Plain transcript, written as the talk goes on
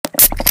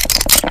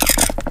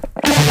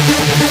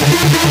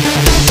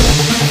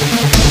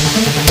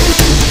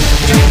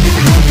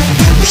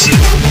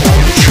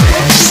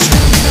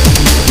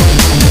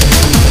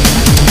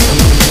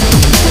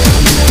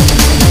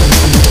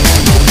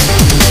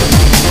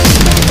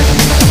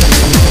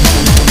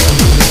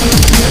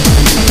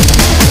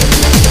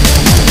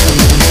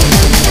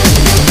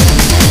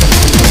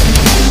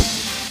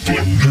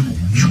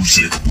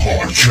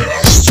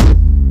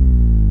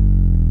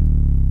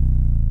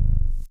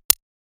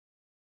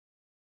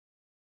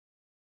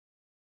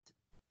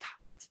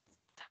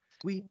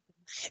We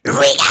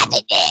got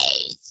the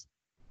news.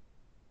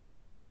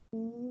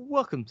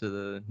 Welcome to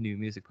the New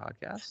Music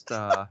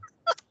Podcast.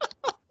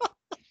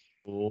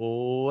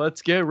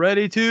 Let's get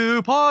ready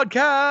to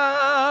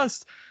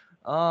podcast.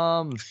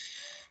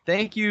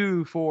 Thank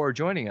you for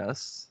joining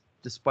us,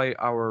 despite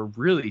our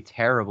really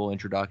terrible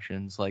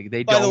introductions. Like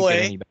they By the don't way,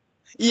 get any better.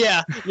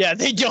 Yeah,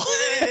 they don't.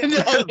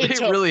 No, They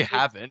don't. really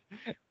haven't.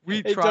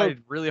 We They tried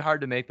don't. really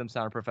hard to make them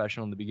sound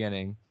professional in the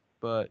beginning,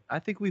 but I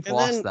think we've And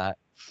lost then- that.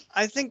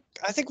 I think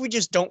we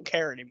just don't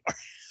care anymore.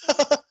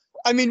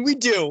 I mean, we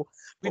do.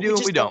 We but do and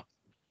just we don't.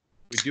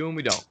 We do and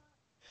we don't.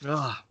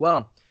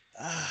 Well,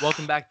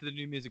 welcome back to the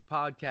New Music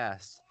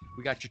Podcast.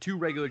 We got your two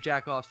regular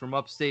jackoffs from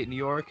upstate New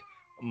York.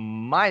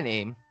 My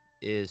name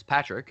is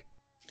Patrick.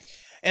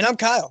 And I'm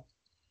Kyle.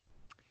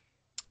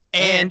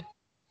 And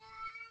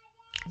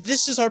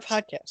This is our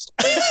podcast.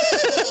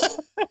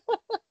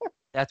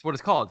 that's what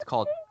it's called. It's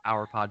called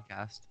Our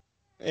Podcast.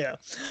 Yeah.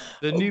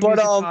 The New But,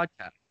 Music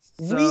Podcast.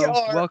 So, we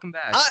are- welcome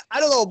back. I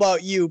don't know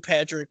about you,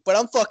 Patrick, but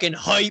I'm fucking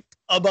hype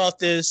about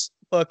this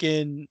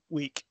fucking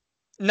week.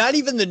 Not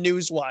even the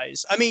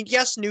news-wise. I mean,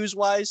 yes,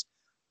 news-wise,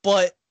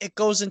 but it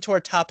goes into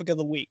our topic of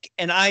the week.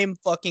 And I am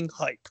fucking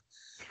hype.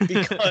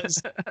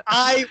 Because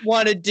I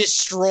want to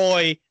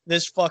destroy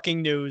this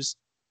fucking news.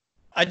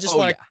 I just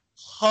want to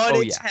cut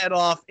its head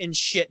off and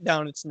shit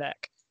down its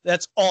neck.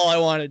 That's all I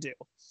want to do.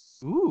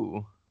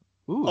 Ooh,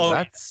 Oh,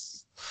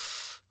 that's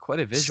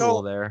quite a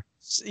visual there.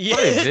 Yeah,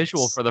 Quite a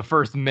visual for the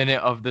first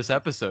minute of this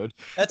episode.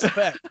 that's a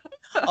fact.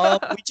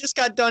 We just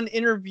got done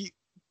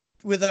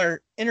with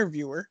our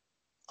interviewer.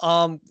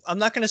 I'm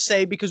not going to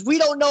say because we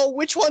don't know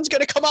which one's going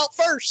to come out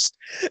first.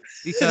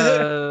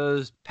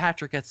 Because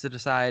Patrick gets to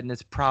decide, and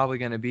it's probably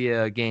going to be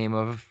a game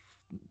of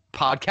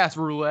podcast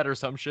roulette or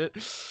some shit.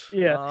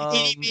 Yeah.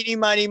 Eeny, meeny,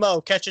 miny, mo.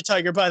 Catch a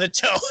tiger by the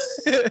toe.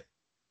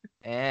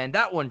 And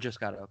that one just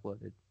got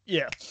uploaded.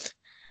 Yeah.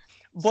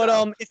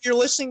 But if you're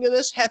listening to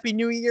this, Happy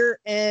New Year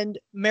and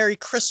Merry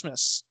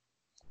Christmas.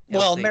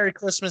 Well, Merry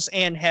Christmas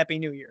and Happy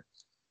New Year.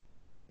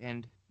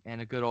 And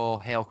a good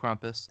old Hail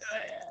Krampus.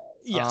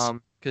 Yes.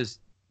 Because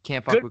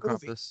can't fuck Good with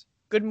movie. Krampus.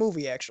 Good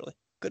movie, actually.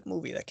 Good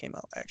movie that came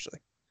out, actually.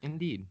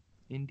 Indeed.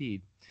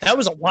 That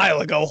was a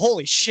while ago.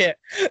 Holy shit.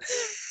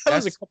 That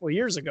was a couple of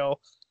years ago.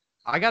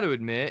 I got to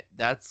admit,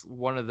 that's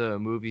one of the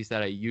movies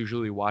that I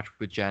usually watch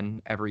with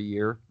Jen every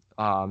year.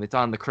 It's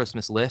on the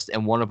Christmas list,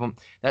 and one of them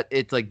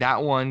it's like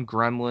that one,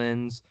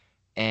 Gremlins,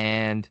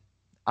 and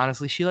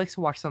honestly, she likes to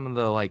watch some of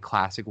the like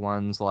classic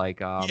ones, like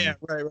right.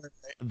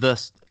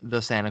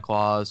 the Santa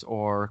Claus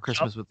or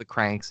Christmas with the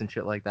Cranks and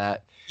shit like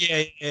that.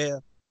 Yeah.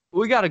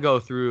 We got to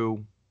go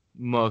through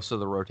most of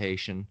the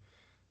rotation.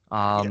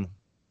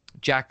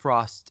 Jack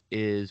Frost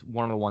is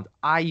one of the ones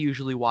I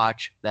usually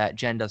watch that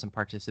Jen doesn't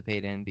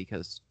participate in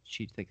because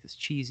she thinks it's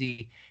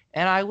cheesy,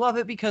 and I love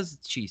it because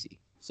it's cheesy.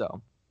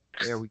 So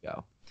there we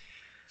go.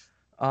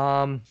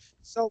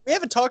 So we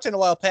haven't talked in a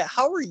while, Pat.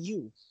 How are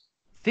you?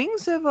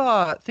 Things have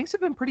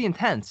been pretty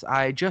intense.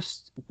 I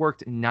just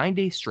worked 9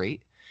 days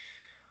straight.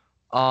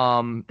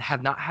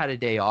 Have not had a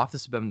day off.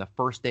 This has been the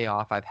first day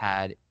off I've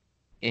had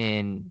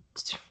in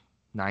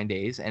 9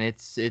 days, and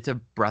it's a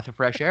breath of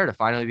fresh air to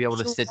finally be able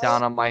to sit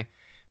down on my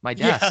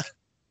desk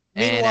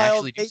and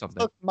actually do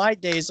something. Took my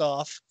days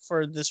off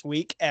for this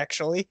week,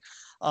 actually,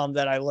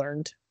 that I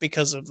learned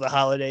because of the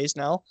holidays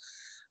now.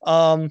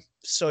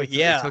 So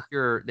yeah,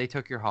 they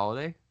took your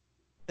holiday.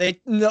 They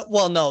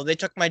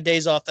took my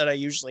days off that I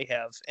usually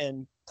have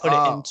and put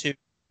it into.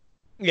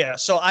 Yeah,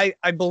 so I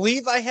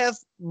believe I have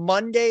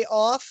Monday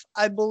off,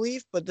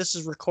 but this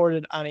is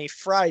recorded on a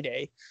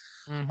Friday.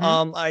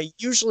 Mm-hmm. I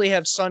usually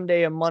have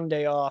Sunday and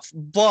Monday off,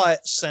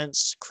 but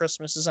since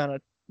Christmas is on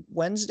a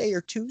Wednesday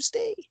or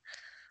Tuesday,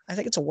 I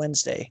think it's a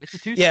Wednesday. It's a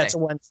Tuesday. Yeah, it's a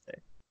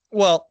Wednesday.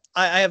 Well,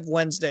 I have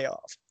Wednesday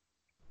off.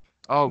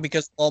 Oh,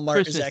 because Walmart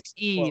Christmas is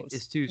actually Eve closed.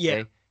 is Tuesday.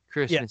 Yeah.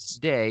 Christmas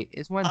Day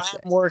is Wednesday.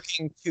 I'm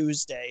working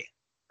Tuesday,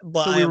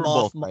 but So I am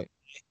off Monday.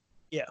 Right.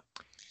 Yeah.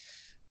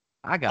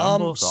 I got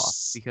them both off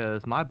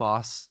because my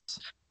boss,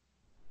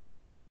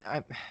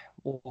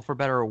 for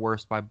better or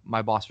worse,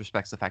 my boss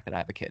respects the fact that I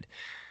have a kid,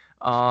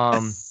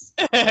 and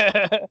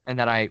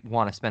that I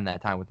want to spend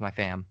that time with my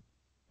fam.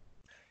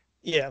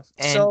 Yeah.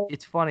 And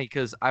it's funny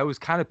because I was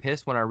kind of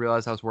pissed when I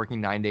realized I was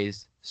working 9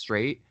 days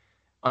straight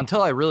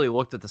until I really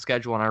looked at the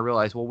schedule and I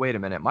realized, well, wait a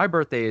minute. My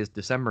birthday is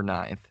December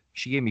 9th.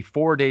 She gave me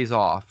 4 days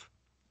off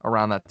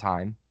around that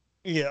time.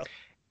 Yeah.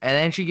 And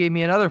then she gave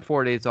me another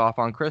 4 days off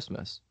on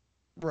Christmas.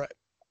 Right.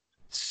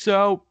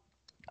 So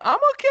I'm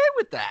okay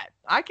with that.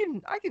 I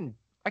can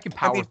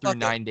power through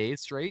 9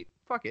 days straight.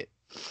 Fuck it.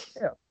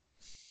 Yeah.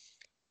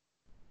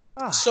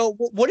 So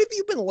what have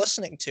you been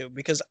listening to?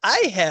 Because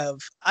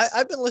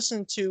I've been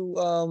listening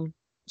to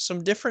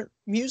some different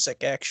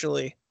music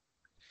actually.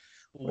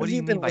 What do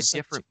you mean by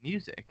different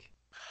music?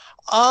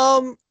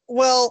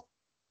 Well,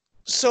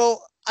 so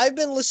I've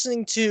been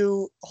listening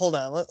to. Hold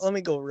on, let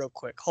me go real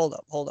quick. Hold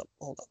up.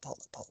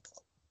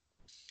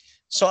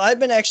 So I've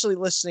been actually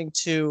listening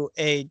to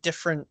a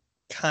different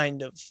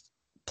kind of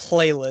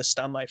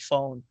playlist on my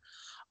phone.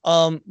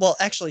 Well,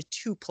 actually,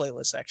 two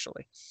playlists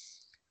actually.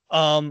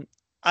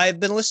 I've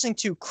been listening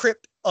to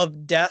Crypt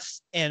of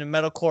Death and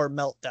Metalcore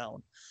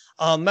Meltdown.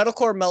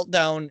 Metalcore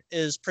Meltdown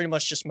is pretty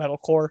much just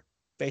metalcore,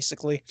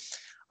 basically.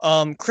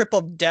 Crypt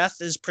of Death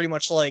is pretty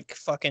much like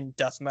fucking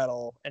death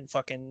metal and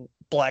fucking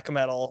black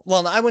metal.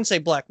 Well, I wouldn't say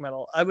black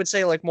metal. I would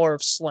say like more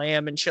of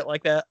slam and shit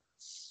like that.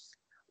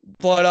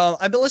 But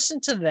I've been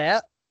listening to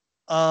that.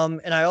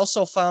 And I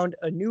also found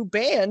a new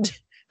band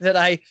that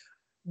I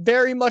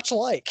very much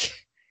like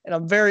and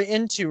I'm very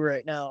into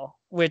right now,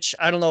 which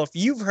I don't know if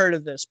you've heard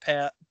of this,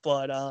 Pat,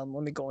 but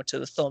let me go into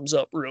the thumbs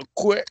up real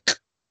quick.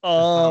 The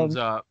thumbs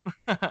up.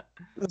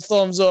 The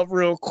thumbs up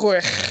real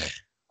quick.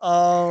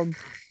 I've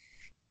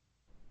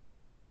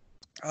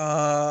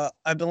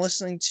been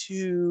listening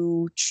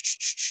to.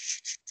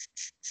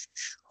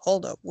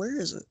 Hold up, where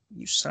is it?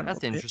 You son of a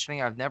bitch. That's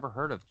interesting. I've never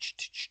heard of.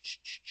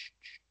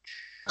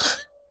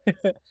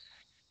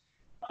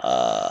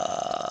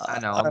 I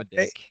know, I'm a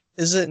dick.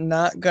 Is it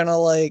not gonna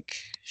like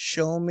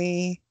show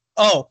me?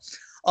 Oh,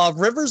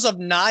 Rivers of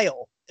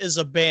Nile is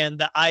a band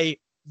that I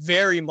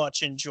very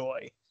much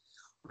enjoy.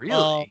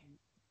 Really?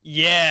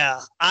 Yeah,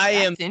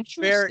 That's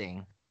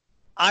interesting.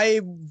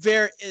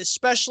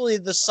 Especially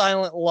The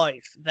Silent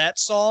Life. That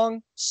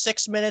song,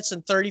 6 minutes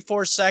and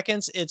 34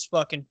 seconds. It's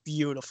fucking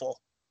beautiful.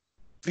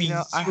 You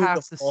know, I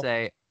have to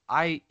say,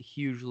 I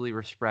hugely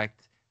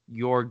respect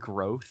your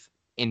growth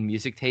in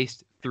music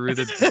taste from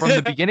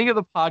the beginning of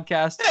the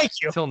podcast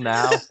till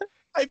now.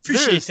 I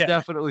appreciate There's that.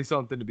 definitely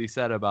something to be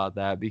said about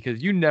that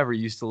because you never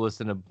used to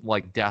listen to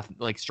like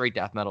straight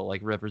death metal like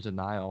Rivers of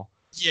Nile.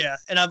 Yeah,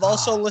 and I've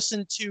also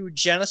listened to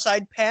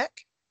Genocide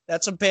Pack.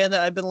 That's a band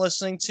that I've been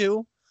listening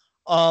to.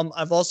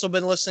 I've also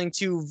been listening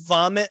to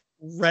Vomit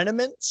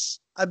Remnants.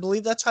 I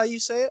believe that's how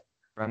you say it.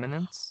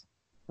 Remnants?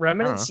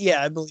 Remnants?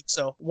 Yeah, I believe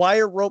so.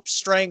 Wire Rope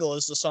Strangle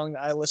is the song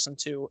that I listen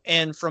to.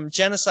 And from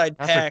Genocide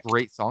Pack. That's a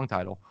great song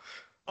title.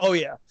 Oh,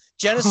 yeah.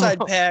 Genocide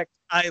Pack,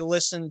 I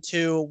listened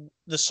to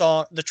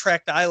the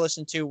track that I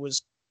listened to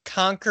was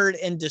Conquered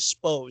and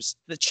Disposed.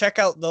 Check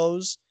out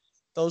those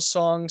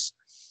songs.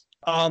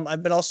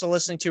 I've been also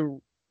listening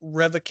to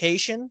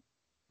Revocation,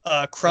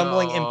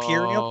 Crumbling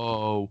Imperium.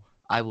 Oh,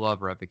 I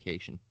love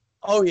Revocation.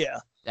 Oh, yeah.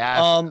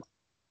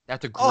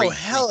 That's a great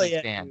hell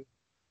yeah, band. dude.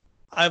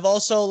 I've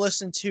also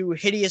listened to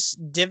Hideous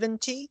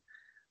Divinity,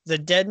 The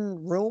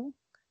Deadened Room.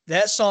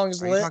 That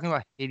song's lit. Are you talking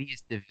about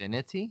Hideous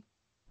Divinity?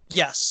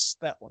 Yes,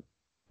 that one.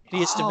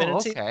 Hideous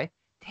Divinity. Okay.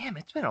 Damn,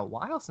 it's been a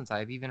while since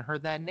I've even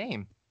heard that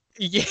name.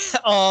 Yeah.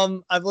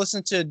 I've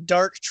listened to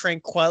Dark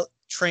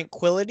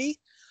Tranquility,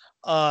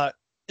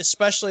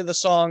 especially the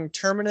song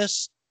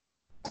Terminus,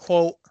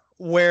 quote,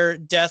 where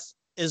death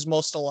is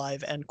most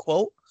alive, end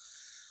quote.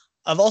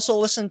 I've also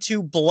listened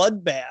to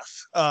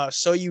Bloodbath,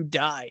 So You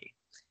Die.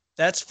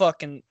 That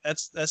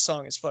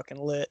song is fucking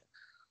lit.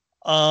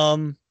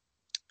 I've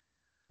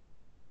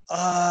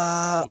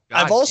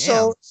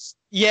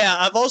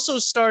also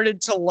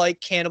started to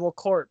like Cannibal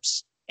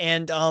Corpse.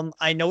 And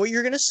I know what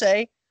you're gonna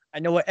say. I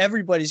know what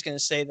everybody's gonna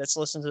say that's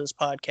listened to this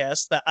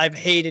podcast, that I've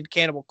hated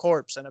Cannibal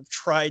Corpse and I've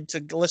tried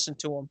to listen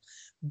to them.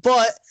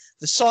 But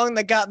the song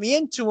that got me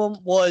into them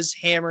was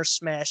Hammer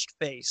Smashed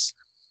Face.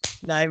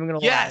 Not even gonna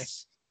lie.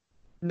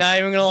 Not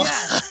even gonna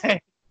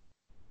lie.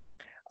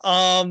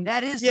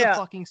 That is the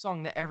fucking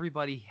song that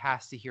everybody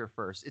has to hear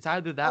first. It's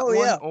either that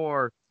one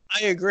or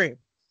I agree.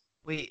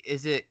 Wait,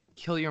 is it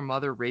Kill Your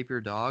Mother, Rape Your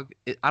Dog?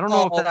 I don't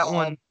know if that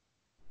one.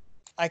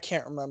 I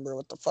can't remember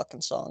what the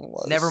fucking song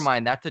was. Never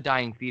mind. That's a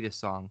Dying Fetus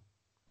song.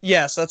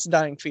 Yes, that's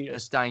Dying Fetus.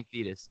 That's Dying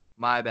Fetus.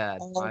 My bad.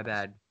 My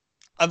bad.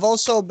 I've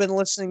also been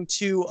listening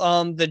to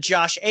the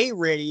Josh A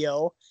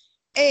radio,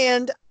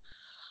 and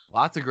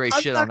lots of great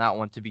shit on that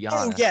one, to be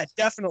honest. Oh yeah,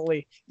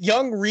 definitely.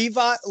 Lil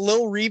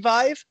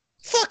Revive.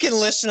 Fucking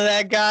listen to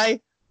that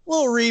guy.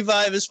 Lil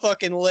Revive is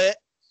fucking lit.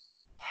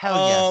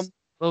 Hell yes.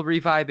 Lil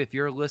Revive, if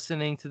you're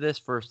listening to this,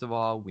 first of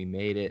all, we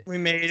made it. We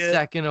made it.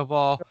 Second of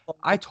all,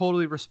 I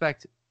totally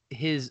respect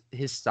his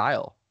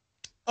style.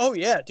 Oh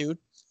yeah, dude.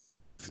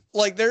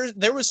 Like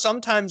there was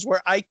some times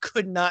where I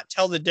could not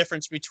tell the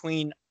difference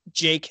between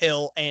Jake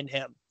Hill and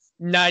him.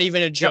 Not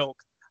even a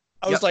joke.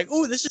 Yep. I was like,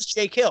 "Ooh, this is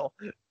Jake Hill."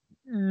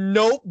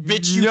 Nope,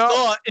 bitch, you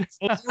thought it's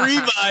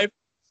Revive.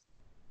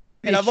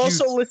 And I've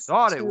also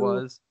listened it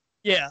was.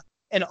 Yeah.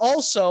 And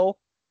also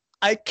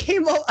I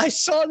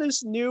saw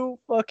this new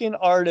fucking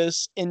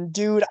artist, and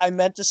dude, I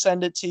meant to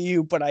send it to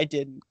you, but I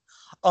didn't.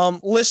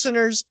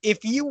 Listeners,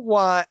 if you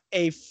want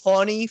a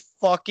funny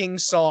fucking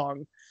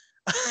song,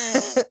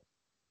 if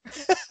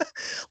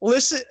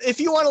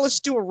you want to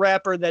listen to a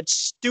rapper that's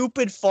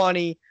stupid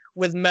funny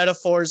with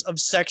metaphors of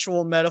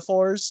sexual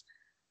metaphors,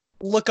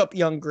 look up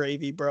Young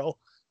Gravy, bro.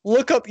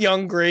 Look up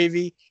Young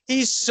Gravy.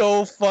 He's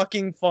so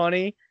fucking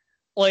funny.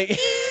 Like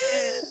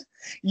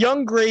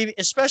Young Gravy,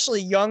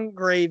 especially Young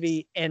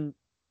Gravy and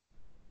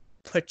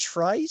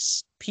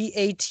Patrice,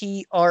 Patrice.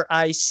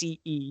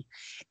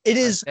 It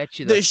is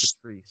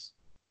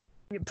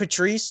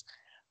Patrice.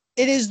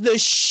 It is the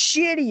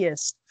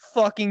shittiest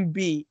fucking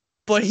beat,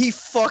 but he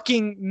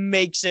fucking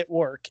makes it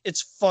work.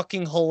 It's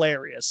fucking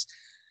hilarious.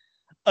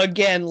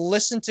 Again,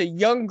 listen to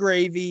Young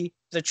Gravy.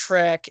 The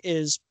track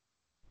is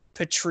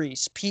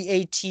Patrice.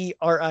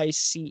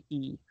 Patrice.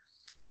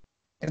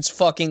 It's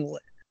fucking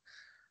lit.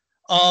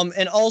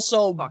 And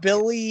also Fuck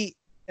Billy,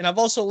 and I've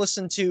also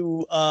listened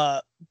to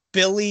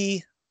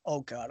Billy.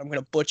 Oh God, I'm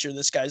gonna butcher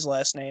this guy's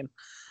last name.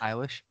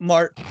 Eilish.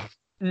 No,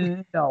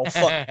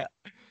 fuck.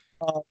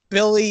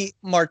 Billy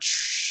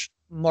Marchifa.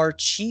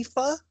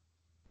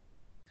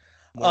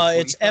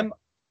 It's Khalifa? M.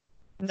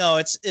 No,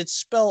 it's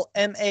spelled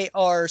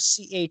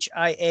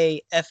Marchiafava. Yeah,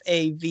 that's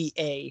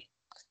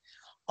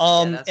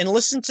And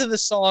listen to the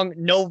song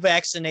 "No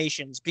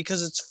Vaccinations"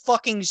 because it's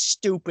fucking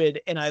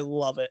stupid, and I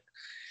love it.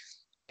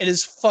 It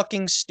is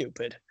fucking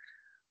stupid.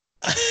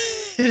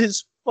 It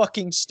is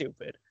fucking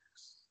stupid.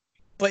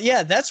 But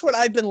yeah, that's what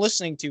I've been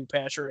listening to,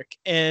 Patrick.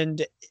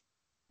 And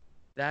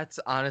that's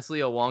honestly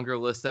a longer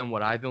list than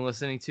what I've been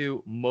listening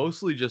to,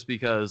 mostly just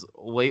because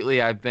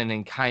lately I've been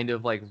in kind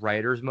of like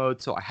writer's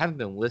mode, so I haven't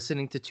been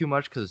listening to too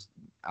much because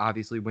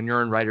obviously when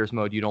you're in writer's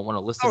mode, you don't want to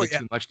listen oh to yeah,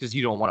 too much because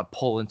you don't want to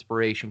pull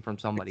inspiration from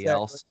somebody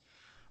exactly.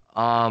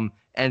 else.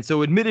 And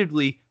so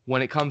admittedly,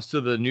 when it comes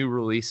to the new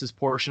releases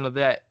portion of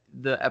the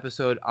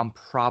episode, I'm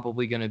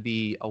probably going to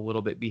be a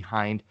little bit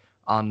behind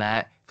on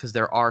that because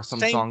there are some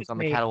Same songs with on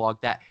the me. catalog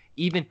that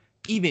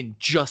even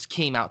just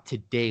came out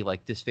today,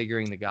 like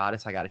Disfiguring the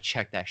Goddess. I got to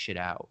check that shit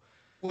out.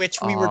 Which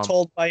we were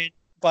told by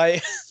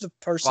the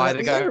person By that the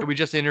we guy interviewed. we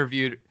just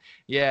interviewed.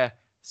 Yeah.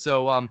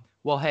 So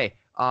well, hey,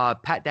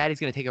 Pat Daddy's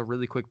going to take a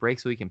really quick break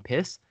so he can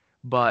piss,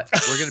 but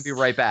we're going to be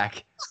right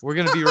back. We're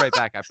going to be right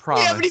back, I We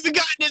haven't promise. even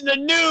gotten in the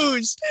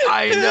news.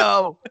 I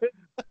know.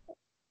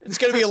 It's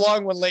gonna be a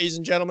long one, ladies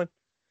and gentlemen.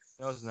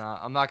 No, it's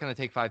not. I'm not going to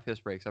take 5 piss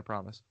breaks, I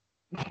promise.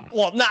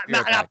 Well, not Be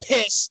right back.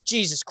 piss.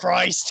 Jesus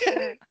Christ.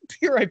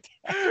 Be right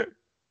back.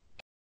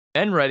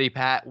 Ben ready,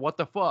 Pat. What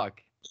the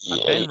fuck?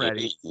 I've been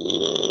ready.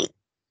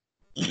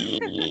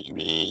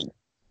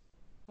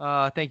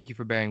 Thank you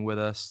for bearing with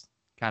us.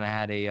 Kind of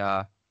had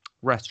a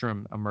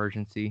restroom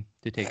emergency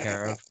to take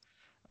care of.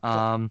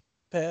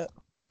 Pat.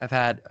 I've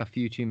had a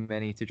few too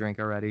many to drink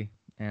already,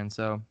 and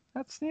so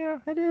that's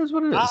it is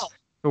what it is. Wow.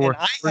 So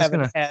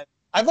And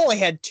I've only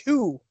had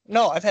 2.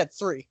 No, I've had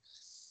 3.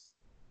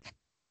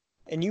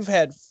 And you've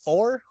had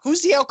 4?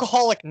 Who's the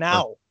alcoholic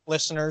now,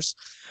 listeners?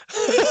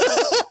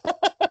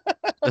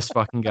 This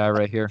fucking guy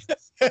right here.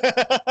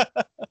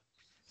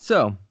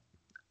 So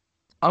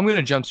I'm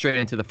gonna jump straight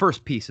into the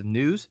first piece of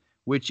news,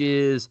 which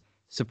is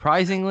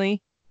surprising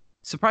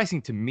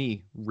to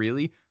me,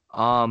 really.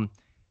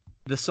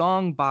 The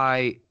song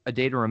by A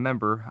Day to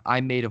Remember,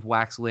 "I'm Made of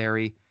Wax,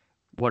 Larry,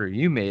 What Are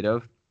You Made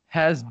Of?"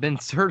 has been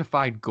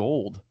certified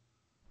gold.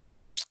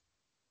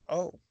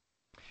 Oh.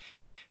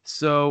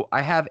 So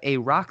I have a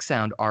Rock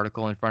Sound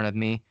article in front of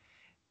me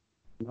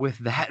with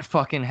that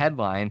fucking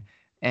headline,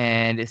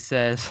 and it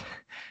says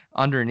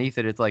underneath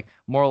it, it's like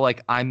more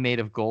like "I'm made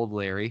of gold,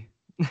 Larry."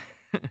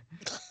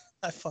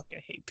 I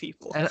fucking hate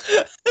people. And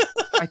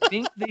I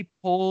think they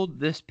pulled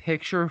this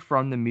picture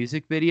from the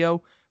music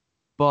video,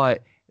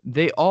 but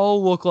they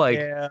all look like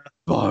yeah.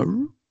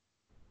 Burr?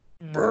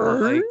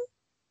 Like,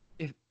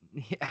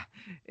 yeah,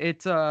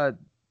 it's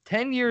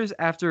 10 years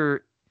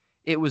after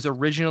it was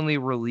originally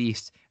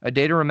released. A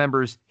Day to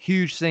Remember's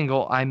huge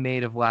single, "I'm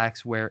Made of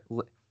Wax, Larry,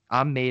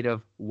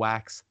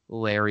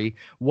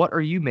 What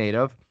Are You Made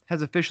Of?"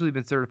 has officially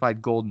been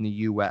certified gold in the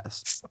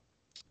US.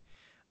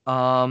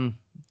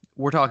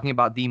 We're talking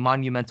about the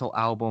monumental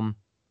album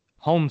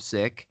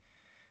Homesick.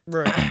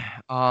 Right.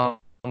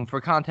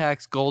 For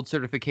context, gold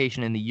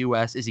certification in the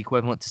US is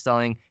equivalent to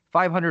selling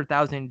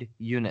 500,000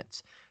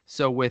 units.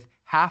 So with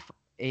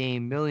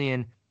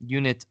 500,000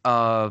 units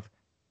of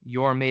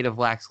You're Made of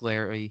Wax,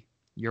 Larry,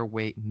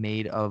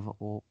 Made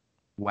of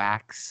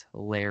Wax,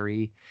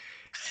 Larry,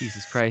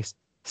 Jesus Christ,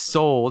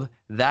 sold,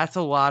 that's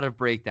a lot of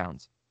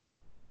breakdowns.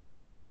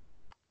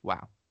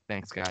 Wow.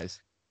 Thanks,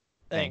 guys.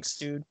 Thanks,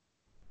 dude.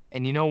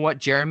 And you know what?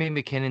 Jeremy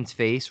McKinnon's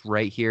face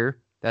right here,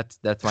 that's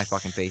my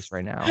fucking face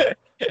right now.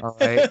 All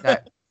right?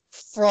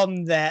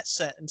 From that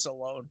sentence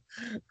alone.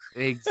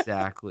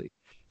 Exactly.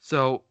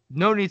 So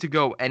no need to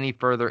go any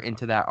further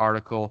into that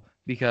article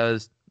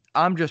because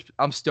I'm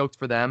stoked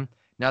for them.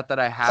 Not that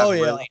I have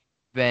really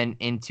been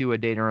into A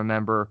Day to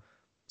Remember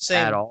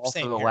at all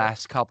for the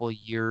last couple of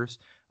years.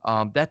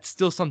 That's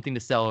still something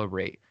to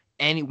celebrate.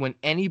 When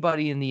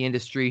anybody in the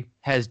industry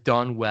has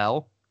done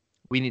well,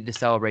 we need to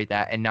celebrate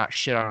that and not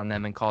shit on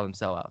them and call them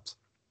sellouts.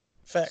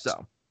 Facts.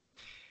 So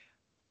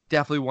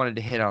definitely wanted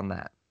to hit on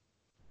that.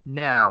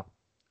 Now,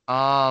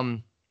 I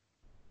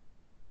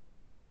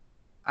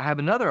have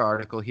another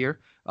article here.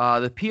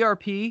 The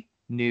PRP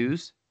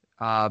News.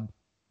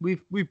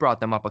 We've brought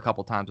them up a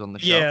couple times on the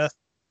show. Yeah,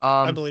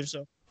 I believe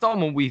so.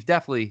 Someone we've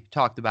definitely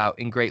talked about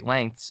in great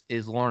lengths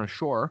is Lorna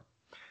Shore.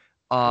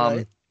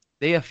 Right.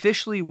 They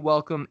officially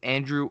welcome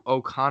Andrew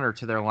O'Connor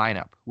to their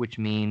lineup, which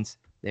means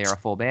they are a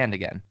full band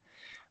again.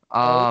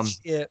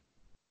 Shit.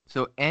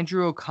 So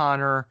Andrew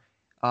O'Connor,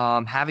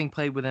 having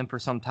played with him for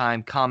some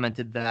time,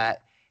 commented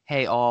that,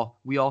 "Hey,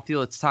 we all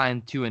feel it's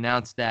time to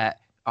announce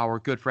that our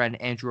good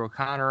friend Andrew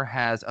O'Connor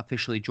has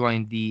officially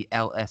joined the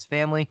LS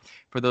family.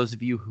 For those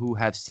of you who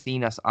have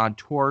seen us on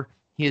tour,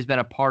 He has been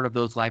a part of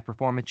those live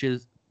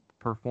performances,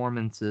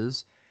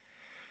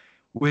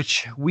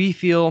 which we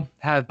feel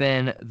have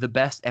been the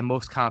best and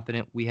most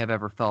confident we have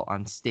ever felt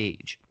on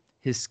stage.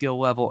 His skill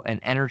level and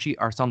energy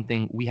are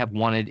something we have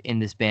wanted in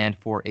this band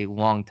for a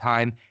long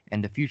time,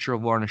 and the future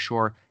of Lorna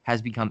Shore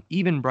has become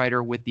even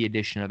brighter with the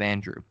addition of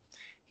Andrew.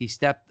 He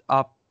stepped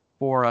up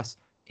for us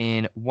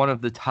in one of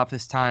the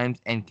toughest times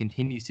and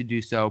continues to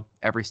do so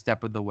every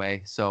step of the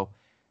way. So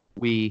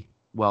we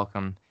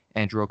welcome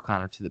Andrew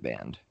O'Connor to the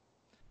band.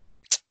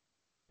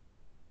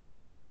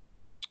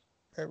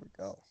 There we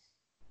go.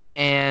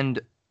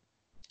 And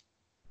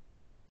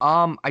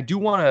I do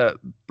want to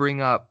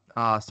bring up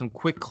some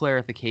quick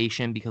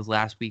clarification, because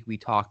last week we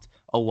talked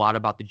a lot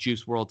about the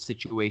Juice WRLD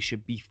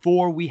situation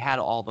before we had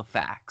all the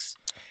facts.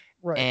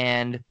 Right.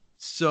 And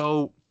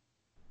so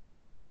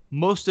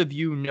most of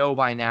you know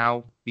by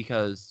now,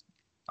 because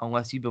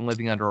unless you've been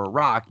living under a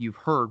rock, you've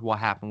heard what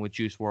happened with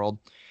Juice WRLD.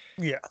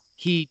 Yeah.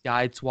 He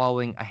died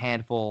swallowing a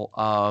handful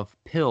of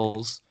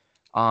pills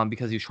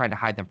because he was trying to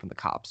hide them from the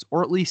cops.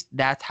 Or at least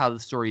that's how the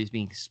story is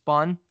being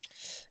spun.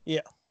 Yeah.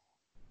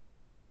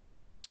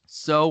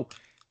 So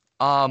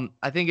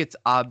I think it's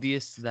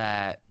obvious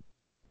that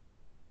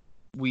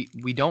we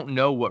don't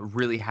know what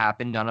really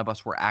happened. None of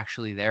us were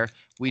actually there.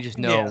 We just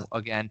know,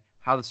 again,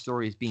 how the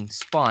story is being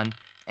spun.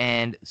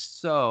 And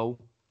so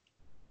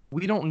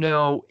we don't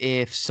know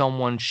if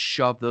someone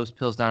shoved those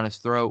pills down his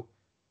throat.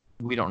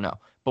 We don't know.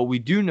 But we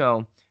do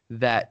know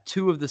that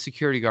 2 of the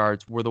security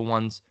guards were the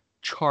ones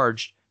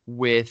charged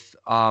with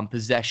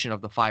possession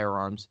of the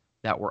firearms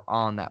that were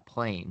on that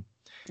plane.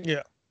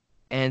 Yeah.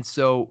 And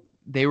so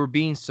they were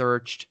being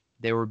searched.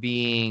 They were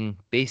being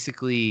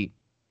basically...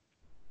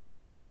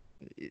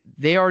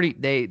 there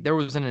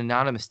was an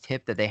anonymous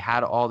tip that they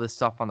had all this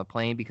stuff on the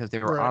plane because they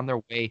were on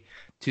their way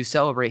to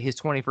celebrate his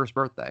 21st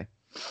birthday.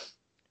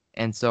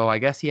 And so I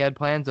guess he had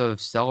plans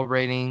of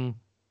celebrating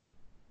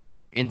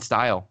in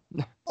style.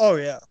 Oh,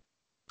 yeah.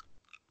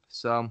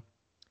 So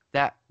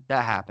that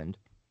happened.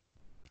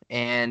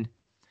 And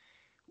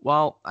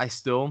while I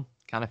still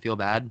kind of feel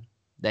bad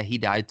that he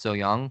died so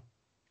young,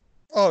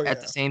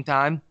 at the same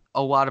time,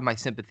 a lot of my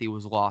sympathy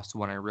was lost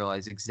when I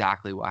realized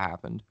exactly what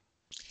happened.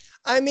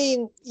 I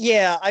mean,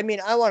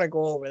 I want to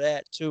go over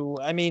that too.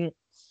 I mean,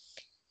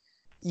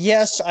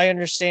 yes, I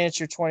understand it's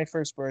your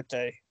 21st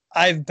birthday.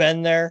 I've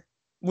been there.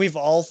 We've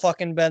all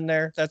fucking been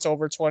there. That's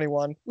over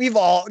 21.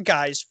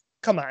 Guys,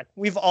 come on.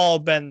 We've all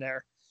been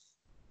there.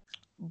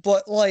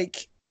 But,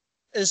 like,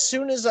 as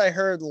soon as I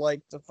heard,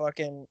 like, the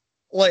fucking,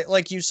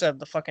 like you said,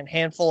 the fucking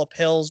handful of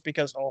pills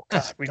because, oh,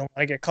 God, we don't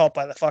want to get caught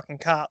by the fucking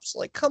cops.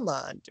 Like, come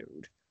on,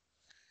 dude.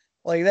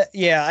 Like, that,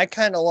 yeah, I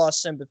kind of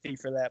lost sympathy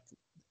for that.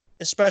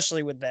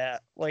 Especially with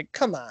that. Like,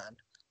 come on.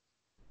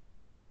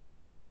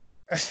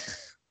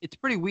 It's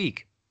pretty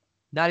weak.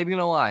 Not even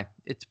gonna lie.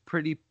 It's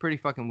pretty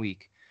fucking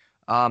weak.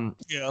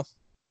 Yeah.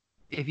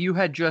 If you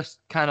had just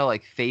kind of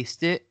like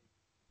faced it,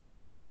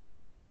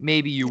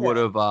 maybe you would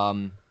have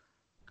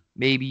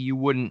maybe you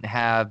wouldn't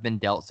have been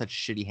dealt such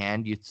a shitty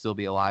hand. You'd still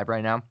be alive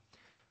right now.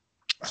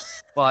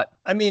 But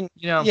I mean,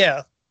 But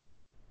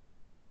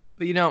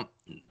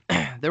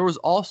there was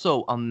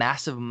also a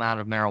massive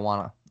amount of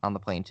marijuana on the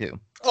plane too.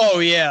 Oh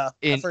yeah,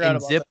 In I forgot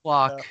about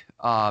Ziploc,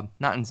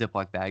 not in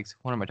Ziploc bags.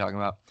 What am I talking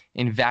about?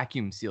 In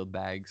vacuum sealed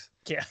bags.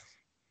 Yeah,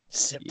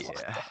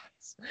 Ziploc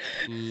bags.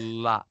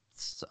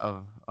 Lots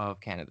of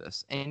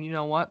cannabis, and you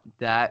know what?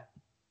 That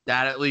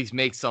at least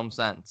makes some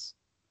sense.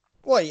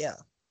 Well, yeah.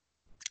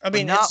 I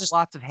mean, not it's just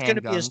lots of handguns. It's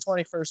gonna be his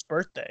 21st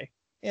birthday.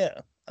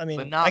 Yeah, I mean,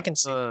 but not I can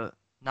see.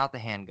 Not the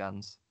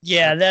handguns.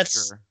 Yeah,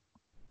 that's sure.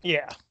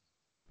 Yeah.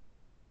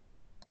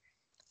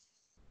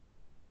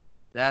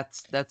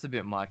 That's a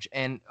bit much.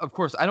 And of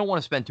course, I don't want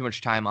to spend too much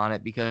time on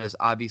it because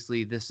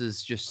obviously this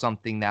is just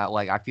something that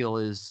like I feel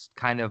is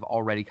kind of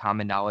already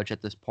common knowledge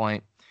at this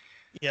point.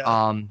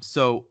 Yeah.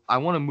 So I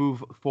want to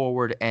move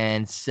forward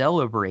and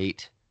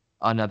celebrate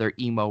another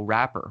emo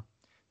rapper.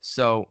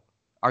 So,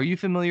 are you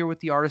familiar with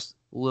the artist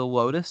Lil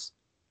Lotus?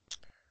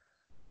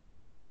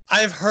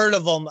 I've heard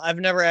of him. I've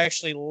never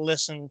actually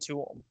listened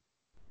to him.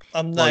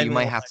 Well, you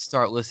might have to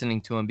start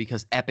listening to him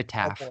because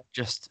Epitaph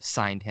just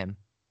signed him.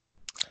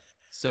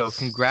 So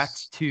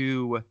congrats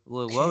to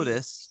Lil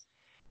Lotus.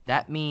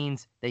 That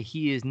means that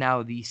he is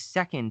now the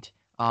second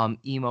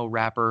emo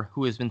rapper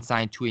who has been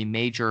signed to a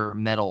major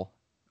metal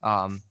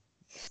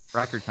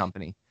record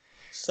company.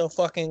 So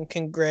fucking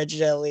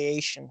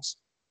congratulations.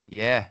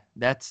 Yeah,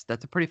 that's a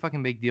pretty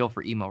fucking big deal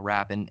for emo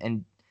rap,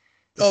 and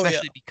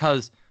especially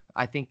because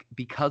I think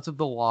because of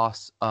the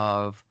loss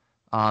of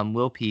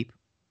Lil Peep,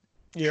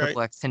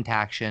 Triple X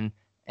Tentacion,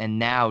 and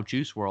now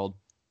Juice WRLD,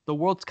 the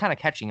world's kind of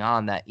catching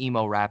on that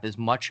emo rap is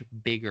much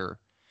bigger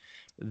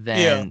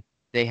than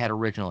they had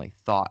originally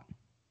thought,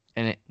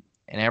 and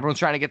everyone's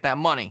trying to get that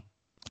money,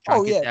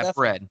 trying to get that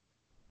bread,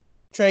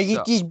 trying to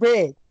get this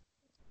bread.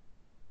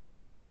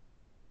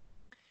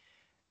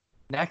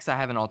 Next, I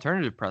have an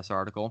alternative press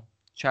article.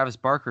 Travis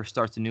Barker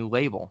starts a new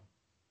label.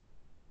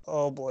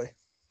 Oh boy,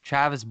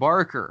 Travis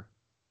Barker,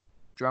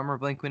 drummer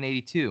of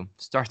Blink-182,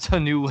 starts a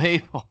new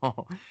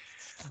label.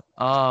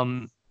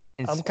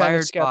 I'm kind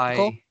of Inspired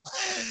skeptical.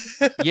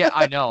 by... Yeah,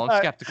 I know. I'm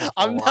skeptical for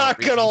a I'm lot of not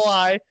gonna reasons.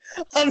 lie.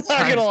 I'm not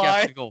I'm gonna lie.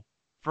 skeptical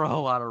for a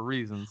lot of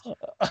reasons.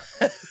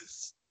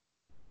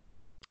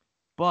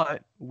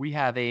 But we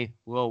have a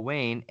Lil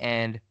Wayne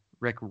and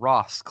Rick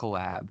Ross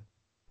collab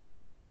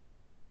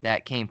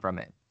that came from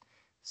it.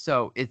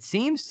 So it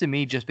seems to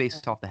me, just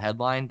based off the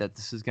headline, that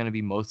this is going to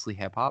be mostly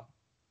hip hop.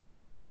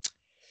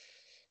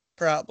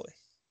 Probably.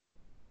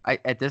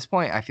 At this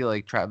point, I feel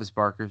like Travis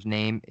Barker's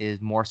name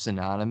is more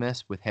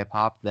synonymous with hip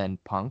hop than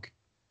punk.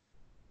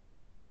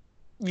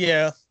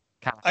 Yeah,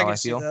 Kind of I how can I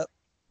see feel. that.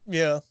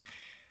 Yeah.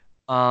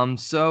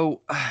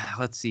 So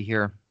let's see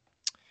here.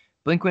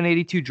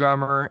 Blink-182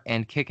 drummer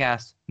and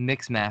kick-ass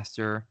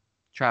mixmaster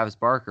Travis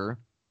Barker.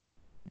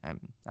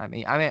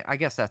 I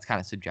guess that's kind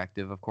of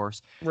subjective, of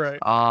course. Right.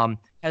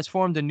 Has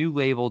formed a new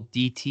label,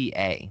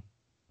 DTA.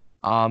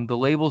 The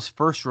label's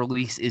first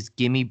release is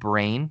Gimme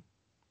Brain,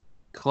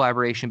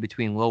 collaboration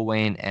between Lil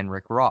Wayne and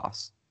Rick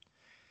Ross.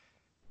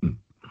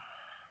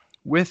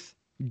 With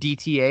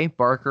DTA,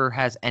 Barker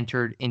has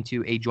entered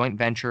into a joint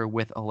venture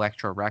with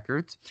Elektra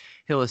Records.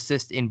 He'll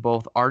assist in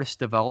both artist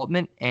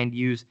development and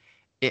use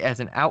it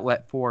as an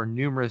outlet for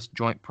numerous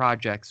joint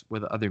projects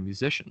with other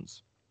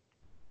musicians.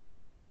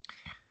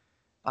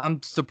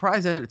 I'm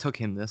surprised that it took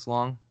him this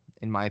long,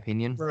 in my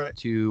opinion, Right.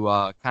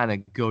 to kind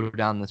of go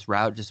down this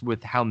route, just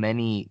with how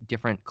many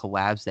different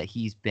collabs that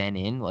he's been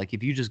in. Like,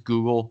 if you just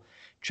Google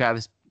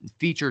Travis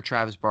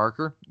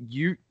Barker,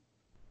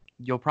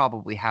 you'll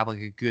probably have like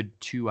a good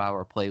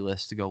 2-hour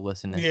playlist to go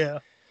listen to. Yeah.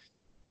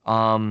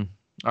 All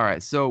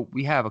right, so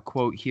we have a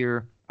quote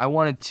here. I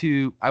wanted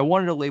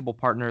a label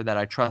partner that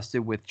I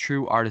trusted with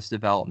true artist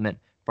development,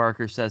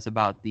 Barker says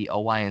about the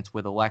alliance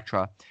with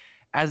Elektra.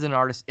 As an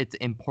artist, it's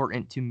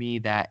important to me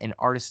that an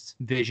artist's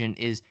vision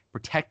is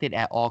protected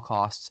at all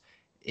costs.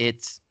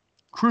 It's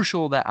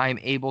crucial that I'm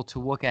able to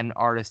look at an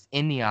artist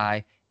in the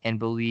eye and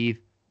believe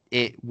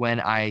it when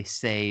I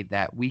say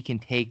that we can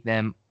take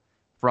them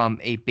from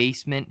a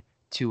basement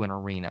to an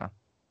arena.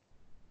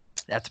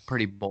 That's a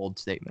pretty bold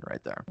statement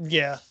right there.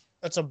 Yeah.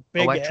 That's a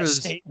big ass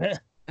statement.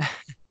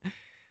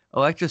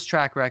 Elektra's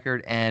track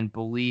record and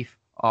belief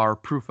are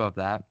proof of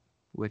that,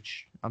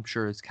 which I'm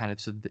sure is kind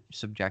of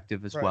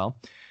subjective as well.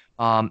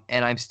 And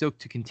I'm stoked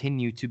to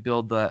continue to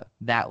build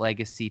that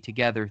legacy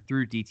together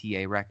through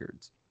DTA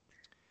Records.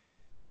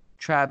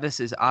 Travis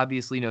is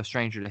obviously no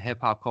stranger to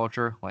hip-hop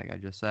culture, like I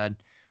just said,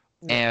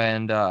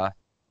 and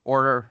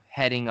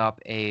heading up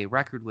a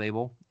record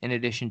label in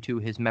addition to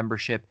his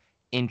membership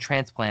in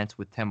Transplants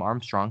with Tim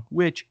Armstrong,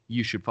 which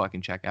you should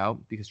fucking check out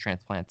because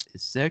Transplants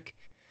is sick.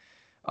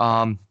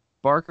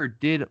 Barker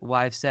did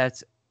live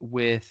sets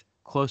with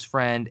close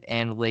friend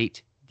and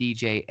late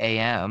DJ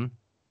AM.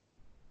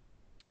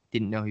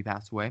 Didn't know he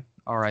passed away.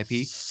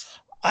 R.I.P.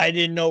 I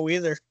didn't know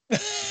either.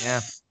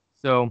 Yeah.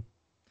 So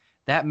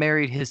that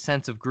married his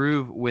sense of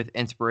groove with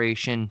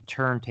inspiration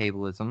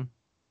turntablism.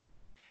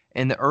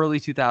 In the early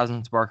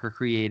 2000s, Barker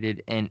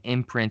created an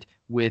imprint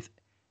with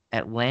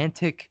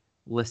Atlantic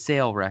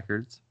LaSalle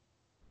Records.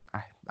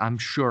 I'm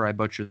sure I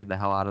butchered the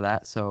hell out of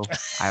that, so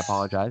I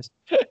apologize.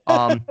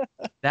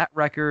 That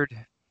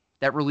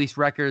released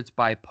records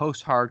by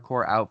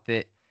post-hardcore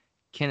outfit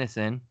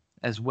Kinnison,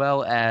 as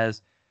well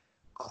as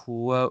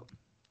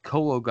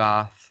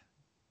Kologoth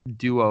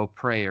duo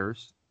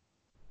Prayers.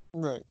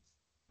 Right.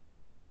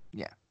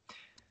 Yeah.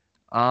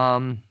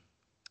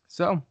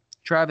 So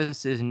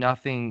Travis is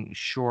nothing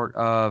short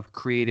of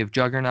creative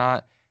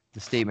juggernaut.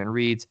 The statement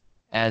reads,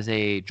 as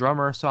a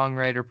drummer,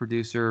 songwriter,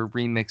 producer,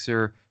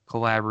 remixer,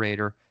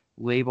 collaborator,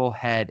 label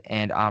head,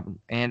 and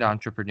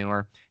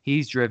entrepreneur,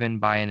 he's driven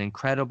by an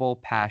incredible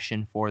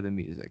passion for the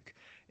music,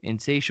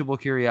 insatiable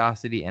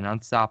curiosity, and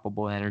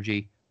unstoppable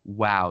energy.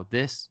 Wow,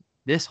 this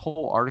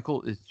whole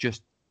article is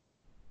just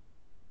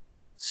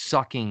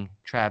sucking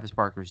Travis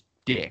Barker's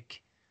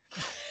dick.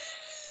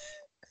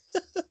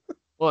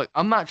 Look,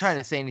 I'm not trying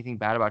to say anything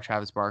bad about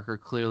Travis Barker.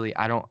 Clearly,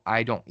 I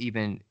don't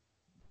even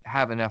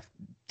have enough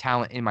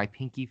talent in my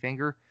pinky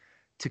finger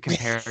to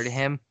compare to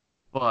him.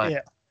 But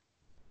yeah.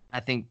 I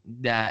think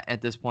that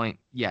at this point,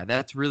 yeah,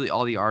 that's really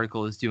all the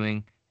article is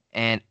doing,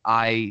 and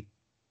I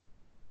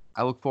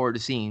look forward to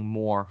seeing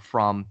more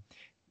from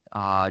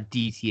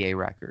DTA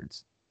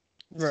Records.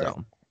 Right.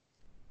 So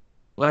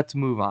let's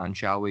move on,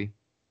 shall we?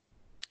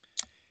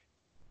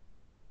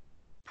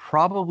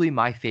 Probably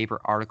my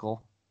favorite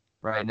article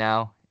right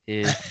now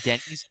is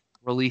Denny's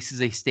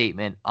releases a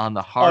statement on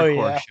the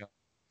hardcore show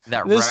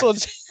that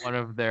wrecked one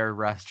of their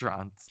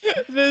restaurants.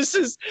 This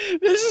is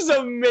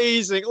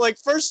amazing. Like,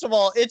 first of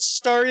all, it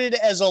started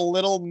as a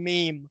little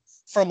meme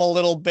from a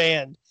little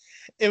band.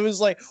 It was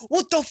like,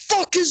 "What the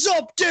fuck is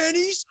up,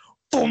 Denny's?"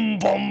 Boom,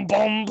 boom,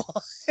 boom.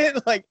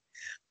 And like,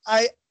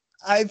 I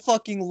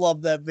fucking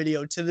love that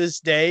video. To this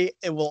day,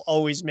 it will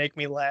always make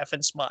me laugh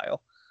and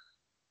smile.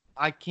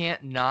 I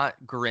can't not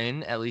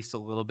grin at least a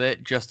little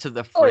bit just to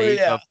the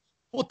phrase of,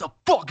 "What the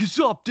fuck is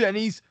up,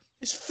 Denny's?"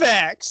 It's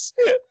facts.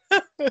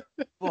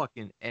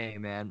 Fucking A,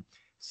 man.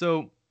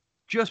 So,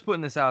 just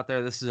putting this out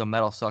there, this is a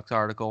Metal Sucks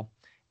article.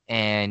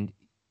 And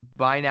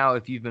by now,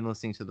 if you've been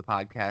listening to the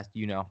podcast,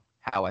 you know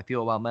how I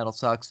feel about metal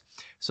sucks.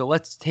 So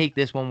let's take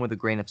this one with a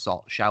grain of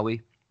salt, shall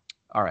we?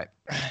 All right.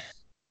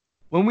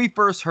 When we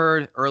first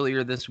heard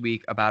earlier this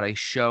week about a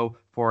show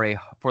for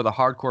the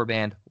hardcore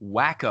band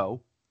Wacko,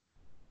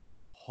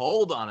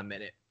 hold on a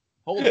minute.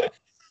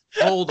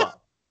 Hold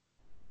up.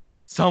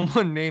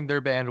 Someone named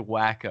their band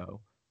Wacko.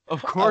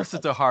 Of course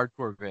it's a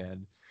hardcore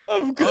band.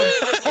 Of course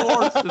it's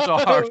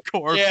a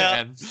hardcore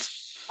band.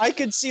 I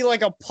could see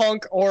like a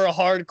punk or a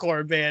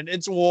hardcore band.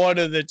 It's one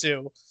of the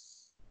two.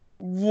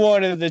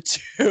 One of the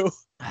two.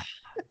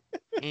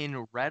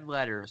 In red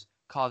letters,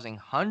 causing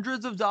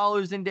hundreds of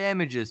dollars in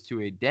damages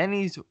to a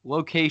Denny's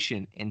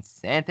location in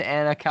Santa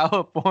Ana,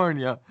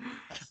 California.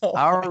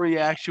 Our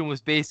reaction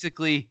was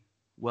basically,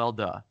 well,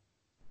 duh.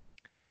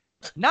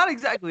 Not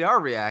exactly our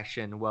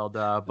reaction, well,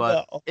 duh,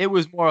 but It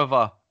was more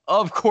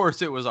of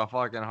course it was a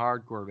fucking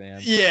hardcore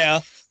band.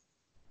 Yeah.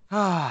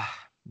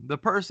 The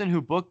person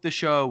who booked the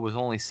show was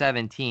only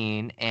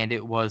 17, and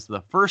it was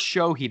the first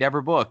show he'd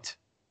ever booked.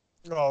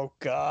 Oh,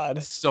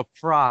 God.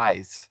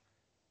 Surprise.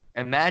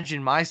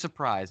 Imagine my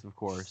surprise, of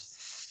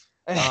course.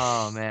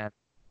 Oh, man.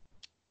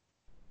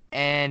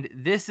 And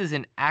this is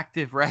an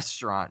active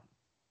restaurant.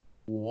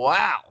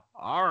 Wow.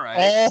 All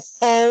right.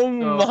 Oh,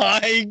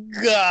 my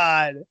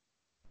God.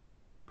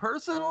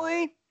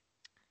 Personally,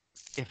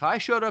 if I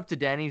showed up to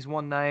Denny's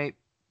one night,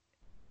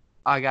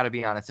 I got to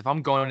be honest. If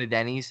I'm going to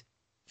Denny's,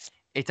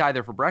 it's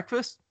either for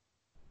breakfast,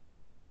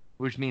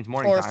 which means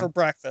morning time. Or for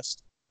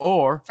breakfast.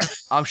 Or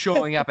I'm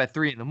showing up at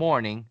 3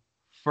 a.m.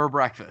 for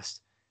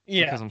breakfast.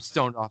 Yeah. Because I'm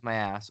stoned off my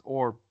ass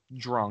or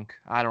drunk.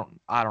 I don't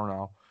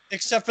know.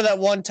 Except for that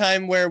one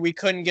time where we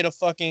couldn't get a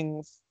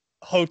fucking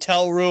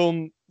hotel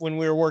room when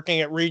we were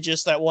working at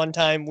Regis. That one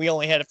time we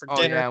only had it for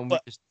dinner. Yeah,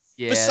 but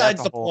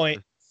besides the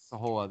point. A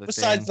whole other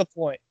Besides thing. the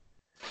point.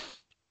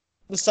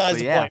 Besides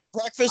the point.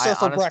 Breakfast or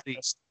for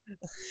breakfast?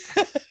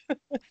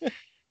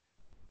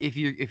 If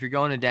you're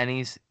going to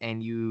Denny's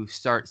and you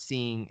start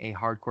seeing a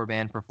hardcore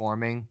band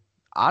performing,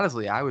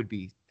 honestly, I would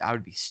be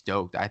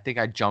stoked. I think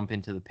I'd jump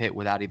into the pit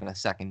without even a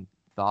second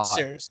thought.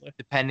 Seriously.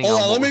 Depending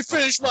Hold on let me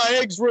finish my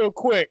eggs real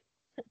quick.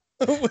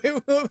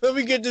 Let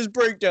me get this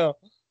breakdown.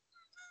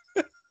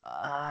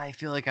 I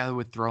feel like I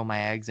would throw my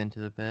eggs into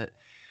the pit.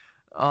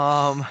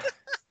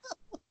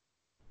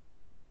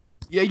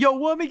 Yeah, yo,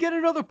 let me get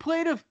another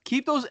plate of.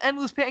 Keep those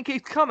endless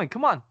pancakes coming.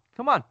 Come on.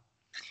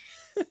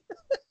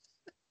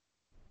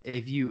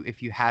 If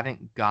you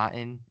haven't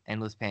gotten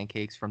endless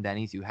pancakes from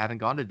Denny's, you haven't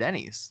gone to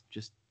Denny's.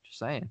 Just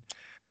saying.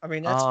 I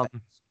mean, that's all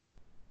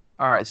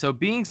right. So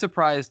being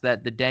surprised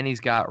that the Denny's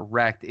got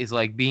wrecked is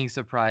like being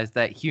surprised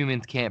that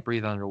humans can't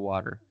breathe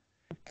underwater.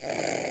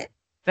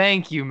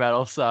 Thank you,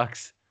 Metal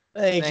Sucks.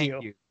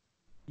 Thank you.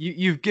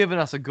 You've given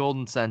us a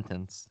golden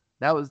sentence.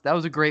 That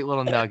was a great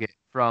little nugget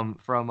from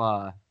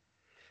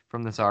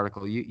this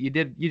article. You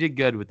did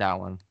good with that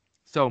one.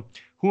 So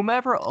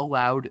whomever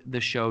allowed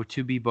the show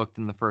to be booked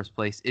in the first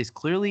place is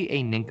clearly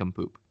a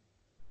nincompoop.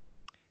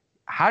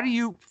 How do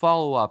you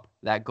follow up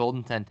that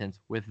golden sentence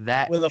with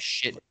that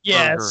shit?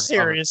 Yeah,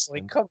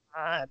 seriously. Come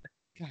on.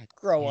 God,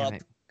 grow up.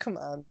 Come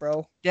on,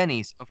 bro.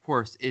 Denny's, of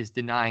course, is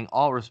denying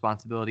all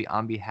responsibility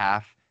on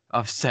behalf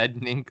of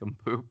said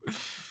nincompoop.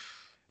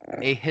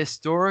 A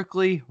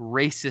historically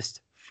racist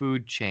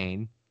food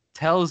chain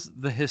tells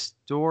the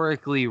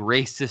historically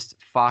racist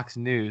Fox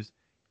News,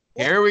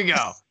 here we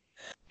go.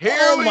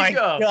 Here we go. Oh my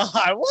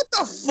God, what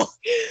the fuck?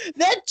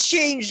 That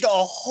changed a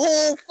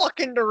whole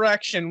fucking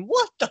direction.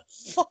 What the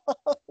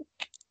fuck?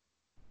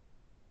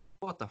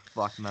 What the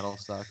fuck, Metal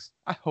Sucks?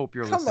 I hope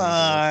you're listening. Come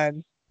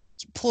on.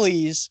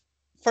 Please.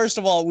 First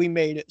of all, we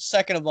made it.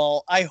 Second of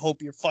all, I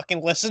hope you're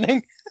fucking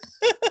listening.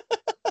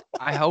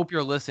 I hope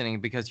you're listening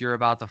because you're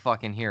about to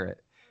fucking hear it.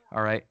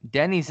 All right.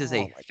 Denny's is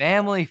a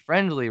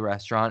family-friendly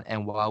restaurant,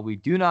 and while we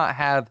do not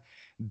have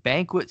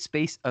banquet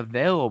space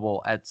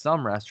available at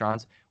some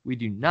restaurants, we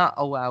do not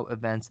allow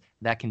events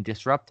that can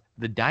disrupt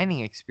the dining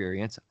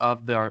experience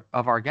of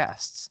our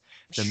guests.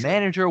 The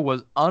manager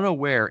was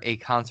unaware a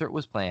concert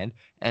was planned,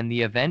 and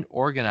the event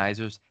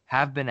organizers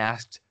have been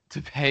asked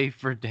to pay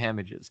for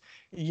damages.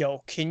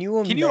 Yo, can you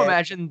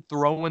imagine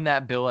throwing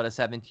that bill at a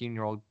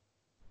 17-year-old?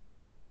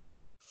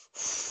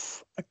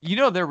 You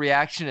know their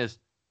reaction is,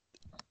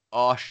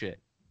 oh shit.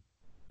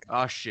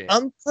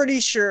 I'm pretty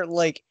sure,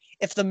 like,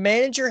 if the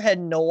manager had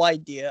no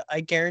idea,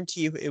 I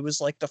guarantee you it was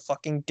like the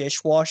fucking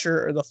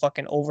dishwasher or the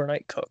fucking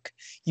overnight cook.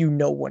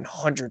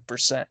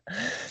 100%.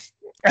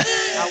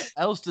 How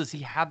else does he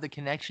have the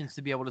connections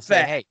to be able to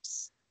say,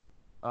 Facts.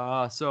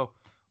 Hey,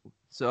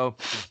 so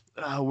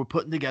we're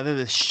putting together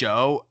this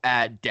show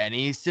at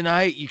Denny's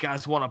tonight. You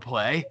guys want to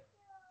play?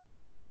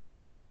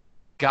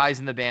 Guys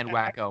in the band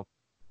Wacko.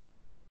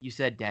 You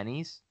said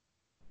Denny's?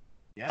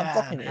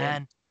 Yeah,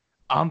 man.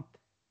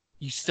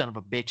 You son of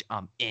a bitch,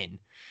 I'm in.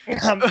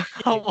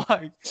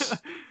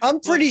 I'm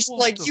pretty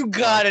like you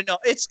gotta know.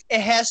 It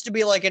has to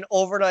be like an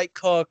overnight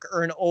cook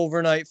or an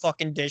overnight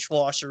fucking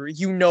dishwasher.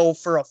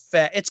 For a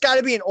fact, it's got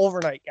to be an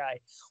overnight guy,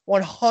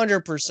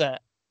 100%.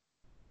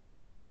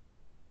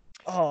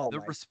 Oh, the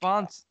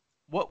response.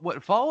 God.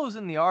 What follows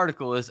in the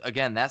article is,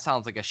 again, that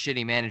sounds like a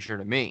shitty manager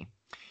to me.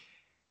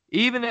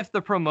 Even if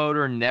the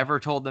promoter never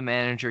told the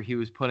manager he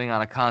was putting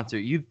on a concert,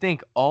 you'd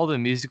think all the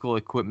musical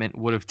equipment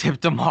would have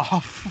tipped him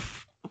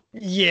off.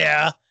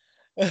 Yeah.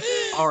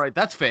 All right,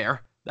 that's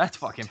fair. That's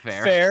fucking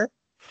fair.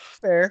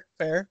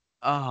 Fair.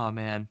 Oh,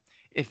 man.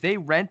 If they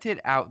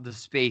rented out the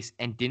space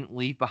and didn't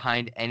leave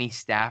behind any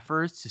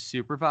staffers to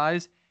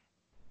supervise,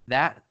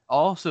 that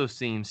also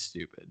seems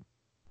stupid.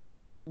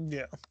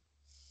 Yeah.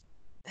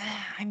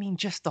 I mean,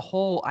 just the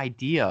whole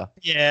idea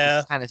Yeah.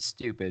 is kind of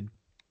stupid.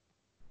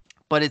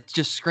 But it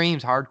just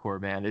screams hardcore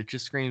band. It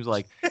just screams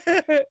like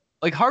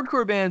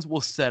hardcore bands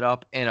will set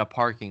up in a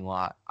parking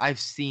lot. I've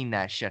seen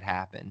that shit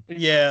happen.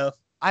 Yeah.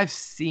 I've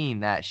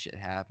seen that shit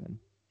happen.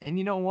 And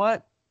you know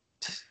what?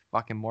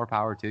 Fucking more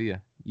power to you.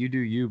 You do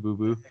you,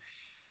 boo-boo.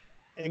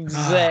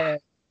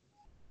 Exactly.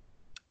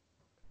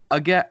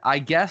 Again, I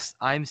guess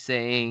I'm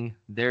saying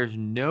there's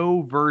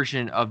no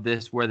version of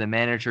this where the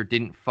manager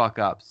didn't fuck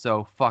up.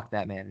 So fuck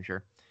that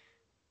manager.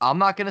 I'm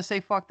not going to say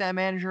fuck that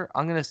manager.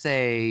 I'm going to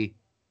say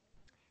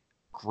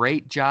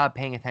great job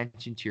paying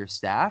attention to your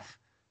staff,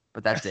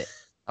 but that's it.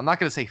 I'm not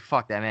going to say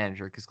fuck that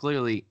manager because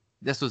clearly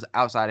this was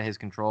outside of his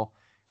control.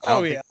 I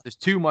don't think there's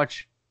too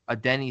much a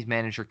Denny's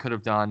manager could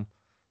have done,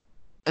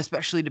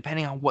 especially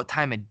depending on what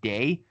time of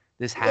day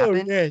this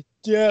happened. Oh, yeah,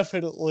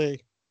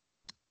 definitely.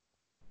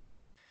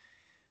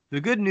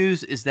 The good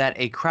news is that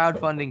a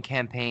crowdfunding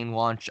campaign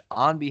launched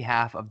on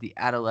behalf of the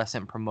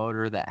adolescent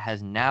promoter that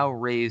has now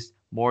raised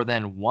more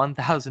than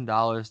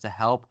 $1,000 to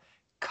help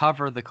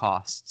cover the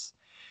costs.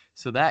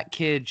 So that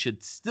kid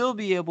should still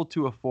be able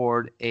to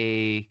afford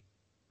a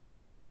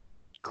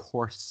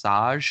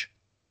corsage.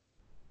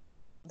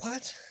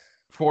 What?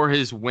 For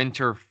his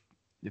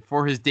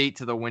date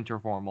to the winter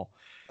formal.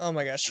 Oh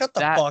my gosh, shut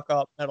the fuck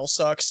up, Metal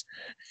Sucks.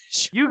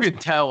 You can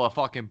tell a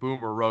fucking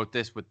boomer wrote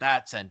this with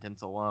that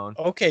sentence alone.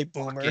 Okay,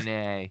 boomer.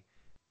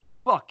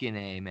 Fucking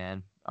A,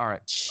 man. All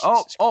right.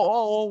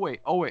 Oh,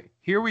 wait.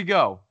 Here we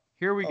go.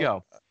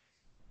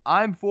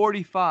 I'm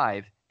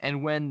 45,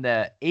 and when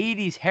the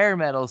 80s hair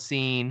metal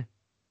scene,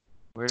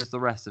 where's the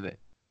rest of it?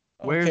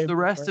 Where's the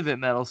rest of it,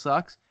 Metal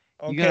Sucks?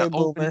 Okay, You're gonna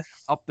boomer. open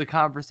up the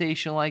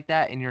conversation like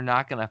that, and you're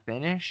not gonna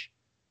finish?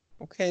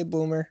 Okay,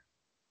 boomer.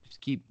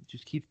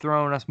 Just keep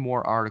throwing us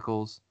more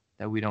articles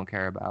that we don't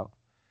care about.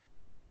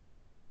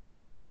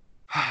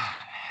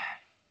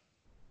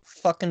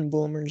 Fucking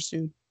boomers,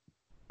 dude.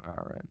 All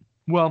right.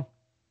 Well,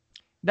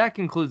 that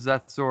concludes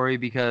that story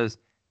because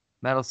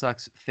Metal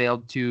Sucks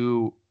failed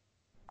to,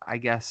 I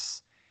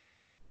guess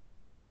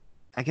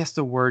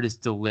the word is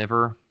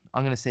deliver.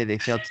 I'm going to say they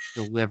failed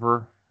to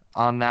deliver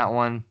on that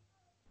one.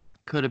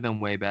 Could have been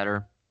way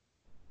better.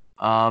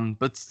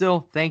 But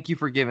still, thank you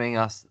for giving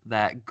us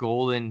that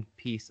golden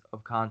piece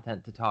of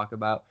content to talk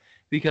about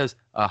because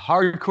a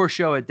hardcore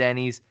show at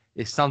Denny's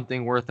is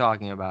something worth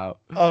talking about.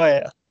 Oh,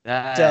 yeah.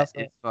 That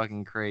is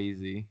fucking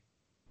crazy.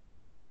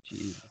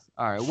 Jesus.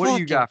 All right, what do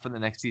you got for the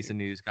next piece of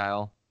news,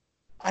 Kyle?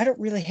 I don't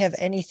really have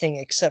anything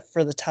except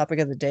for the topic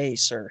of the day,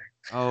 sir.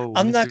 Oh,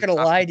 I'm not going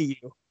to lie to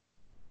you.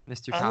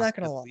 Mr. I'm not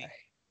going to lie.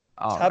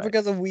 Topic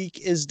of the week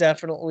is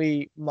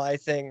definitely my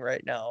thing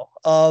right now.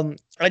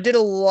 I did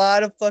a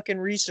lot of fucking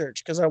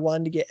research because I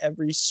wanted to get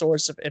every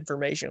source of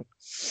information.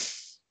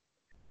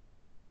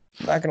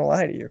 I'm not going to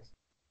lie to you.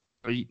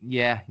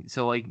 Yeah,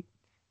 so like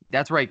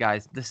that's right,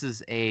 guys. This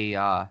is a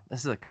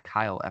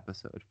Kyle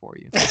episode for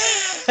you.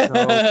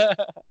 So,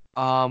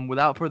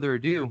 without further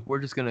ado, we're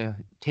just gonna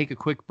take a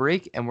quick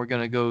break and we're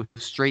gonna go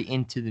straight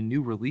into the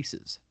new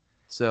releases.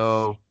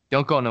 So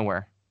don't go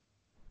nowhere.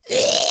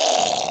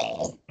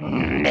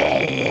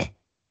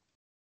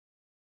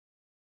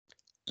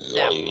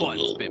 That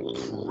button's been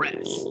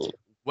pressed.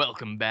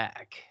 Welcome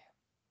back.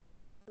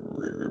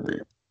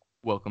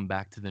 Welcome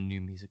back to the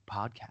New Music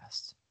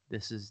Podcast.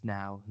 This is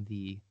now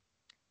the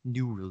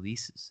new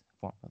releases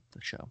form of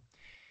the show.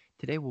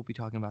 Today we'll be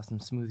talking about some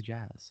smooth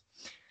jazz.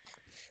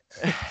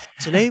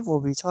 Today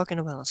we'll be talking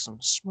about some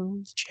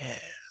smooth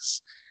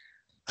jazz.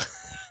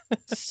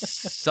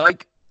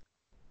 Psych,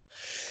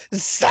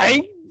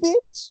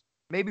 bitch.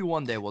 Maybe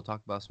one day we'll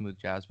talk about smooth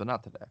jazz, but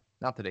not today.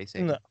 Not today,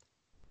 Sadie. No,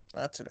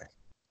 not today.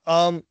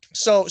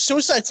 So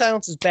Suicide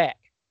Silence is back,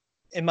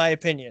 in my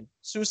opinion.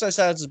 Suicide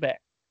Silence is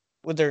back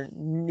with their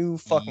new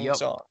fucking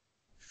song.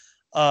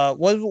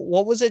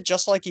 What was it?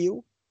 Just Like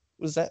You?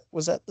 Was that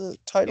the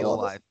title? Feel of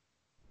Alive. It?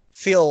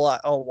 Feel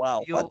Alive. Oh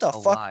wow! Feel What the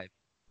alive. fuck?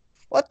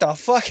 What the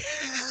fuck?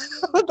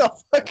 What the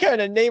fuck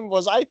kind of name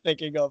was I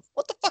thinking of?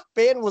 What the fuck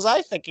band was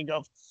I thinking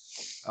of?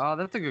 Oh,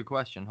 that's a good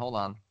question. Hold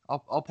on.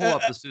 I'll pull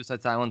up the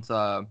Suicide Silence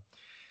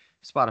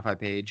Spotify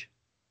page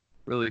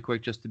really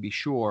quick just to be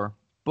sure.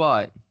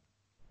 But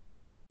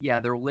yeah,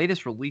 their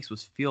latest release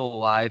was Feel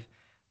Alive.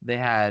 They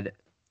had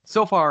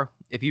so far,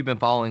 if you've been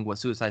following what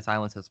Suicide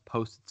Silence has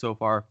posted so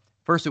far,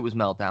 first it was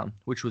Meltdown,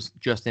 which was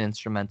just an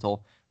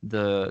instrumental,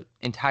 the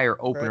entire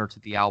opener to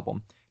the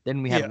album.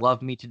 Then we had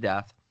Love Me to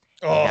Death.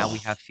 And now we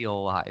have Feel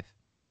Alive.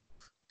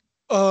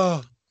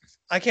 Oh,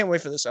 I can't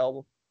wait for this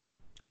album.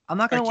 I'm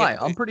not going to lie.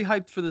 I'm pretty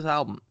hyped for this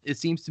album. It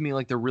seems to me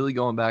like they're really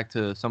going back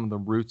to some of the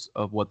roots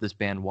of what this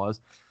band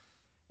was.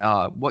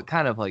 What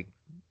kind of like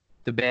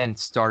the band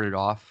started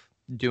off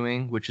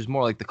doing, which is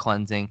more like The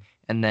Cleansing,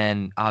 and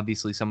then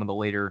obviously some of the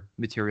later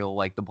material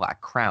like The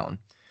Black Crown.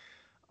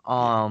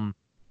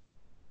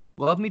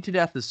 Love Me to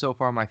Death is so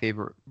far my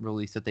favorite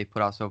release that they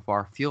put out so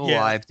far. Feel Yeah.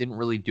 Alive didn't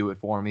really do it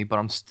for me, but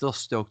I'm still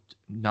stoked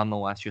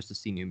nonetheless just to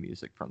see new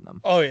music from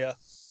them. Oh yeah.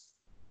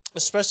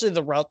 Especially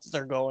the route that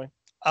they're going.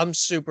 I'm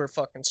super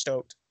fucking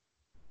stoked.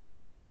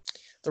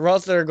 The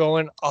route that they're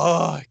going,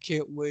 oh, I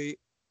can't wait.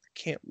 I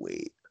can't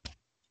wait.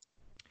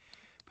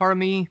 Part of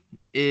me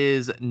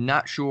is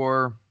not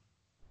sure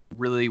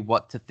really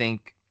what to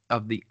think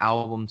of the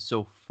album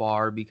so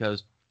far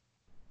because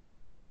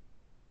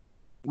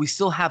we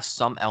still have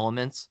some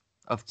elements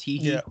of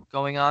Teehee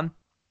going on.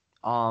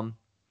 I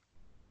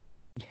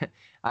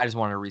just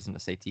wanted a reason to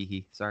say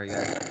Teehee. Sorry,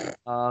 guys.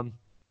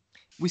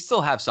 We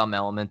still have some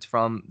elements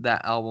from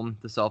that album,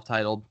 the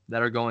self-titled,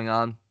 that are going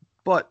on,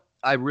 but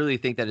I really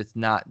think that it's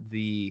not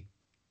the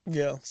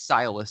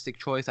stylistic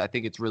choice. I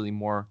think it's really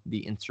more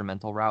the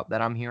instrumental route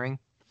that I'm hearing.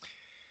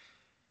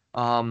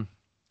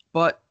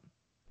 But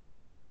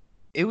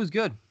it was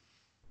good.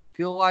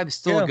 Feel Alive is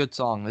still a good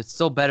song. It's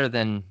still better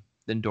than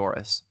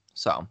Doris.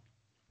 So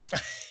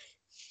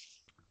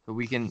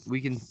we can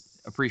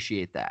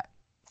appreciate that.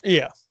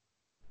 Yeah,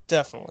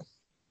 definitely.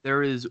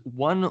 There is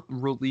one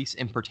release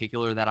in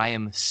particular that I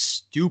am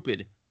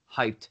stupid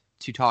hyped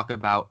to talk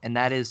about, and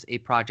that is a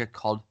project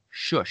called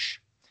Shush.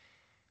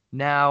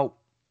 Now,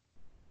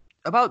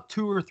 about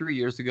 2 or 3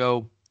 years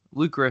ago,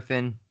 Luke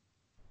Griffin,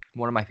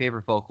 one of my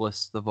favorite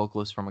vocalists, the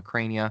vocalist from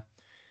Acrania,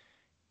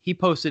 he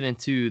posted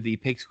into the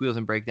Pig Squeals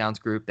and Breakdowns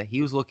group that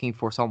he was looking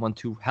for someone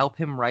to help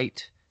him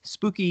write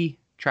spooky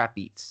trap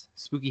beats,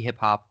 spooky hip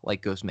hop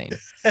like Ghost Main.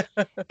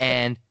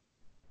 And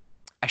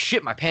I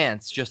shit my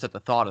pants just at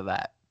the thought of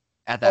that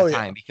at that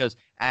time because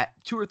at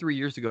 2 or 3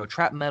 years ago,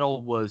 trap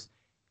metal was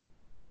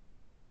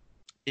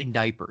in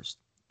diapers.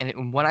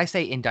 And when I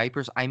say in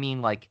diapers, I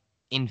mean like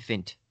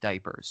infant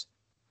diapers.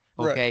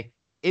 Okay? Right.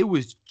 It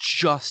was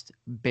just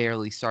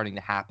barely starting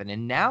to happen.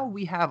 And now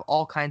we have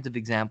all kinds of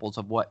examples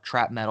of what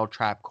trap metal,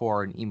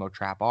 trapcore, and emo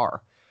trap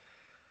are.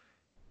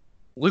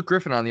 Luke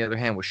Griffin, on the other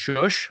hand, was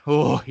Shush.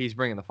 Oh, he's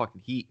bringing the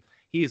fucking heat.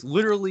 He is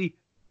literally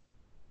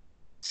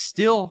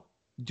still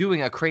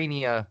doing a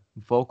Crania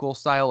vocal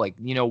style, like,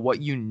 you know,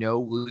 what you know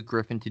Luke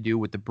Griffin to do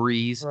with the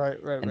breeze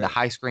and the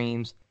high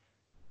screams.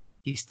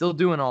 He's still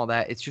doing all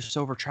that. It's just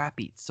over trap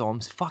beats. So I'm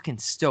fucking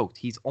stoked.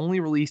 He's only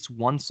released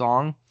one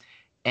song,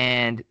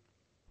 and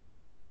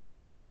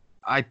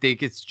I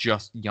think it's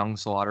just Young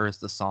Slaughter is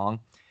the song.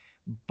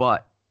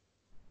 But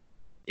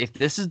if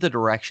this is the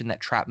direction that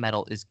trap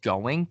metal is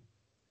going,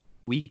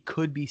 we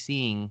could be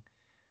seeing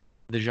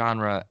the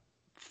genre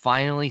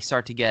finally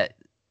start to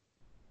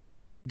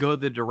go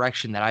the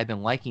direction that I've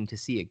been liking to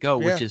see it go,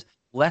 which is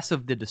less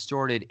of the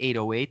distorted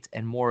 808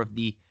 and more of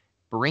the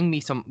bring me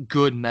some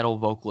good metal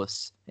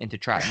vocalists into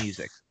trap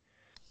music.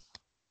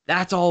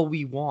 That's all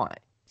we want.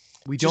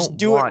 We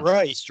don't want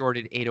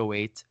distorted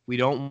 808. We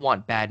don't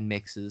want bad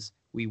mixes.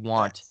 We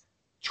want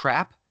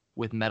trap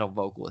with metal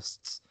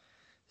vocalists.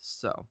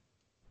 So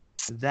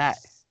that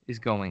is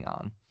going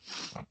on.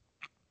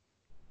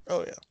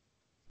 Oh, yeah.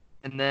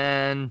 And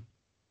then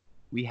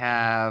we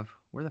have...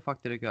 Where the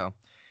fuck did it go?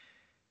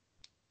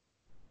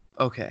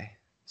 Okay.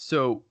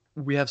 So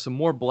we have some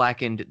more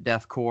blackened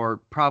deathcore,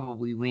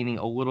 probably leaning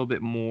a little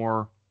bit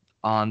more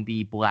on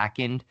the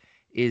blackened,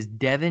 is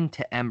Devin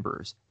to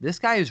Embers. This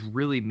guy is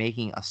really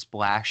making a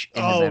splash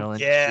in the metal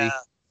industry.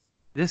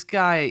 This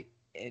guy,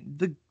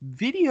 the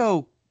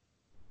video,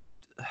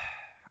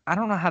 I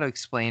don't know how to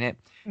explain it.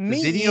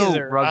 The video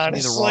rubs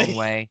me the wrong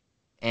way,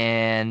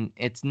 and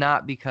it's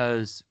not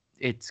because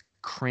it's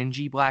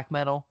cringy black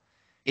metal.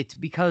 It's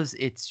because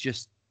it's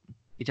just,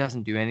 it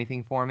doesn't do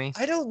anything for me.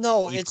 I don't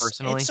know.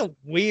 It's a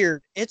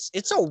weird.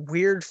 It's a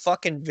weird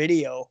fucking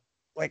video.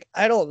 Like,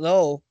 I don't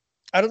know.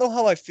 I don't know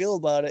how I feel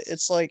about it.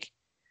 It's like,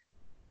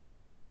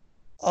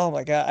 oh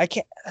my god, I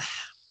can't.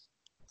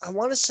 I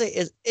want to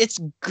say it's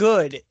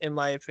good in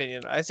my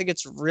opinion. I think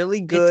it's really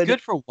good. It's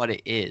good for what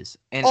it is.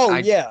 And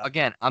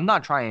again, I'm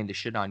not trying to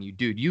shit on you,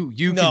 dude. You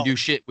can do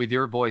shit with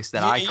your voice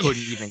that I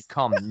couldn't even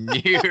come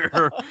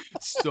near.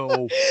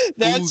 So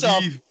that's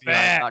I'm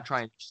not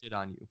trying to shit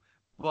on you.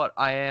 But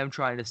I am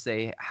trying to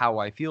say how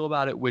I feel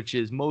about it, which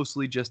is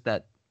mostly just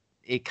that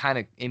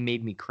it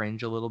made me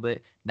cringe a little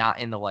bit. Not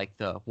in the like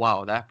the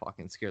wow, that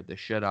fucking scared the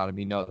shit out of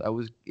me. No, it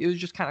was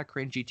just kind of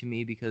cringy to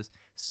me because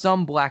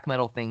some black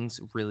metal things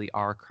really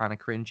are kind of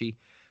cringy.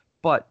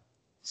 But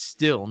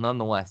still,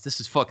 nonetheless, this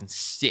is fucking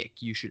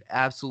sick. You should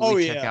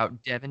absolutely check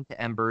out Devin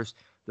to Embers.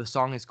 The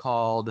song is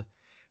called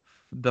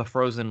The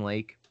Frozen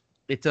Lake.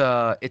 It's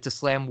a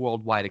Slam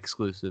Worldwide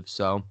exclusive,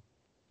 so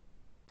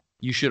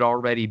you should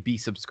already be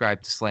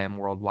subscribed to Slam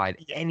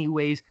Worldwide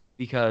anyways,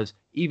 because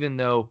even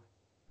though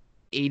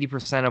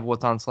 80% of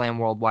what's on Slam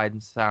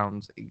Worldwide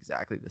sounds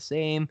exactly the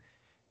same,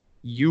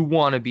 you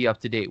want to be up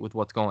to date with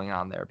what's going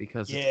on there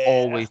because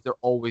they're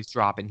always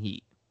dropping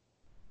heat.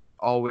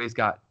 Always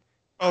got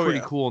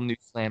pretty cool new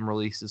Slam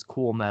releases,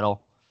 cool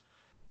metal.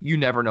 You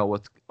never know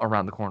what's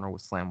around the corner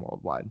with Slam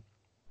Worldwide.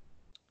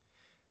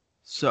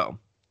 So,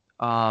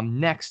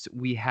 next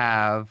we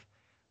have,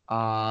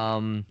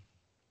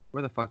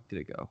 where the fuck did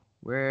it go?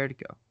 Where'd it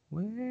go?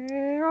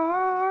 Where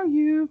are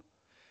you?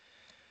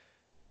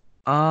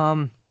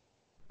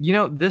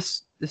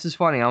 This is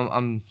funny.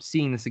 I'm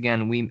seeing this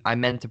again. I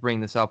meant to bring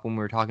this up when we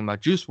were talking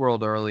about Juice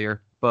World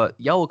earlier, but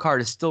Yellow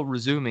Card is still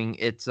resuming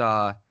its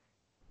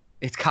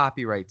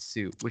copyright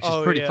suit, which is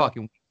Oh pretty yeah,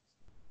 fucking.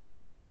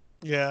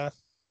 yeah,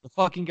 The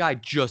fucking guy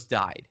just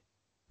died,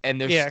 and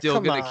they're yeah. still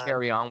Come gonna on.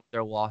 carry on with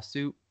their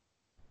lawsuit.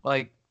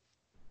 Like,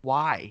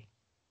 why?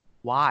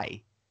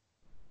 Why?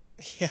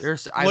 Yeah.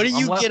 There's What do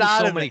I'm you left get with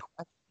out so of many it?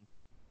 questions.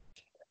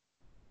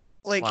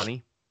 Like,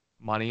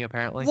 Money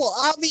apparently. well,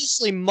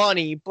 obviously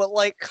money, but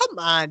like, come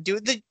on,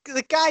 dude.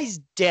 The guy's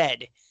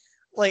dead.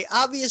 Like,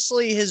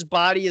 obviously his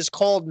body is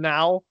cold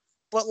now,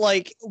 but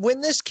like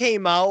when this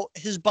came out,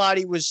 his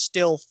body was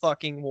still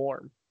fucking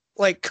warm.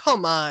 Like,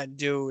 come on,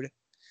 dude.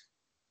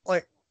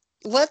 Like,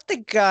 let the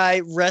guy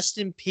rest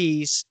in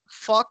peace.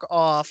 Fuck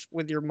off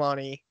with your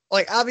money.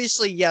 Like,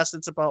 obviously, yes,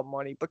 it's about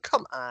money, but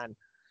come on.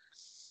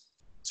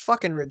 It's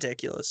fucking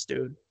ridiculous,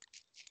 dude.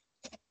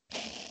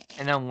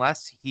 And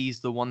unless he's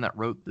the one that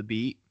wrote the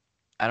beat,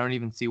 I don't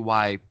even see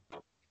why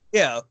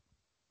Yeah,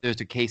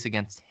 there's a case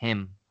against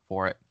him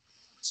for it.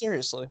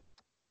 seriously.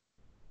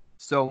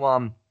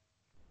 So,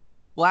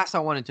 last I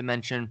wanted to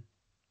mention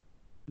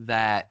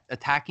that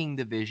Attacking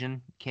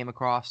Division came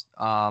across,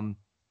 kind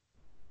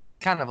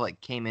of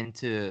like came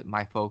into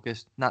my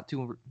focus not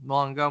too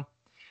long ago.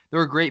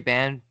 They're a great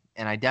band,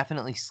 and I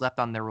definitely slept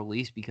on their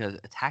release because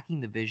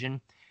Attacking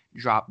Division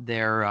dropped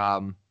their,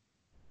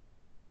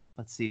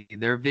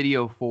 their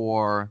video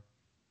for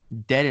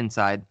Dead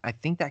Inside. I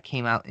think that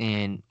came out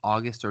in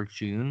August or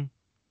June.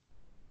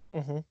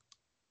 Mm-hmm.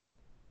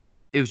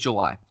 It was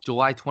July.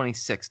 July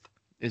 26th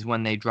is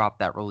when they dropped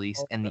that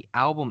release. And Okay. the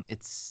album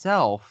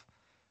itself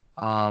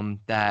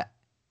that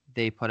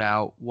they put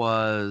out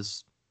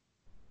was,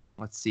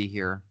 let's see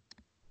here,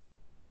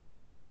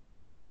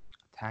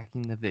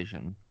 Attacking the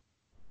Vision.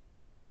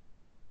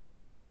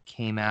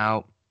 Came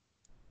out,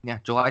 yeah,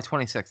 July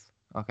 26th.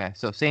 Okay,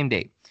 so same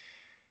date.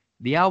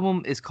 The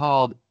album is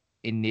called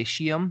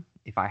Initium,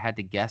 if I had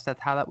to guess that's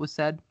how that was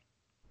said.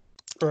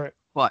 Right.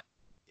 But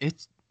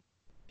it's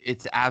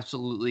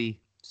absolutely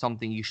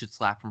something you should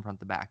slap from front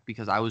to back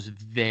because I was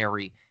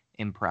very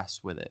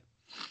impressed with it.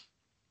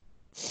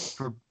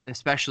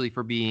 Especially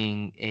for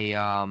being a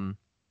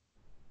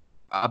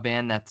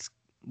band that's,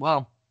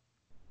 well,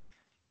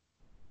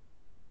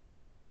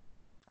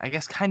 I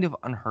guess kind of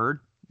unheard.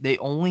 They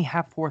only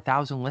have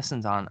 4,000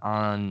 listens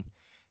on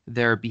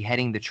their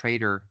Beheading the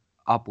Traitor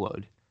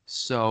upload.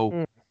 So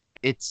Mm.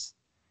 it's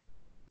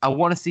I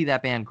want to see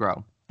that band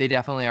grow. They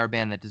definitely are a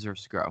band that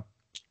deserves to grow.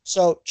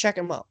 So check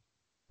him out,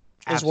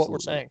 is what we're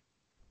Absolutely. saying.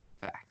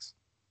 Facts.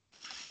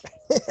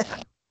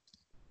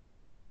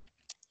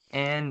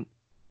 And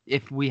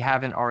if we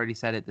haven't already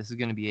said it, this is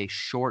going to be a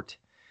short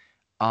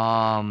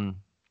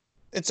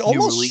It's new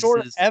almost short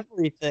of releases,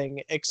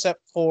 everything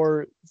except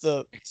for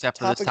the except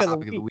for this topic of the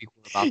topic of the week. week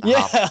we're about to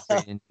hop Yeah,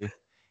 straight into.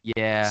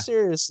 Yeah,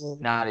 seriously.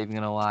 not even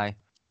gonna lie.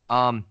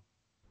 Um,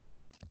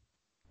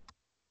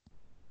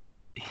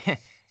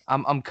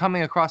 I'm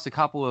coming across a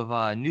couple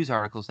of news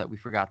articles that we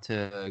forgot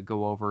to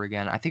go over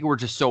again. I think we're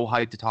just so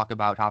hyped to talk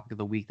about topic of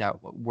the week that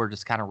we're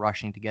just kind of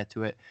rushing to get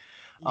to it.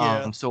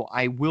 Yeah. So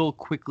I will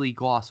quickly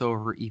gloss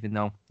over, even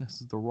though this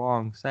is the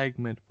wrong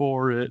segment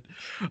for it.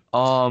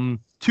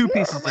 Two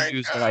pieces of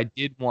news that I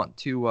did want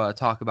to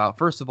talk about.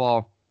 First of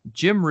all,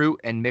 Jim Root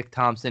and Mick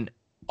Thompson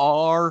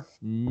are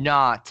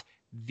not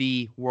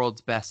the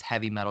world's best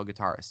heavy metal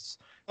guitarists.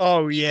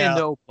 Oh Even yeah.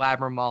 though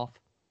Blabbermouth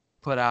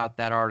put out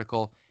that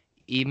article,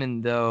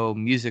 even though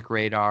Music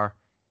Radar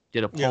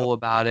did a Yeah. poll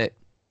about it,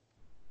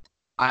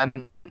 I'm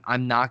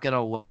not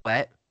gonna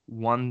let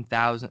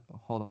 1,000.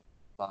 Hold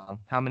on,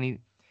 how many?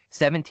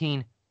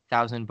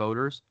 17,000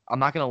 voters. I'm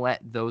not gonna let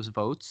those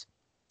votes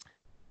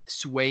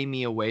sway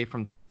me away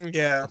from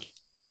Yeah.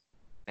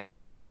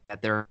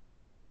 that there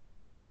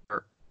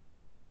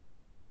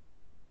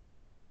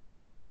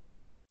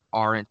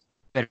aren't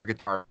better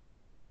guitar.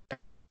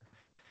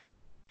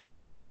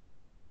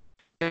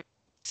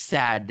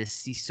 Sad to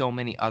see so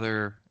many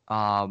other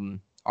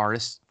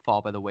artists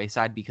fall by the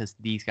wayside because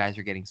these guys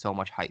are getting so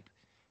much hype.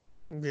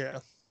 Yeah.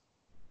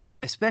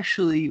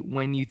 Especially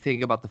when you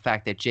think about the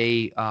fact that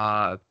Jay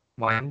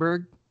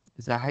Weinberg,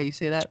 is that how you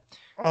say that?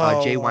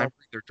 Jay Oh Weinberg,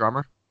 their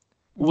drummer,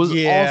 was also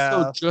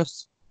yeah.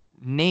 just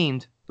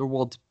named the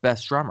world's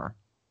best drummer,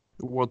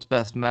 the world's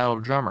best metal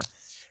drummer.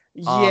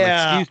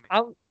 Yeah. Excuse me.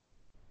 Um,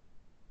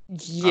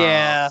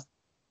 Yeah.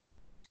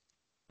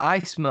 I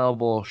smell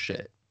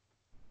bullshit.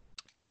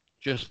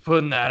 Just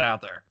putting that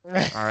out there.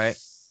 All right.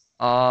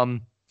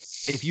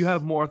 If you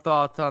have more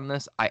thoughts on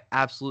this, I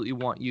absolutely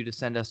want you to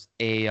send us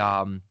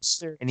an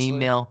Seriously.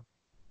 email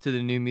to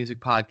the new music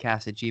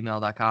podcast at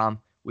gmail.com.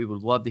 We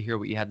would love to hear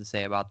what you had to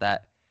say about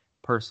that.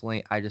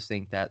 Personally, I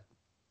think that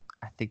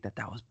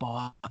was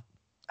bought.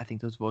 I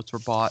think those votes were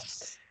bought.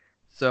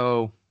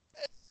 So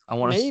I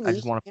Maybe.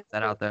 just want to put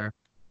that out there.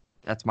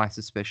 That's my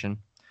suspicion.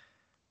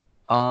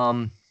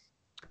 Um,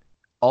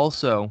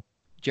 Also,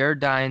 Jared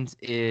Dines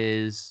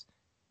he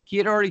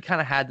had already kind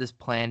of had this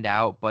planned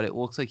out, but it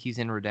looks like he's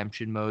in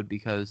redemption mode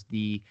because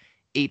the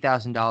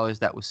 $8,000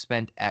 that was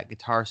spent at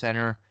Guitar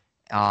Center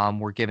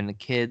were given to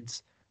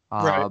kids.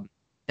 Right.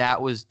 That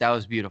was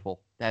beautiful.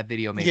 That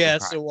video made me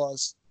Yes, cry. it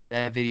was.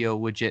 That video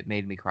legit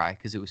made me cry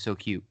because it was so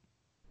cute.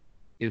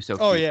 It was so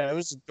Oh cute. yeah, it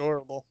was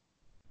adorable.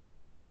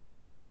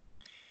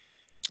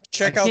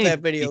 Check I out can't that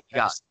even video, believe he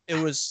got-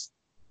 guys.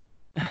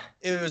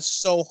 It was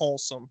so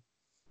wholesome.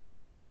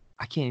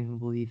 I can't even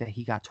believe that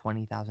he got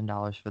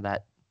 $20,000 for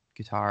that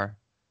guitar.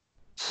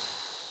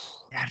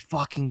 That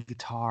fucking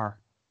guitar.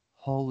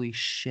 Holy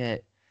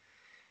shit.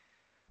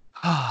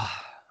 But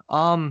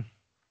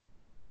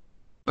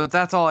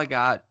that's all I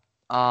got.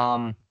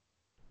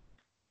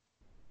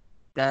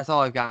 That's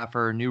all I've got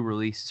for new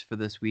releases for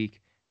this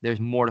week. There's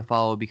more to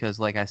follow because,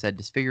 like I said,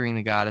 Disfiguring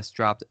the Goddess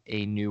dropped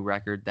a new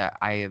record that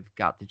I have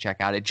got to check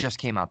out. It just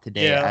came out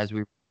today as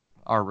we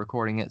are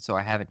recording it, so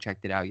I haven't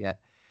checked it out yet.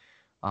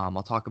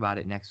 I'll talk about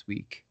it next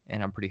week,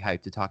 and I'm pretty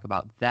hyped to talk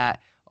about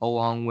that,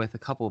 along with a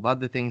couple of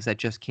other things that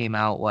just came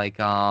out, like,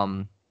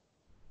 where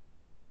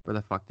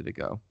the fuck did it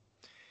go?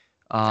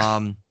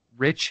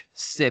 Rich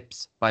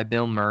Sips by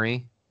Bill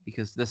Murray,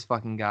 because this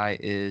fucking guy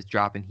is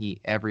dropping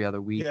heat every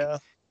other week. Yeah.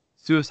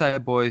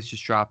 Suicide Boys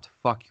just dropped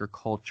Fuck Your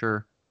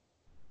Culture.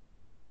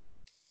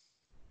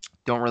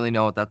 Don't really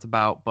know what that's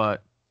about,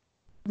 but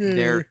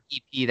their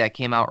EP that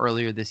came out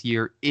earlier this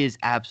year is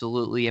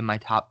absolutely in my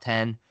top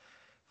 10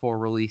 for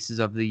releases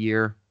of the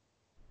year.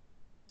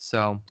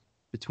 So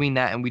between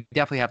that, and we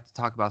definitely have to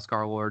talk about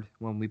Star-Lord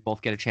when we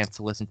both get a chance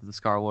to listen to the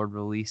Star-Lord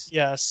release.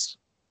 Yes.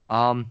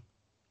 But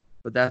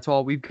that's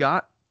all we've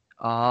got.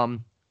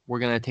 We're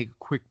going to take a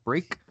quick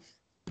break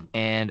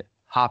and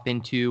hop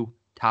into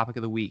topic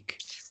of the week.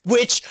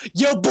 Which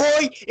your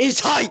boy is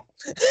hype.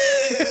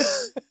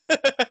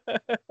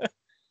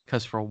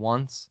 Because for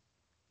once,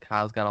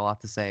 Kyle's got a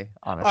lot to say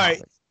on a All topic.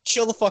 right,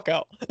 chill the fuck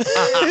out.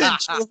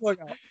 Chill the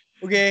fuck out.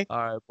 Okay. All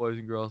right, boys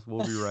and girls,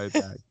 we'll be right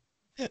back.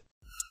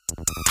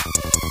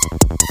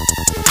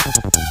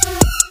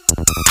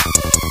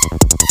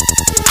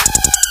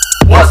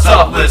 What's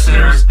up,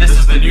 listeners? This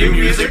is the New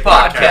Music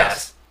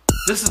Podcast.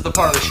 This is the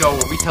part of the show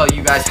where we tell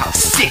you guys how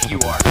sick you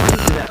are.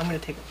 I'm gonna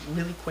take a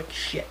really quick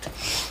shit.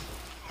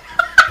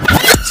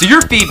 So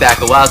your feedback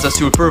allows us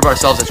to improve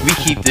ourselves as we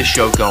keep this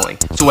show going.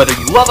 So whether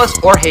you love us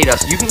or hate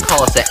us, you can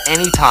call us at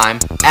any time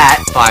at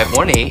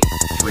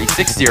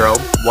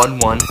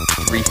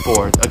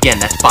 518-360-1134. Again,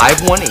 that's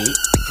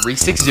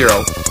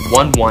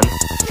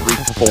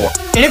 518-360-1134.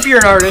 And if you're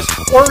an artist,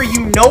 or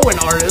you know an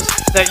artist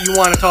that you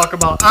want to talk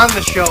about on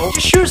the show,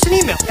 just shoot us an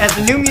email at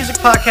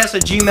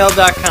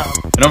thenewmusicpodcast@gmail.com.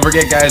 And don't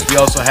forget, guys, we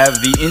also have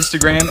the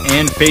Instagram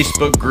and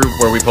Facebook group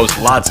where we post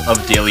lots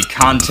of daily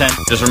content.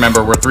 Just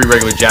remember, we're three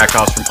regular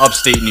jackoffs from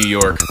upstate New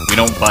York. We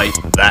don't bite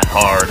that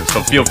hard,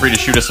 so feel free to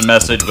shoot us a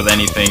message with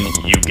anything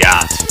you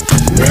got.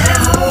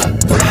 Now,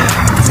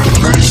 back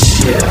to the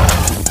show.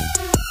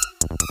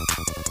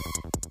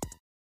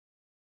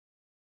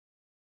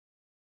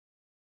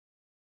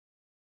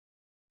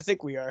 I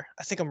think we are.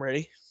 I think I'm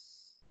ready.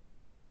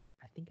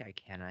 I think I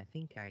can. I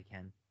think I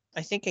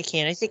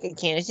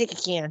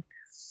can.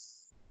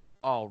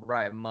 All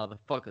right,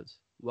 motherfuckers.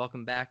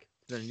 Welcome back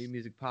to the New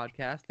Music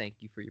Podcast. Thank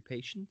you for your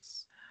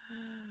patience.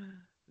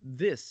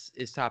 This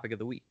is topic of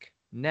the week.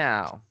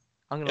 Now,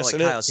 I'm going to let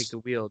Kyle take the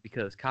wheel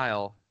because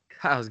Kyle's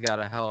got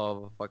a hell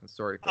of a fucking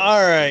story for us.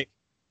 All right.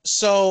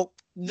 So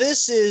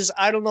this is,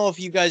 I don't know if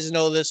you guys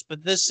know this,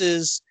 but this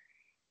is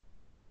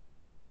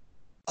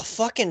a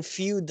fucking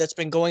feud that's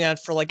been going on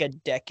for like a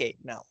decade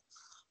now.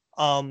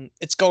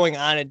 It's going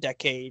on a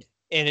decade,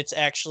 and it's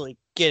actually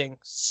getting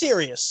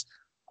serious.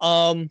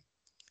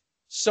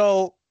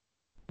 So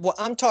what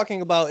I'm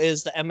talking about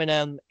is the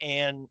Eminem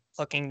and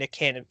fucking Nick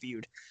Cannon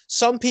feud.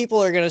 Some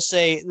people are going to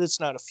say it's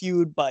not a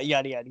feud, but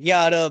yada, yada,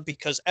 yada,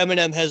 because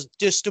Eminem hasn't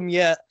dissed him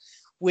yet,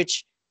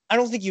 which I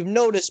don't think you've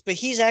noticed, but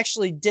he's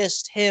actually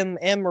dissed him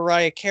and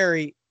Mariah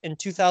Carey in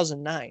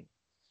 2009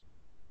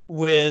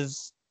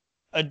 with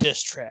a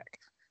diss track.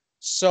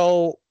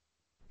 So,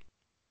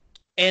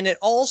 and it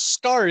all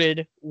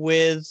started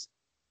with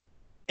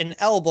an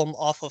album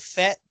off of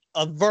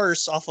a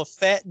verse off of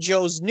Fat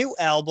Joe's new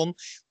album,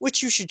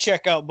 which you should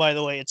check out, by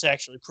the way. It's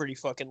actually pretty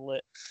fucking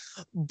lit.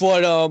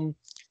 But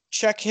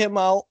check him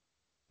out.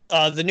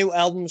 The new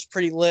album's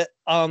pretty lit.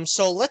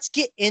 So let's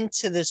get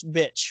into this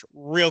bitch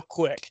real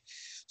quick.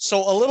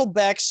 So a little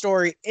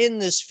backstory in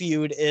this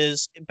feud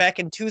is back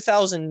in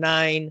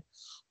 2009,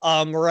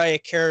 Mariah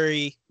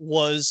Carey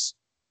was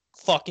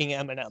fucking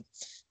Eminem,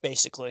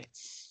 basically.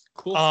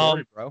 Cool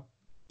story, bro.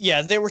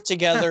 Yeah, they were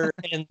together,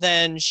 and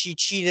then she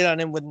cheated on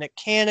him with Nick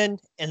Cannon,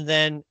 and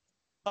then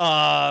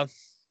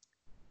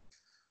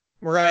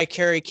Mariah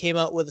Carey came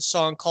out with a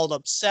song called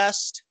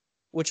Obsessed,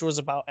 which was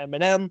about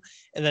Eminem,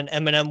 and then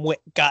Eminem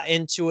got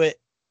into it,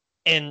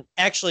 and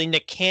actually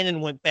Nick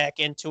Cannon went back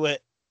into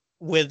it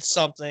with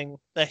something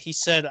that he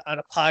said on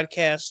a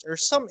podcast or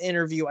some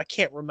interview, I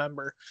can't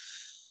remember.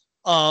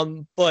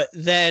 But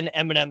then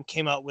Eminem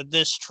came out with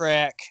this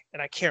track,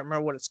 and I can't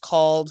remember what it's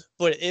called,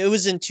 but it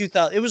was in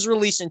 2000. It was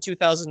released in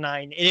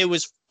 2009, and it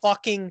was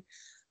fucking.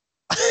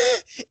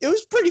 It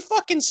was pretty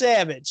fucking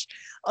savage.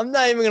 I'm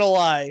not even gonna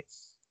lie.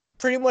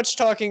 Pretty much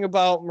talking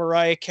about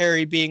Mariah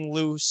Carey being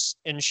loose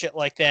and shit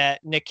like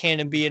that. Nick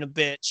Cannon being a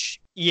bitch.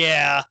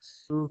 Yeah,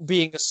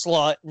 being a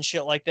slut and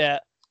shit like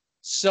that.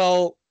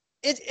 So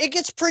it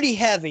gets pretty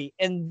heavy.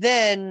 And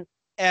then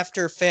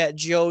after Fat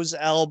Joe's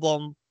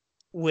album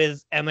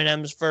with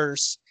Eminem's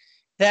verse,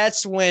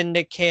 that's when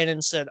Nick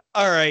Cannon said,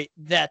 all right,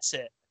 that's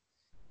it.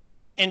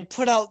 And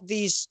put out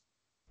these,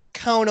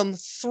 count them,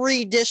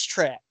 3 diss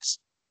tracks.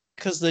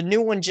 Because the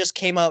new one just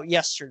came out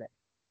yesterday.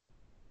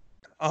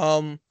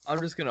 I'm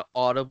just gonna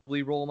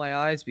audibly roll my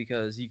eyes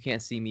because you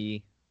can't see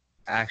me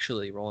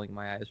actually rolling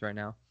my eyes right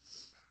now.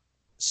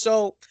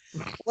 So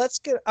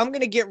I'm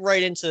gonna get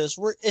right into this.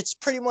 It's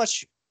pretty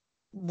much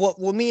what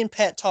me and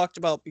Pat talked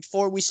about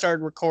before we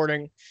started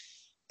recording.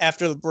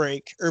 After the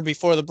break, or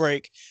before the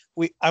break,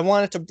 I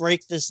wanted to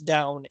break this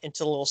down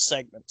into little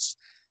segments.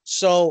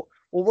 So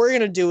what we're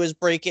gonna do is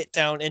break it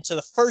down into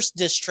the first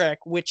diss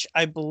track, which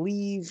I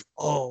believe.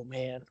 Oh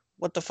man,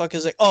 what the fuck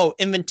is it? Oh,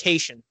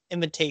 Invitation.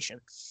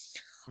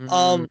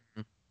 Mm-hmm.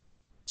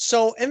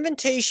 So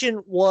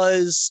Invitation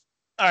was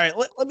all right.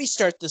 Let me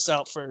start this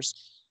out first.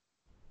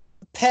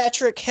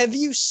 Patrick, have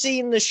you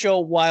seen the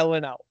show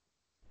Wildin' Out?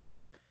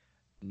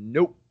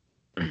 Nope.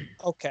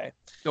 Okay.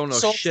 Don't know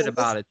So shit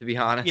about it, to be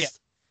honest. Yeah.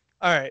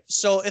 All right.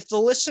 So if the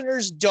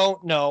listeners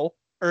don't know,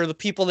 or the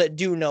people that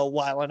do know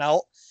Wildin'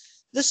 Out,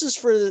 this is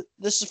for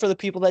the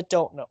people that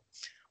don't know.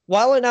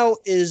 Wildin' Out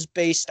is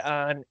based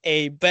on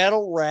a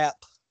battle rap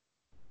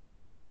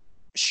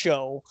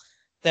show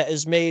that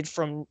is made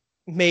for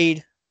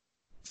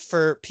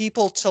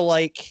people to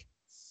like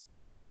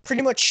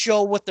pretty much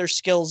show what their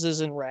skills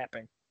is in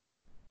rapping,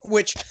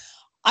 which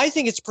I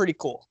think it's pretty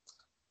cool.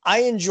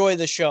 I enjoy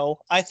the show.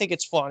 I think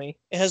it's funny.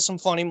 It has some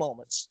funny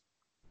moments.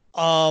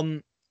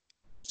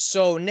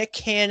 So Nick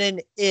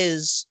Cannon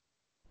is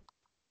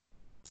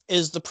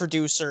the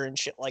producer and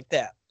shit like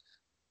that.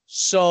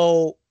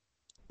 So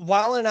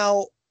Wildin'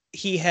 Out,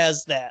 he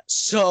has that.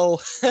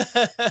 So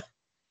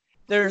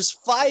there's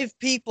 5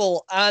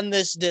 people on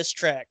this diss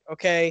track,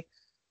 okay?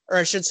 Or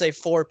I should say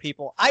 4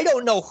 people. I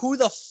don't know who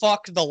the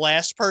fuck the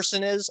last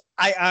person is.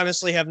 I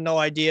honestly have no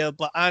idea,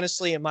 but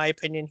honestly, in my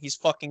opinion, he's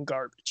fucking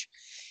garbage.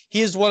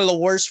 He is one of the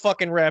worst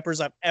fucking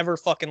rappers I've ever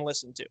fucking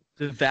listened to.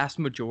 The vast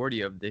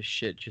majority of this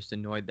shit just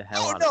annoyed the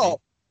hell out of me.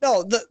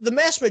 No, the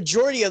mass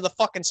majority of the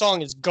fucking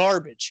song is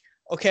garbage,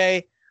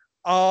 okay?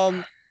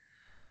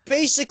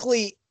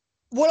 Basically,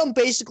 what I'm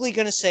basically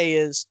going to say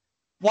is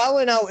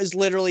Wildin' Out is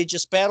literally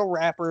just battle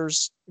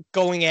rappers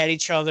going at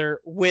each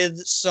other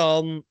with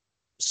some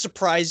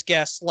surprise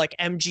guests, like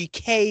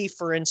MGK,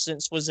 for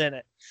instance, was in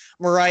it.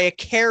 Mariah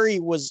Carey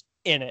was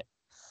in it.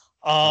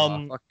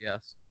 Fuck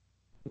yes.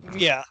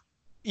 Yeah.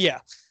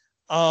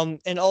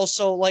 And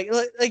also like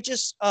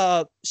just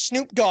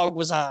Snoop Dogg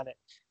was on it.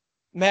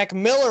 Mac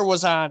Miller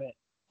was on it.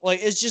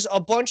 Like, it's just a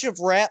bunch of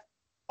rap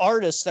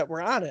artists that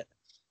were on it.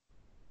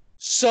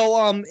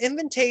 So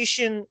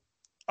Invitation,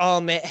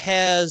 it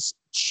has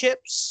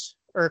Chips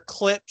or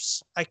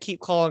Clips. I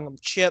keep calling him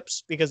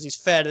Chips because he's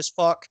fat as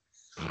fuck.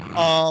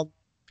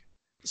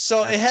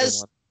 So it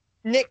has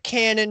Nick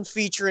Cannon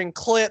featuring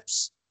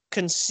Clips,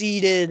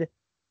 Conceited,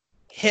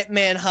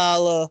 Hitman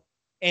Holla,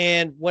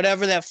 and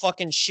whatever that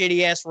fucking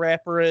shitty ass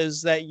rapper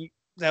is that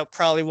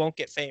probably won't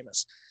get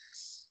famous.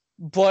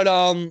 But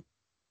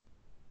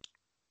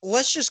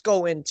let's just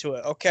go into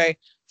it, okay?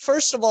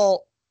 First of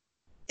all,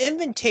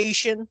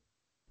 Invitation,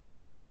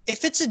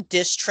 if it's a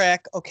diss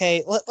track,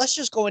 okay, let's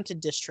just go into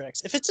diss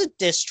tracks. If it's a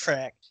diss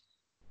track,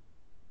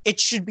 it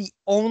should be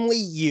only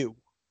you,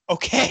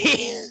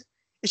 okay?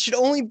 It should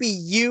only be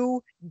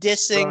you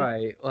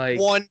dissing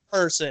one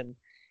person.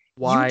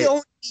 Why? You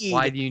don't need.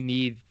 Why do you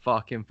need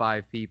fucking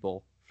 5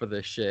 people for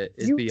this shit?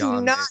 It's you beyond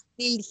do not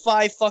need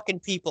 5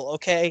 fucking people,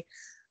 okay?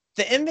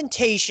 The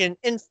Invitation,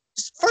 and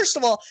first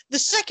of all, the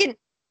second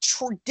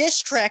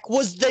diss track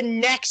was the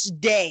next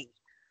day.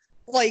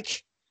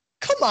 Like,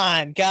 come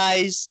on,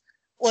 guys.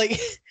 Like,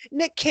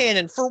 Nick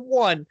Cannon, for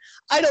one,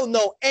 I don't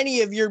know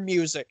any of your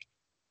music.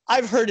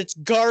 I've heard it's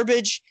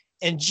garbage,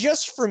 and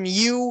just from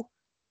you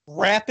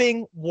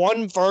rapping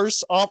one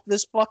verse off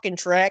this fucking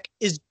track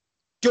is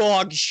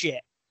dog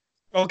shit.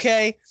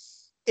 Okay?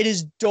 It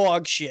is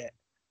dog shit.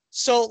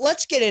 So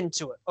let's get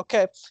into it,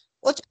 okay?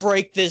 Let's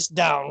break this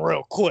down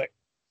real quick.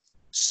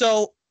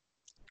 So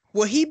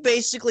what he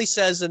basically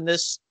says in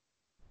this,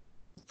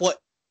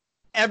 what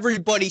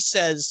everybody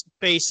says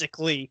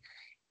basically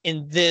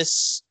in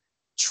this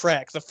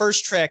track, the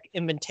first track,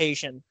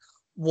 Invitation,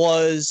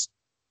 was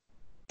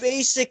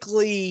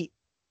basically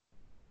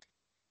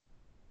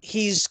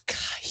he's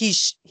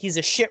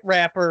a shit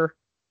rapper.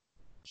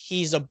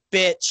 He's a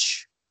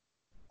bitch.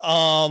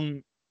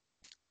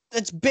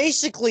 That's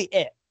basically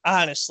it,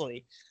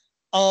 honestly.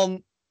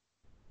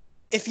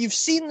 If you've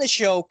seen the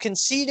show,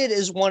 Conceited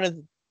is one of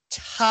the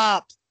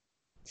top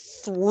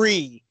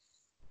 3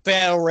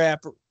 battle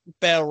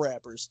battle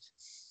rappers.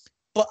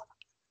 But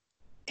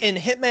and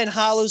Hitman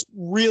Hollow's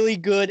really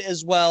good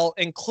as well,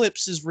 and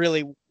Clips is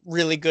really,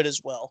 really good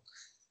as well.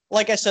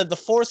 Like I said, the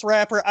fourth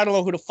rapper, I don't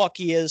know who the fuck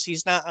he is.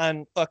 He's not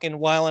on fucking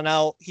Wildin'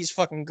 Out. He's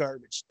fucking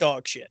garbage.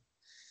 Dog shit.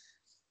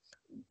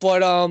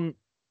 But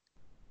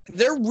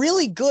they're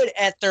really good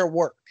at their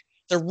work.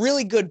 They're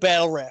really good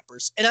battle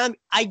rappers. And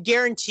I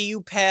guarantee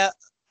you, Pat,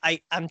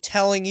 I'm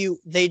telling you,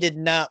 they did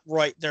not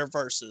write their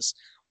verses.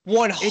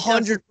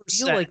 100%.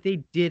 Feel like they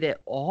did it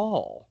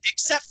all.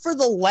 Except for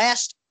the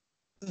last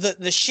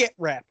the shit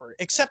rapper,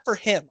 except for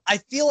him. I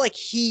feel like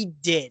he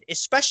did,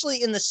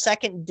 especially in the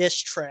second diss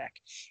track.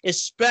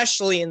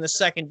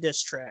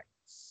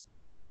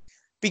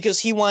 Because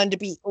he wanted to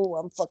be, oh,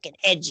 I'm fucking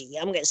edgy.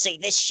 I'm going to say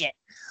this shit.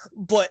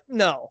 But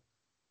no.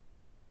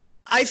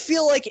 I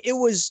feel like it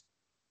was,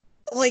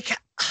 like,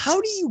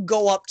 how do you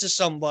go up to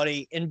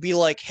somebody and be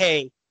like,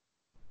 hey,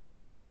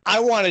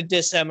 I want to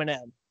diss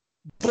Eminem,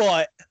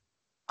 but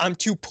I'm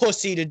too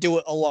pussy to do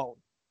it alone.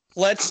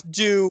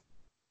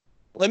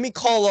 Let me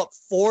call up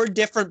 4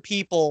 different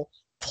people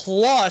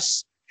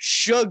plus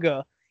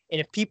Suga. And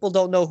if people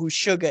don't know who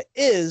Suga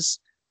is,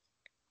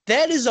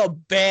 that is a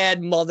bad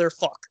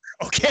motherfucker,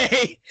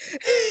 okay?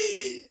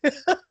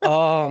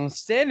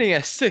 Standing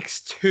at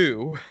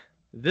 6'2",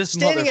 this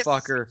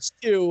motherfucker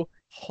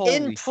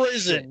in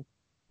prison.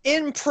 Shit.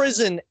 In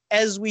prison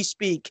as we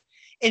speak.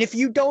 And if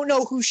you don't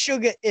know who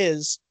Suga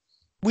is,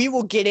 we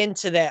will get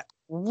into that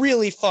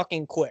really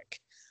fucking quick.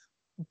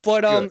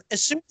 But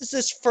as soon as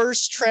this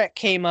first track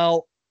came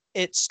out,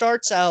 it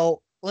starts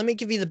out, let me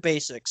give you the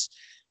basics.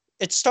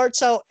 It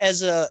starts out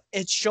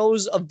it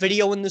shows a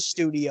video in the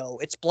studio.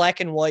 It's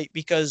black and white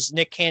because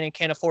Nick Cannon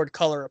can't afford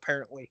color,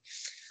 apparently.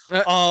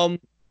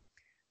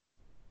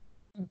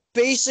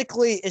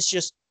 Basically, it's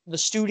just the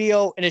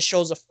studio and it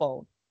shows a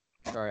phone.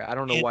 Sorry, I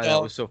don't know why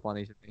that was so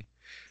funny to me.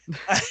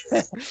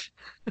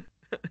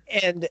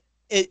 And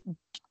it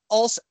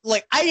also,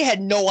 like, I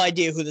had no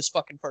idea who this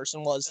fucking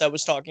person was that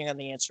was talking on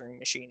the answering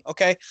machine,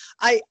 okay?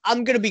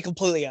 I'm gonna be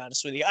completely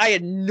honest with you. I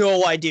had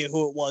no idea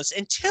who it was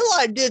until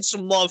I did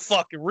some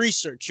motherfucking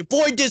research. Your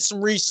boy did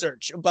some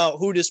research about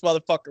who this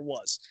motherfucker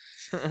was.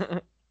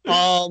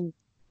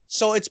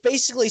 So it's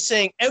basically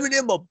saying,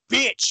 Eminem a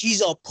bitch,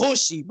 he's a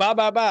pussy, blah,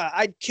 blah, blah.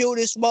 I'd kill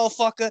this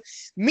motherfucker.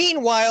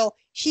 Meanwhile,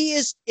 he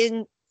is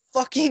in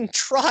fucking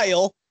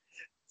trial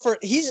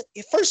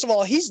first of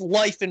all, he's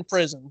life in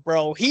prison,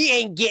 bro. He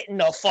ain't getting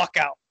the fuck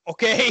out,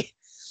 okay?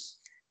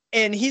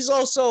 And he's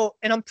also,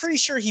 and I'm pretty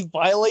sure he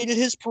violated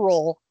his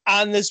parole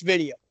on this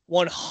video.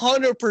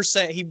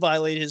 100% he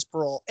violated his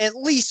parole at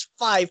least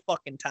 5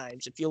 fucking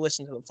times if you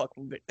listen to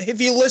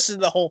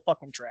the whole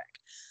fucking track.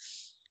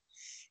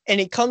 And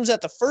he comes at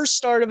the first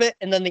start of it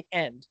and then the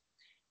end.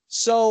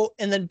 So,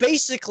 and then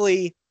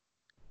basically,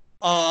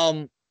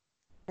 we're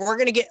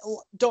gonna get,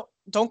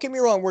 don't get me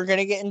wrong, we're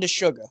gonna get into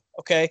Suga,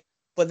 okay?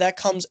 But that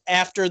comes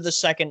after the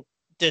second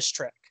diss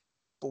track.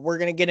 But we're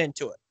going to get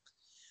into it.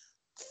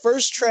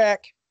 First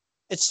track,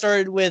 it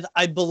started with,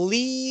 I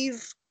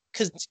believe,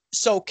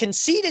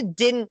 Conceited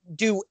didn't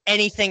do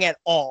anything at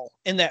all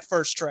in that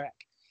first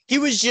track. He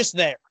was just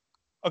there.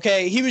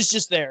 Okay? He was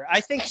just there.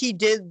 I think he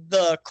did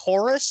the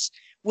chorus,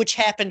 which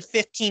happened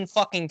 15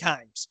 fucking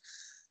times.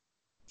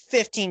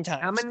 15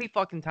 times. How many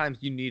fucking times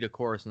do you need a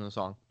chorus in a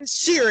song?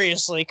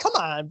 Seriously, come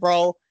on,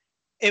 bro.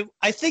 It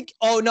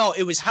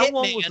was How Hitman.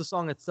 long was the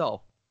song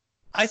itself?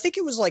 I think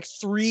it was like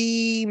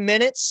 3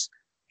 minutes,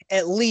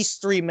 at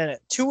least 3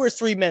 minutes, 2 or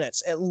 3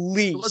 minutes, at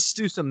least. So let's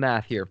do some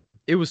math here.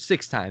 It was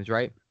 6 times,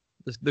 right?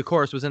 The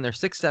chorus was in there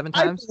 6, 7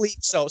 times? I believe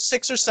so,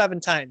 6 or 7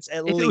 times,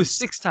 at least. If it was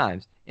 6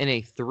 times in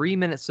a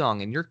 3-minute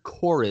song and your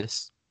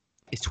chorus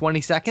is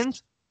 20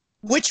 seconds?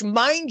 Which,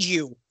 mind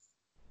you,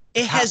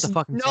 it has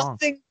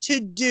nothing to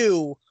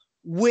do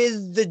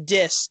with the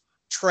diss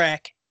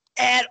track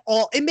at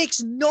all. It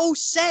makes no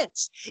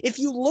sense. If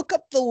you look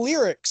up the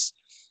lyrics,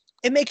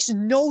 it makes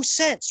no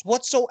sense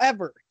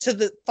whatsoever to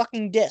the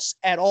fucking diss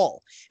at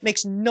all. It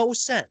makes no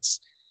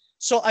sense.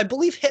 So I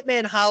believe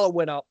Hitman Hollow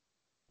went up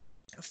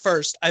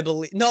first, I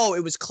believe. No,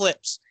 it was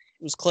Clips.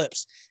 It was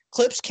Clips.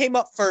 Clips came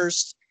up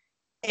first,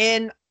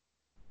 and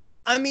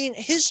I mean,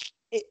 his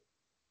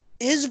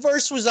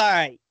verse was all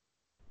right.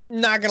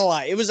 Not gonna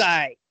lie, it was all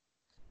right.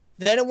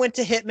 Then it went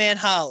to Hitman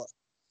Hollow.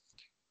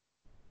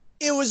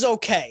 It was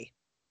okay.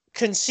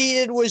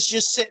 Conceited was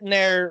just sitting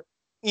there,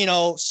 you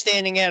know,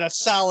 standing at a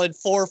solid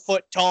 4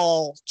 foot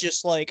tall,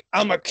 just like,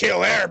 I'm gonna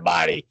kill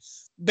everybody.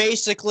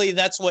 Basically,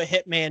 that's what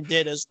Hitman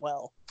did as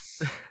well.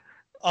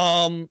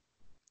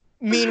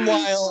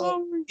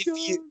 Meanwhile,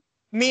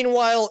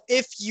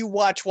 if you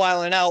watch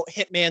Wildin' Out,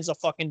 Hitman's a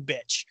fucking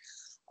bitch.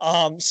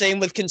 Same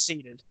with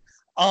Conceited.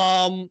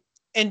 And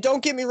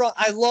don't get me wrong,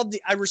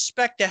 I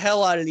respect the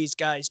hell out of these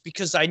guys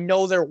because I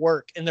know their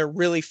work and they're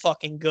really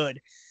fucking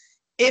good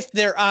if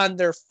they're on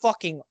their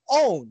fucking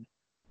own.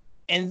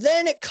 And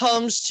then it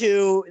comes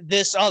to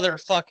this other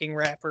fucking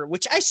rapper,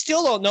 which I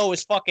still don't know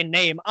his fucking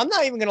name. I'm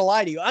not even going to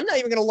lie to you. I'm not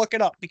even going to look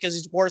it up because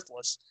he's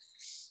worthless.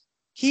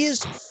 He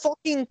is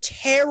fucking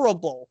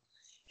terrible.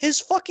 His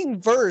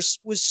fucking verse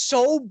was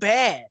so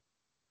bad.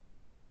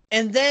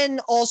 And then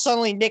all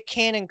suddenly Nick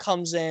Cannon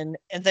comes in,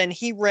 and then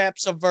he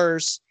raps a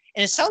verse,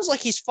 and it sounds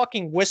like he's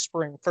fucking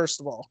whispering, first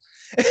of all.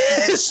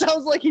 It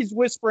sounds like he's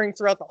whispering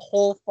throughout the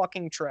whole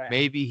fucking track.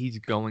 Maybe he's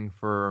going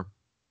for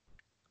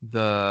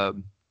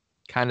the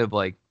kind of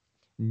like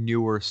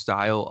newer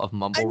style of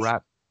mumble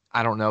rap.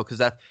 I don't know, because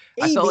I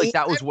felt like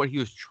that was what he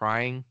was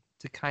trying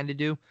to kind of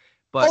do.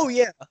 But oh,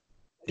 yeah.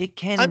 Nick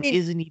Cannon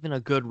isn't even a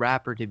good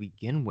rapper to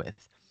begin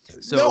with.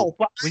 So no,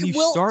 but when you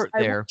start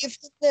there,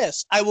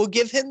 I will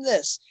give him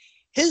this.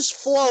 His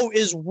flow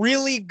is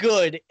really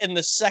good in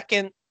the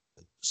second/third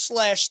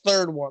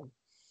one.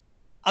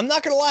 I'm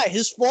not gonna lie,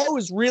 his flow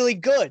is really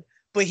good,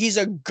 but he's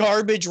a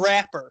garbage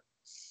rapper.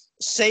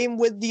 Same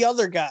with the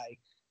other guy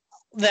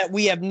that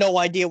we have no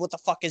idea what the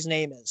fuck his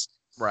name is.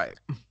 Right.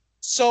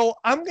 So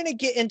I'm gonna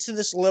get into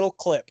this little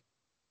clip,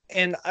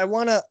 and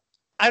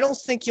I don't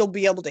think you'll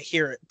be able to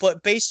hear it,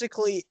 but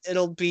basically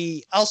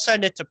I'll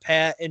send it to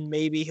Pat and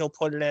maybe he'll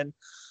put it in.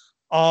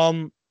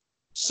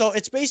 So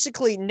it's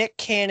basically Nick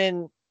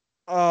Cannon,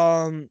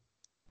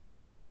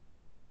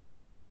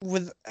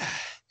 with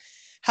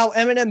how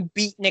Eminem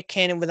beat Nick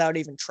Cannon without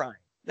even trying.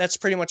 That's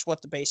pretty much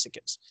what the basic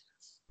is.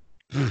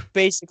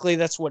 Basically,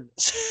 that's what it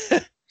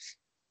is.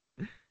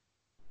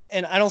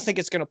 And I don't think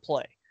it's going to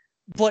play.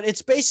 But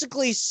it's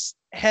basically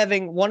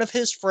having one of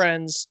his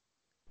friends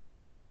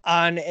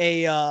on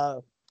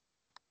a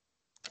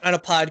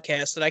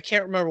podcast that I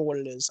can't remember what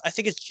it is. I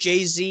think it's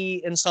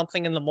Jay-Z and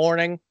something in the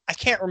morning. I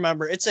can't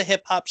remember. It's a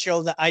hip hop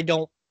show that I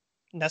don't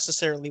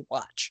necessarily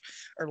watch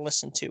or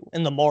listen to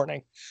in the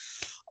morning.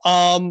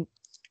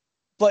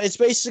 But it's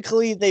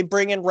basically they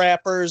bring in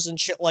rappers and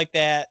shit like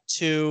that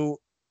to,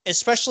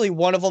 especially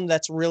one of them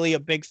that's really a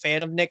big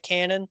fan of Nick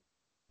Cannon,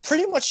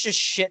 pretty much just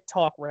shit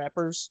talk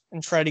rappers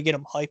and try to get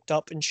them hyped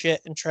up and shit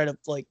and try to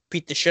like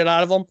beat the shit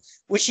out of them,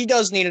 which he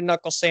does need a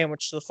knuckle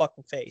sandwich to the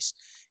fucking face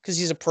because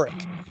he's a prick.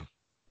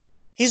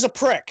 He's a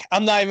prick.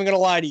 I'm not even going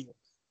to lie to you.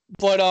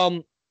 But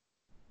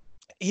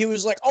he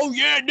was like, oh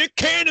yeah, Nick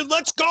Cannon,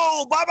 let's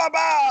go, blah, blah,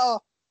 blah.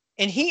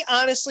 And he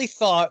honestly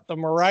thought the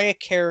Mariah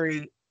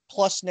Carey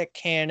plus Nick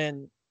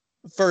Cannon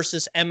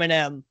versus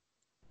Eminem,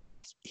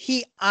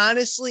 he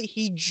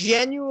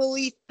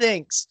genuinely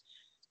thinks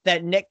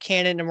that Nick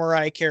Cannon and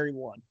Mariah Carey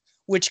won,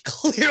 which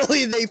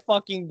clearly they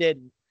fucking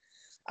didn't.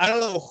 I don't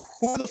know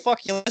who the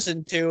fuck you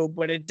listened to,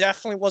 but it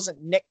definitely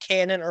wasn't Nick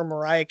Cannon or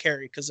Mariah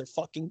Carey because they're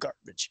fucking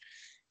garbage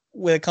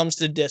when it comes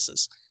to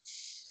disses.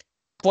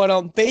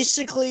 But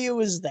basically it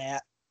was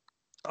that.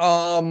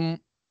 And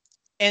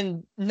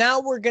now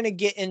we're gonna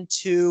get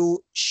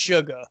into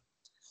Suga.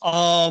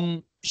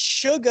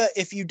 Suga,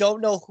 if you don't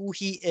know who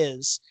he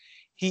is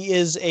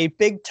a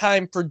big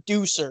time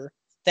producer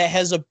that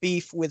has a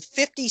beef with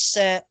 50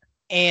 Cent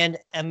and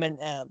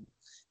Eminem.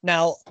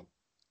 Now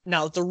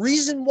the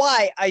reason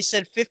why I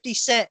said 50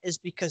 Cent is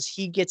because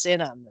he gets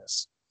in on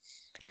this.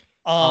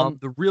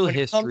 The real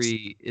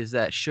history is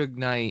that Suge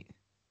Knight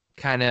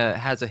kind of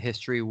has a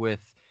history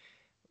with,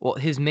 well,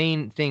 his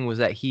main thing was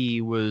that he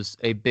was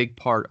a big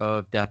part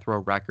of Death Row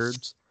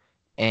Records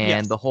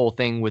and the whole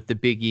thing with the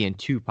Biggie and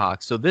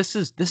Tupac. So this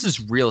is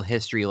real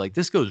history. Like,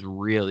 this goes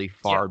really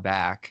far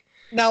back.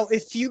 Now,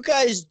 if you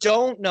guys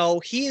don't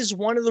know, he is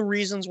one of the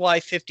reasons why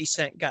 50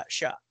 Cent got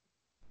shot.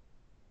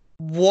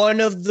 One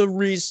of the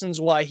reasons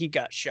why he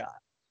got shot.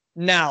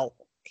 Now,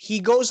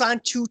 he goes on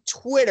to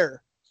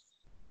Twitter.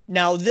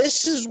 Now,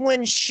 this is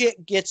when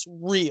shit gets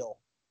real.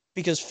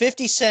 Because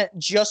 50 Cent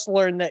just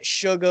learned that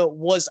Suga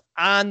was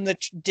on the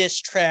diss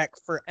track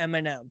for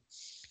Eminem.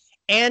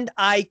 And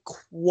I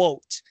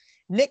quote,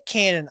 Nick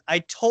Cannon, I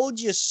told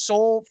you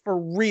so for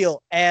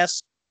real,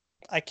 ass.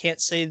 I can't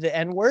say the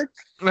N-word.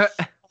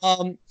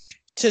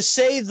 To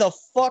stay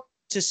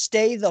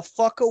the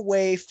fuck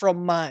away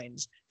from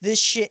mines. This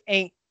shit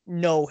ain't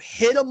no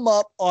hit 'em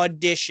up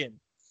audition.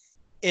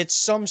 It's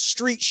some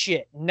street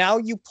shit. Now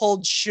you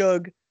pulled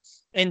Suge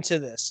into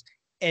this.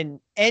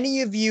 And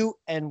any of you,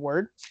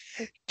 N-word,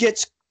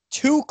 gets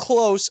too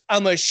close,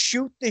 I'ma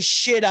shoot the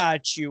shit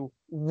out you.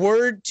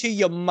 Word to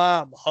your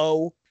mom,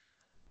 ho.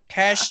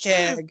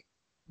 Hashtag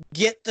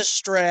get the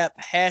strap.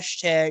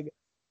 Hashtag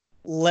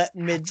let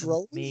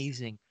midroll.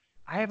 Amazing.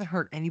 I haven't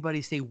heard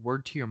anybody say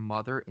word to your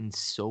mother in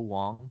so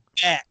long.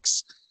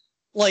 X.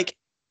 Like,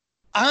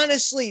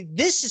 honestly,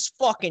 this is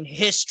fucking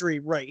history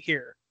right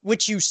here,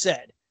 which you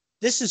said.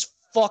 This is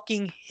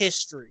fucking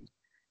history.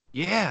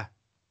 Yeah.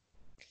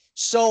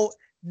 So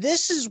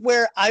this is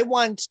where I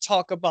wanted to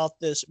talk about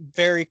this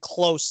very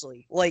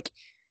closely. Like,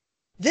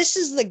 this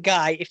is the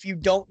guy, if you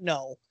don't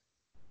know,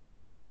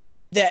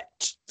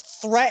 that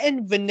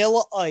threatened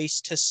Vanilla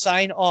Ice to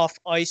sign off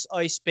Ice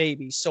Ice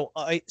Baby. So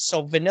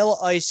Vanilla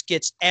Ice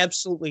gets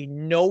absolutely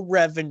no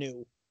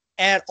revenue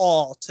at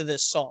all to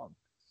this song,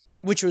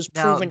 which was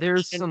proven. Now,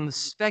 there's some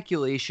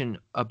speculation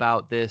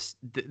about this.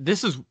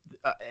 This is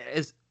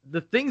as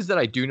the things that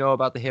I do know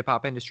about the hip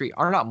hop industry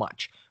are not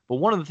much. But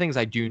one of the things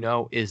I do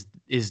know is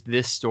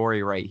this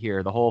story right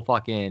here. The whole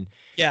fucking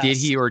did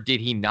he or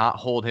did he not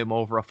hold him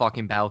over a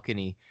fucking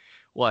balcony?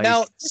 Like,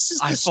 now, this is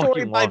the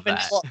story by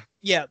Vanilla.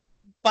 Yeah,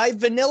 by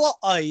Vanilla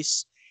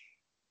Ice.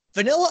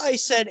 Vanilla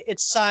Ice said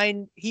it's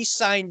signed. He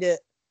signed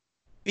it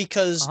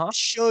because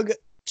Suge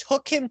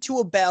took him to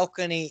a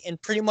balcony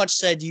and pretty much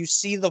said, "You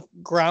see the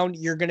ground,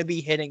 you're going to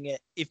be hitting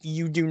it if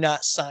you do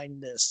not sign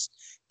this."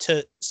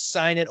 To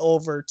sign it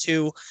over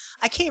to,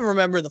 I can't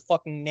remember the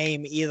fucking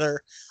name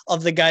either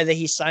of the guy that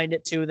he signed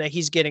it to, that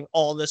he's getting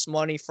all this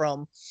money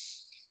from.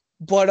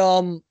 But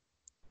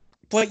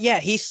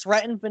yeah, he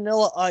threatened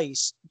Vanilla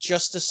Ice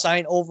just to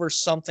sign over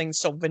something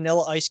so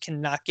Vanilla Ice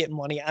cannot get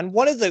money on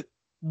one of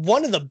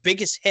the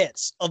biggest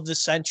hits of the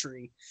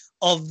century,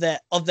 of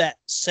that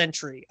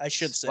century, I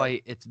should say.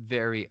 Despite its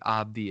very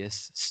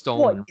obvious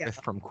stolen riff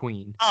from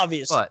Queen.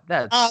 Obviously. But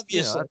that's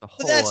obviously. That's a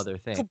whole other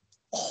thing.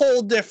 A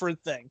whole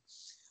different thing.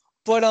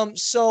 But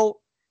so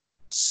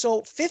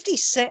 50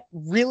 Cent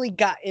really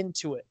got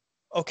into it,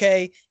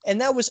 okay?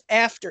 And that was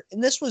after,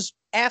 and this was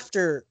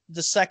after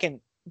the second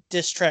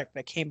diss track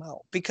that came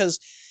out, because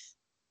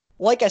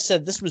like I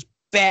said, this was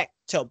back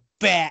to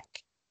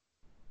back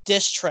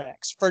diss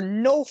tracks for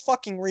no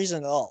fucking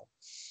reason at all.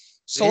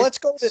 So let's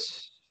go to,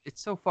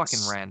 it's so fucking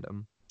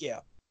random.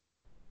 Yeah.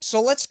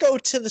 So let's go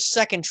to the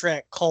second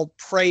track called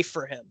Pray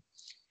for Him.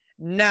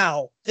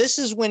 Now, this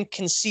is when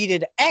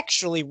Conceited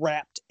actually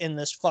rapped in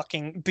this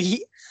fucking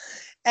beat,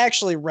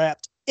 actually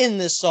rapped in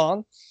this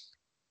song.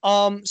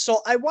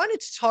 So I wanted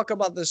to talk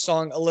about this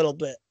song a little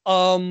bit.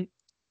 The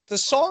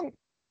song,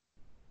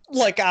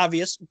 like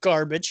obvious,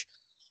 garbage.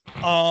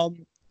 And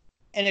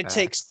it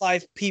takes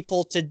 5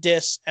 people to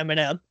diss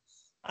Eminem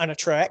on a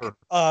track. For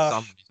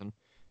some reason.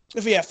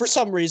 Yeah, for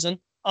some reason.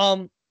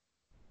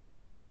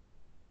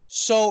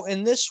 So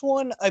in this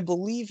one, I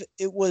believe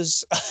it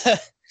was...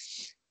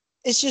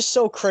 It's just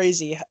so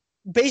crazy.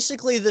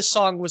 Basically, this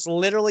song was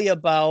literally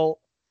about,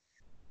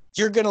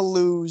 you're going to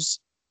lose,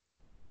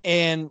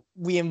 and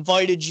we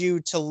invited you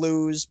to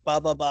lose,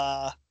 blah, blah,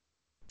 blah,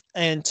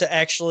 and to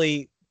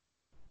actually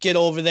get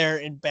over there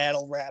and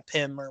battle rap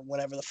him or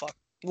whatever the fuck,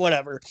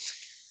 whatever.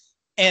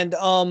 And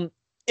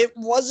it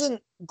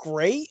wasn't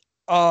great.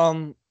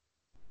 By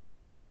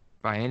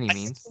any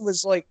means. It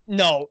was like,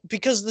 no,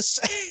 because this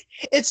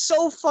it's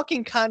so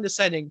fucking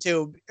condescending,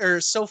 too,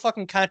 or so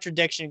fucking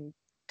contradicting,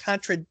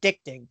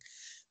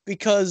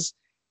 because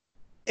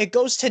it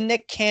goes to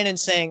Nick Cannon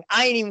saying,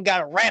 "I ain't even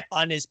got a rap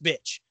on this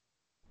bitch,"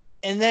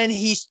 and then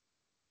he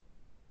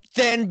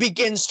then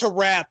begins to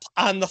rap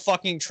on the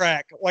fucking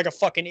track like a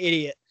fucking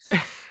idiot.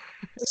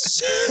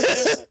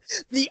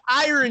 The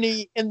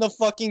irony in the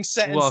fucking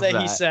sentence that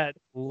he said,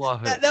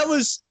 that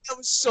was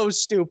so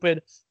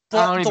stupid. But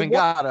I don't even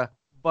gotta,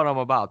 but I'm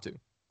about to.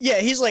 Yeah,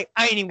 he's like,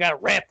 "I ain't even got a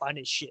rap on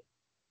this shit,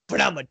 but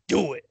I'ma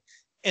do it,"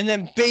 and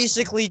then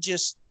basically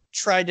just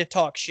tried to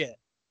talk shit.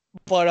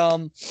 But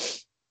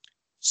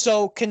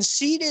so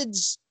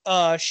Conceited's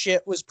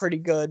shit was pretty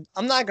good.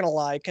 I'm not gonna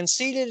lie,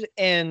 Conceited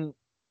and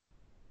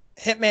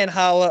Hitman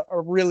Holla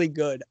are really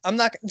good.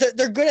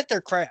 They're good at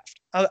their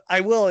craft.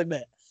 I will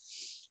admit.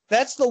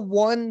 That's the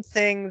one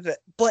thing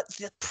but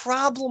the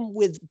problem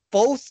with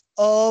both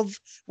of,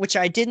 which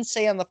I didn't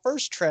say on the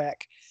first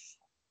track,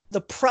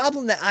 the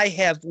problem that I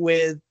have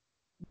with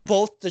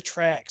both the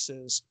tracks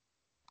is,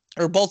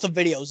 or both the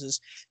videos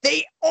is,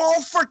 they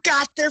all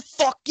forgot their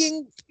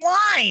fucking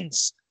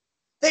lines.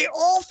 They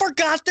all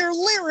forgot their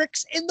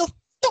lyrics in the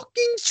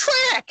fucking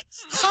track.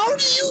 How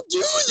do you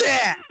do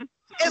that?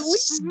 At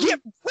least get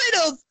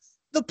rid of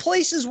the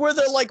places where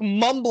they're like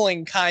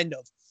mumbling, kind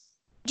of.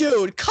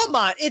 Dude, come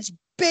on. It's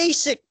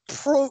basic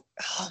oh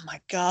my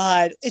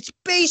God. It's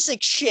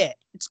basic shit.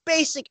 It's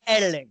basic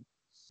editing.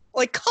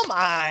 Like, come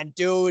on,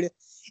 dude.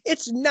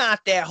 It's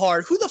not that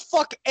hard. Who the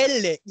fuck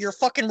edited it? Your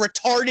fucking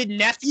retarded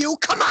nephew?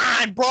 Come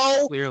on,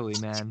 bro. Clearly,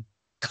 man.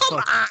 Come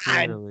on.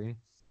 Clearly.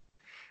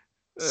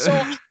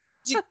 So,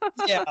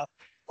 yeah.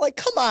 Like,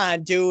 come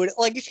on, dude.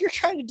 Like, if you're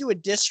trying to do a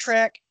diss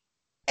track,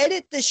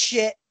 edit the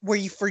shit where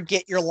you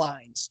forget your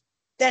lines.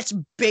 That's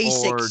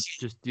basic. Or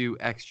just do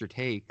extra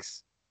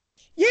takes.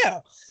 Yeah.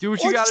 Do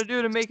what you got to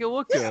do to make it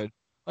look good.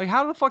 Like,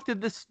 how the fuck did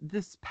this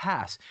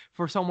pass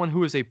for someone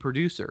who is a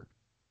producer?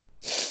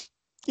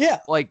 Yeah.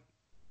 Like,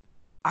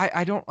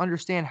 I don't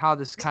understand how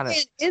this kind of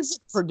is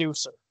a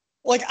producer.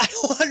 Like, I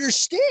don't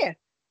understand.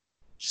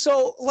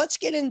 So let's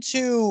get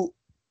into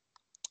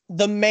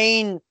the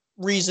main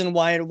reason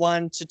why I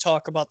wanted to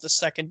talk about the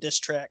second diss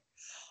track.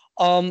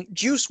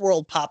 Juice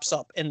WRLD pops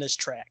up in this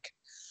track.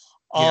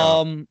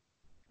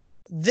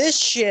 This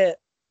shit,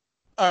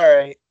 all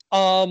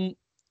right.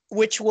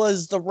 Which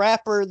was the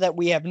rapper that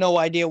we have no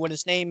idea what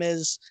his name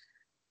is.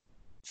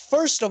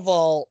 First of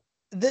all,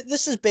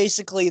 this is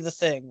basically the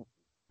thing.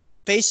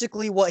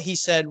 Basically, what he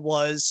said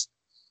was,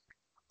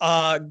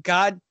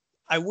 God,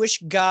 I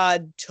wish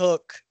God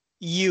took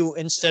you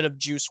instead of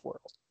Juice WRLD.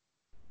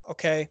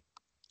 Okay.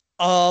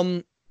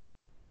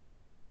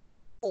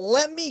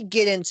 Let me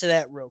get into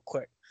that real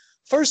quick.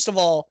 First of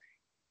all,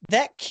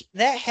 that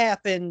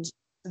happened.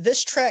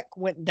 This track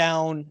went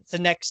down the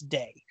next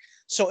day.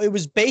 So it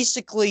was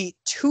basically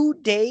 2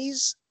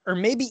 days or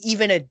maybe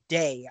even a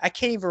day. I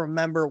can't even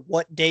remember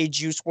what day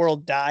Juice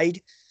WRLD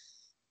died.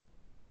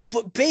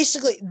 But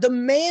basically, the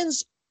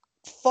man's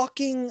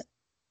fucking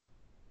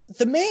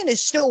the man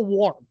is still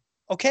warm,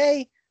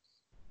 okay?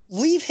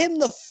 Leave him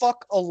the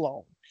fuck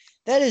alone.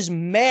 That is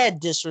mad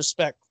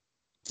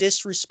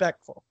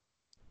disrespectful.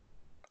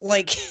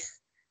 Like,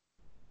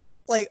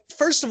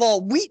 first of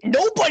all,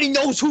 nobody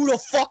knows who the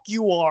fuck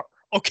you are,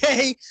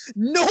 okay?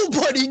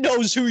 Nobody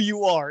knows who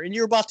you are, and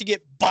you're about to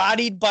get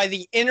bodied by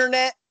the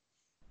internet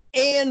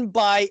and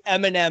by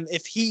Eminem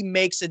if he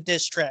makes a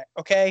diss track,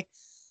 okay?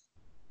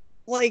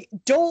 Like,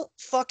 don't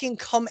fucking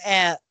come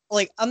at,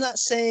 like, I'm not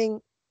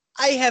saying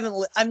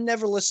I've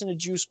never listened to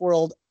Juice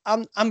World.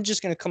 I'm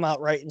just gonna come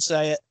out right and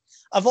say it.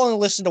 I've only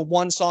listened to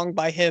one song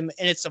by him,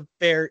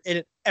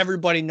 and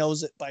everybody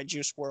knows it by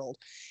Juice World.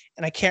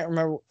 And I can't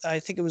remember. I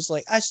think it was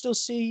like, I still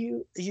see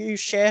your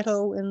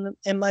shadow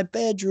in my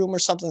bedroom or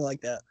something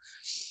like that.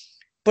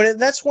 But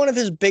that's one of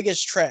his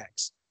biggest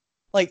tracks.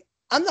 Like,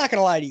 I'm not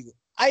gonna lie to you.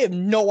 I have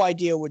no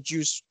idea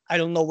I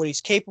don't know what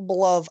he's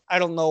capable of. I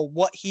don't know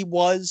what he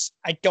was.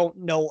 I don't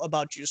know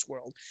about Juice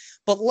World.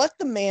 But let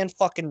the man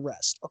fucking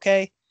rest,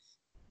 okay?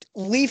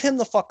 Leave him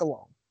the fuck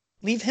alone.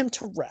 Leave him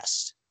to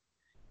rest.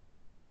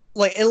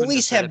 Like, at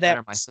least have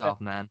that myself,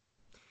 man.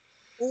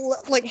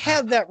 Like,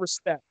 have that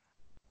respect.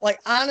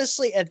 Like,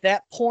 honestly, at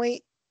that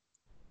point,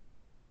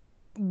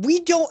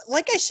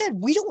 like I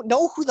said, we don't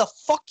know who the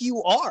fuck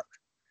you are.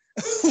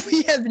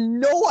 We have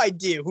no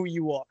idea who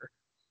you are.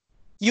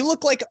 You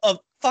look like a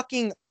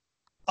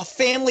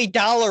Family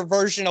Dollar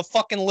version of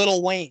fucking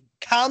Lil Wayne.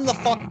 Calm the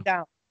fuck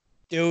down,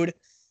 dude.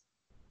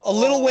 A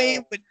Lil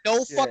Wayne with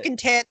no fucking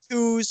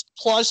tattoos,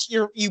 plus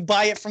you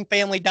buy it from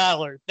Family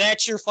Dollar.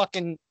 That's your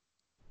fucking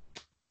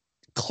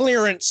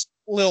clearance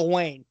Lil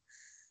Wayne.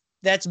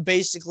 That's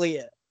basically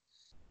it.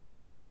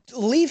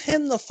 Leave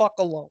him the fuck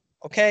alone,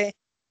 okay?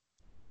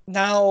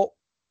 Now,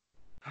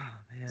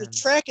 the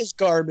track is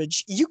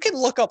garbage. You can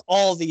look up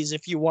all these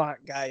if you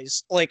want,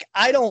 guys. Like,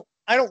 I don't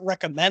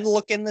recommend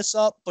looking this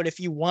up, but if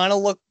you want to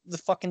look the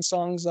fucking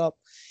songs up,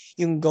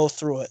 you can go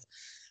through it.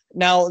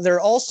 Now, there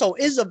also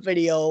is a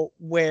video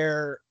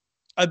where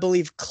I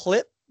believe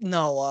what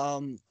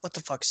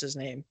the fuck's his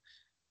name?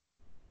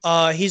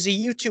 He's a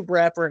YouTube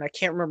rapper and I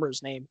can't remember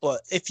his name,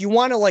 but if you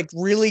want to like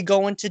really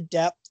go into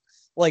depth,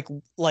 like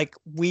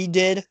we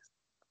did,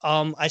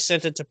 I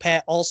sent it to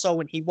Pat also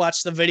when he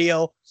watched the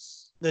video,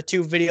 the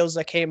two videos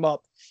that came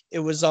up. It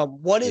was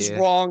what is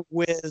wrong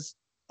with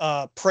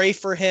Pray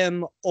for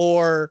Him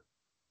or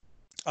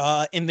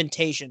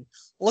Invitation.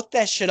 Look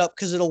that shit up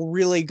because it'll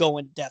really go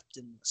in depth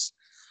in this.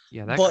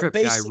 Yeah, that Crip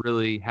guy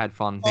really had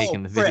fun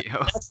making the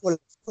video. That's what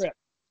it's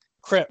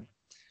Crip.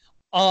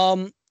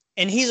 And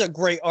he's a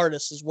great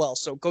artist as well,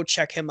 so go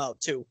check him out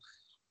too.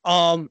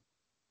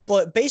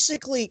 But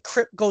basically,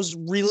 Crip goes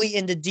really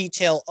into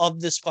detail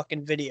of this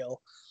fucking video,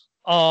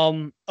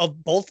 of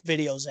both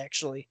videos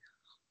actually.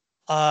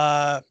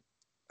 I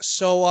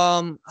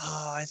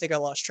think I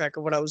lost track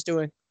of what I was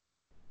doing.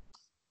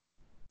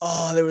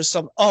 There was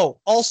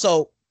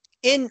also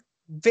in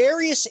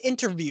various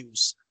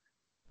interviews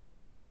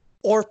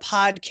or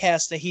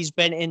podcasts that he's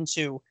been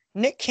into,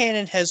 Nick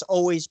Cannon has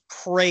always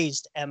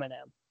praised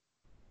Eminem.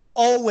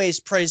 Always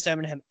praised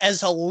Eminem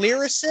as a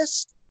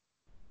lyricist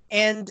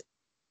and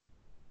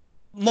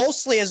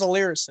mostly as a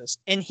lyricist.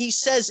 And he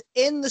says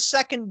in the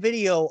second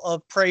video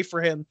of Pray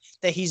for Him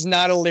that he's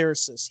not a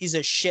lyricist. He's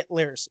a shit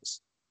lyricist.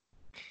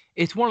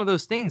 It's one of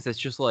those things that's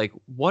just like,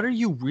 what are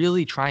you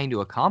really trying to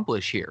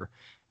accomplish here?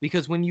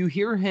 Because when you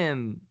hear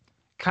him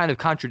kind of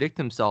contradict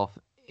himself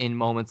in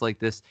moments like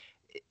this,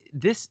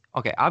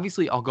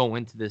 obviously I'll go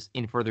into this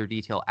in further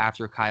detail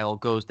after Kyle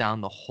goes down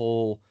the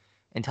whole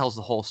and tells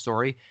the whole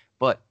story,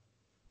 but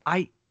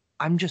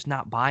I'm just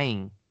not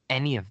buying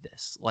any of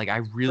this. Like, I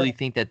really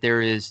think that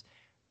there is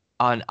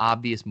an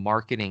obvious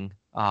marketing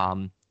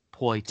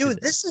ploy to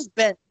this.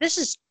 This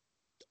is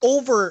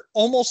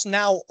almost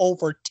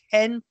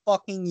 10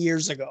 fucking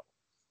years ago.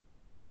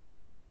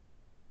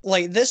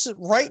 Like, this is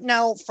right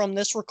now from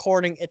this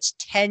recording, it's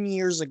 10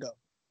 years ago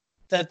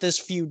that this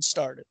feud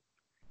started.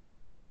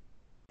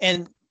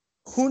 And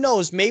who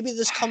knows, maybe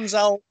this comes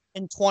out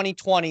in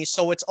 2020,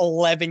 so it's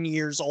 11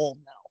 years old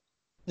now.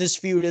 This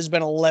feud has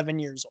been 11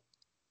 years old.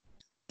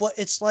 But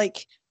it's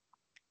like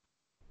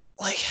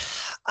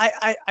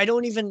I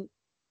don't even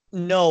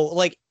know.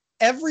 Like,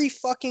 every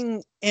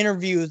fucking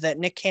interview that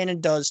Nick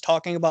Cannon does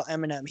talking about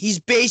Eminem, he's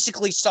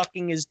basically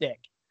sucking his dick.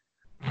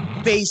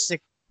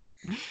 Basic.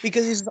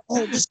 Because he's,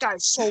 this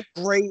guy's so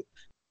great.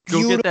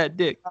 Go get that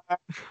dick.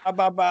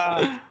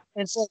 And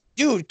it's like,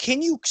 dude,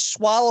 can you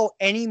swallow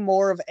any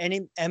more of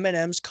any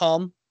Eminem's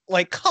cum?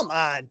 Like, come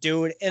on,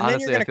 dude. And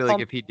honestly, then you're gonna I feel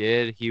like if he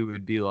did, he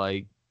would be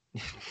like,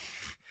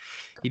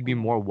 he'd be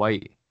more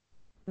white.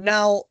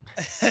 Now,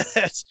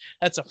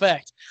 that's a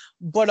fact.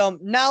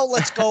 But now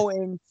let's go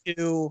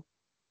into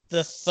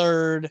the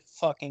third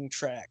fucking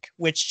track,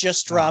 which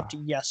just dropped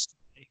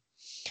yesterday.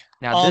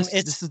 Now,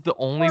 this is the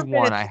only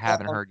one I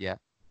haven't heard yet.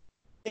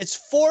 It's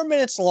 4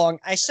 minutes long.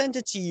 I sent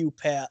it to you,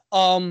 Pat.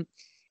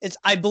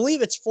 I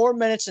believe it's 4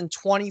 minutes and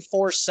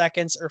 24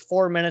 seconds or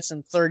 4 minutes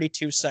and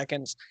 32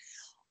 seconds.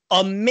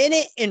 A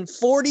minute and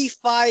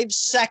 45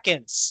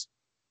 seconds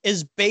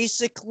is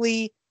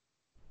basically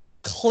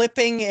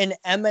clipping an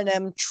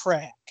Eminem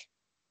track,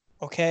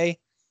 okay,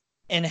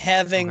 and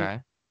having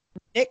Okay.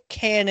 Nick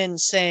Cannon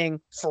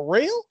saying, "For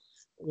real?"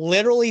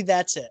 Literally,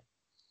 that's it.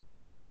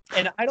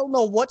 And I don't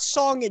know what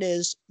song it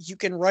is. You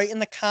can write in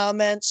the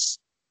comments,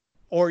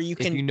 or you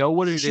If can you know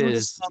what it shoot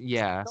us is, up.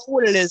 yeah, I know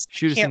what it is.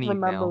 shoot us Can't an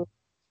remember. email.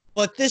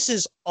 But this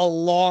is a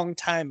long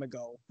time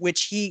ago,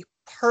 which he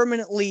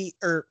permanently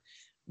or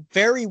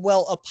very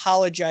well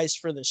apologized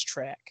for this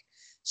track,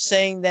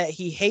 saying that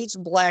he hates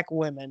black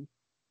women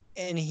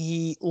and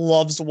he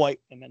loves white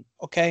women.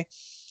 Okay.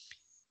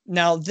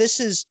 Now this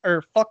is,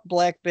 or fuck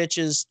black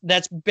bitches.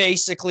 That's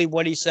basically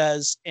what he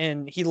says.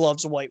 And he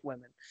loves white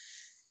women.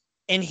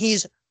 And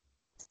he's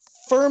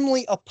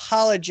firmly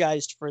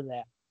apologized for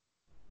that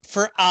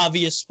for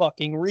obvious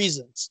fucking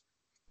reasons.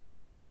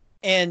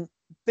 And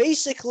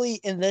basically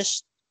in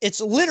this,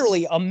 it's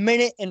literally a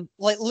minute and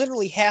like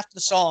literally half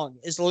the song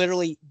is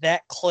literally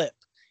that clip.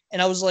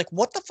 And I was like,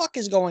 what the fuck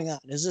is going on?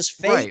 Is this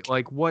fake? Right.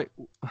 Like what?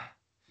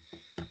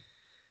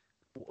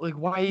 Like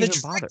why The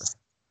even bother?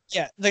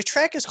 Yeah, the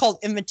track is called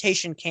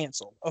Invitation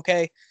Canceled,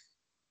 okay?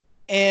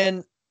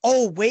 And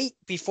oh, wait,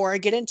 before I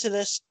get into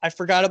this, I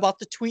forgot about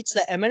the tweets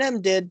that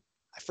Eminem did.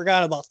 I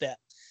forgot about that.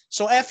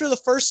 So after the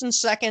first and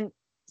second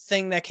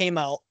thing that came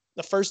out,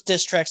 the first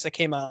diss tracks that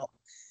came out,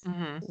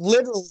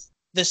 literally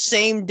the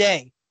same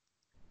day,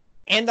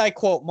 and I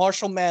quote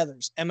Marshall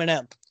Mathers,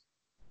 Eminem,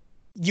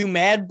 "You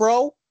mad,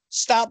 bro?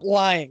 Stop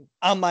lying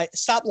on my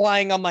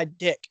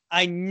dick.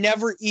 I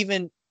never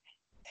even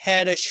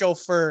had a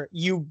chauffeur,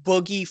 you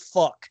boogie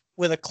fuck,"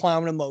 with a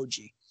clown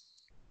emoji.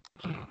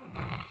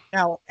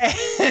 Now,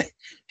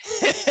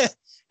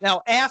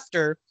 now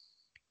after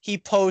he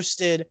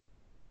posted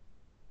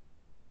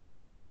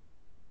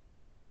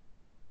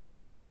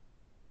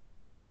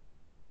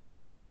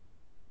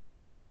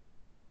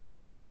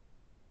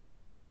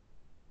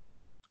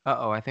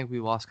Uh-oh, I think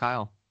we lost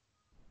Kyle.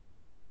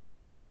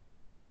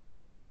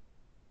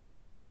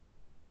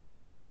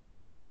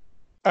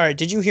 all right,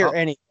 did you hear Oh.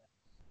 any?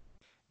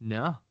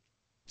 No.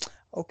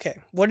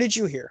 Okay, what did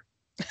you hear?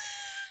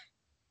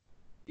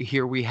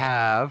 Here we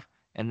have,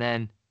 and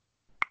then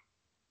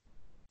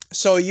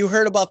So you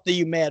heard about the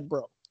 "You Mad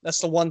Bro." That's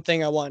the one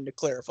thing I wanted to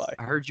clarify.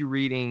 I heard you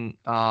reading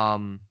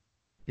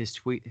his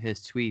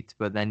tweets,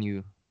 but then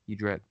you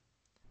drip.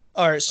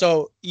 All right,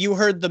 so you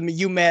heard the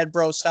 "You Mad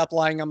Bro, stop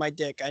lying on my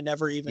dick. I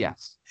never even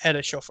Yes. had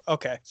a chauffeur."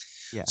 Okay.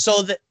 Yeah.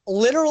 So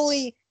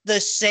literally the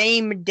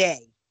same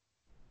day,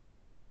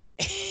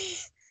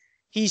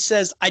 he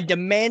says, "I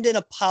demand an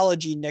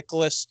apology,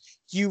 Nicholas.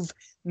 You've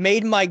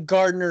made my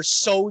gardener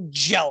so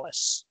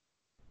jealous."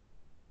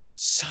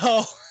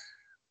 So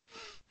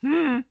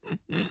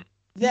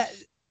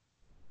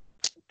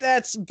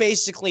that's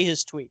basically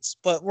his tweets.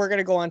 But we're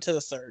gonna go on to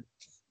the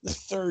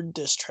third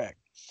diss track.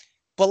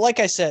 But like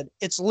I said,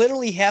 it's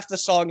literally half the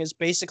song is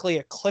basically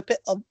a clip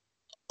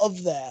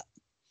of that,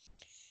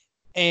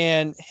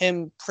 and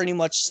him pretty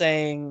much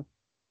saying,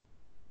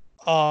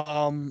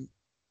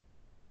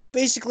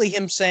 basically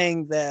him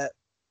saying that,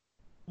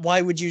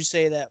 "Why would you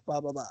say that?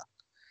 Blah blah blah,"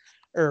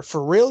 or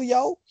 "For real,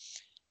 yo."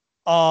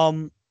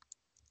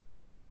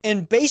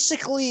 And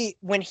basically,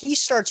 when he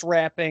starts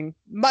rapping,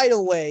 by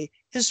the way,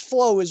 his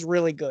flow is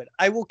really good.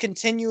 I will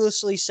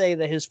continuously say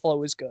that his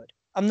flow is good.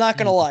 I'm not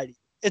going to lie to you.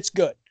 It's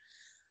good.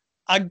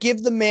 I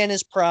give the man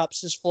his props.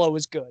 His flow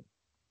is good.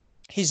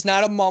 He's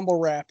not a mumble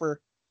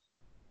rapper,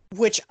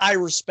 which I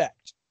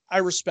respect.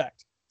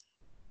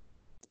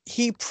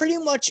 He pretty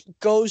much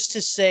goes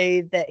to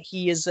say that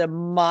he is a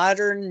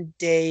modern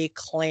day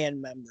Klan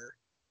member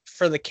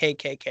for the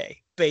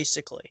KKK,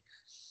 basically.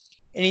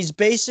 And he's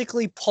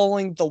basically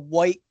pulling the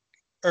white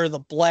or the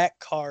black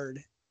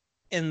card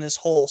in this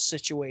whole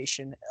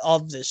situation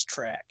of this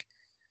track.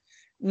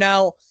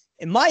 Now,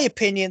 in my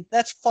opinion,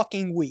 that's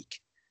fucking weak.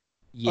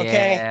 Yeah.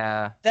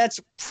 Okay? That's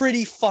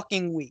pretty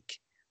fucking weak.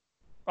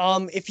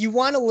 If you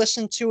want to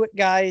listen to it,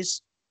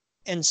 guys,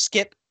 and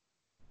skip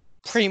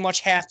pretty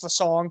much half the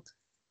song,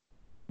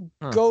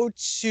 go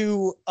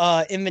to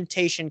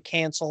Invitation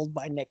Canceled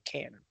by Nick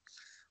Cannon.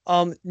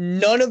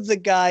 None of the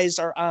guys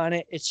are on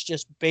it. It's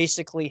just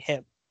basically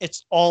him.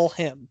 It's all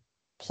him,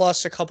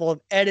 plus a couple of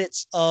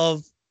edits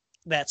of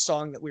that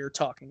song that we were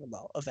talking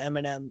about, of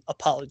Eminem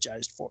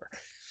apologized for.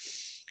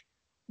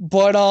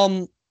 But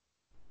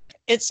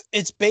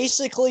it's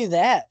basically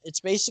that. It's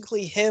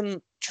basically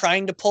him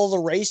trying to pull the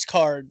race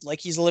card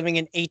like he's living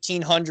in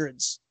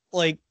 1800s.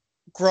 Like,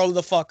 grow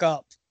the fuck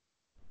up.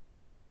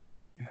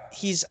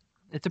 It's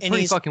a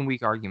pretty fucking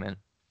weak argument.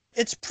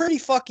 It's pretty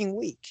fucking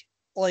weak.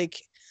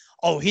 Like,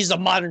 oh, he's a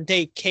modern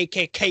day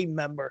KKK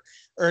member,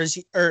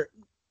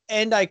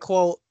 and I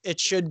quote, it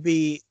should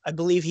be, I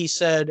believe he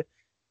said,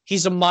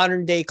 he's a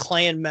modern day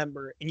Klan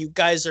member, and you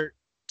guys are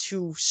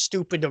too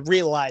stupid to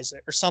realize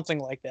it, or something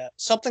like that,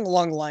 something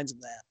along the lines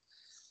of that.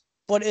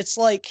 But it's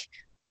like,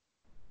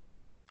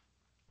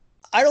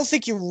 I don't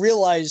think you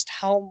realized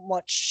how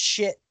much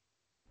shit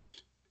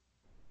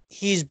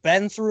he's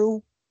been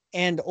through,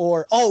 and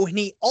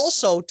he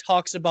also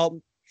talks about,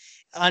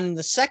 on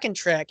the second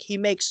track, he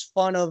makes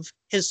fun of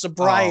his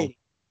sobriety.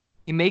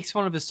 He makes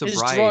fun of his His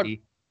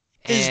sobriety.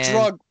 his and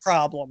drug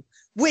problem,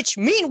 which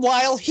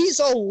meanwhile he's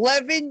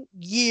 11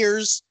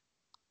 years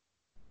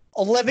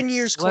 11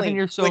 years 11 clean,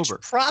 years which sober.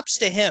 props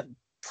to him,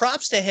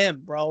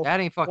 bro.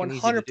 That ain't fucking easy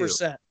to do.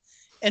 100%.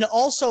 And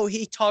also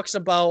he talks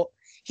about,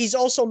 he's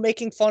also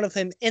making fun of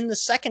him in the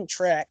second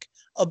track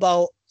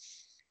about,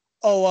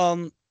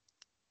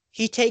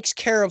 he takes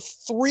care of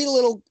three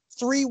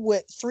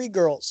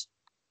girls.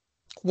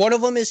 One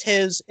of them is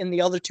his and the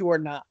other two are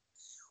not.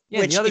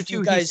 Yeah, the other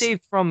two he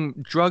saved from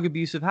drug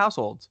abusive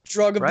households.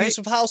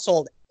 Abusive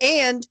household.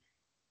 And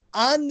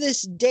on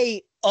this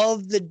date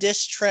of the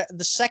diss track,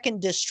 the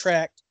second diss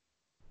track,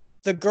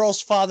 the girl's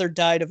father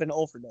died of an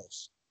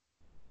overdose.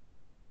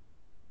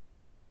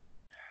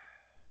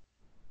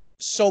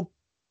 So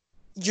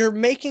you're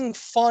making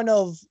fun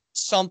of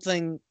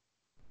something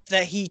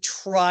that he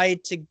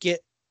tried to get.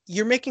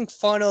 You're making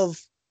fun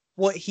of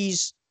what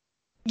he's,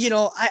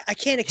 I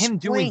can't explain. Him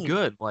doing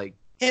good, like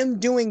him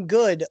doing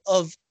good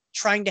of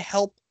trying to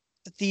help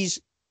these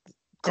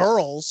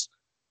girls,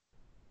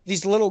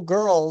 these little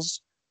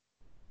girls,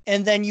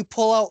 and then you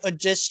pull out a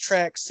diss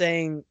track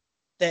saying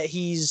that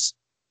he's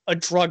a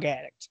drug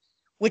addict,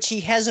 which he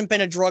hasn't been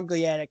a drug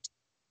addict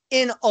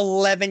in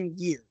 11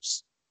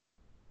 years.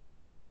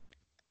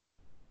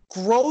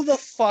 Grow the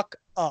fuck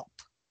up.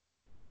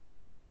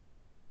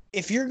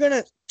 If you're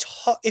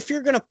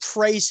gonna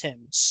praise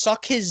him,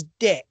 suck his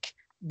dick,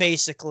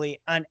 basically,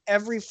 on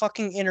every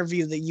fucking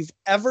interview that you've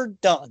ever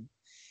done,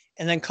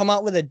 and then come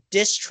out with a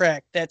diss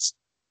track that's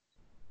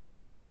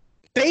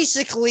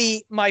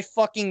basically my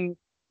fucking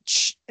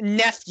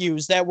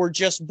nephews that were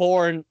just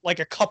born like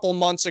a couple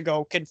months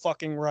ago could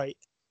fucking write.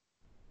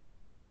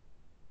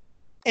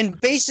 And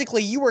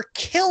basically you were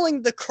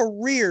killing the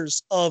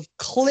careers of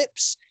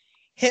Clips,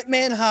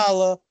 Hitman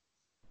Holla,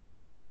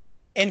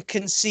 and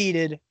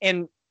Conceited,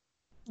 and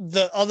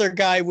the other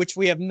guy, which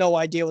we have no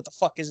idea what the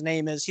fuck his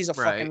name is. He's a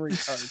fucking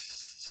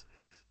retard.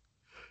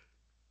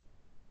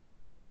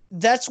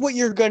 That's what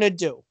you're gonna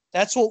do.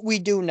 That's what we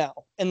do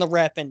now in the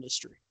rap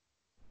industry.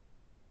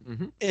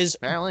 mm-hmm. Is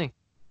apparently.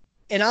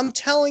 And I'm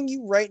telling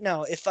you right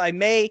now, if I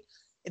may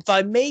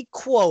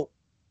quote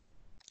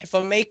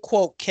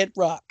Kid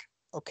Rock,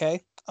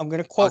 okay? I'm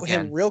gonna quote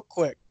him real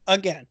quick.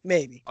 Again,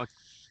 maybe. Okay.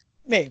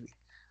 Maybe.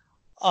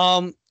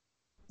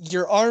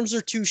 Your arms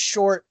are too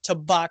short to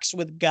box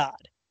with God.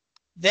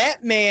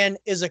 That man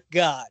is a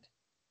god.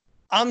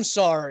 I'm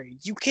sorry.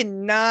 You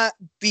cannot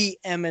beat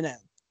Eminem.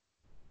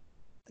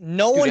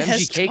 No one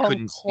has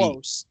come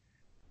close.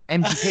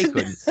 MGK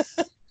couldn't.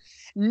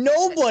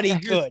 Nobody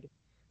could.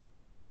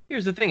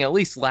 Here's the thing. At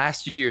least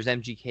last year's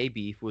MGK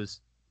beef was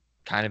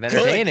kind of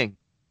entertaining.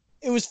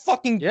 It was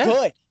fucking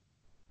good.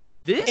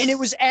 And it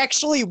was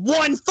actually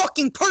one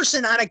fucking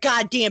person on a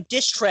goddamn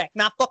diss track,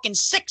 not fucking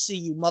 6 of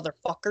you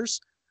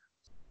motherfuckers.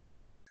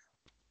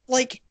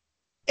 Like,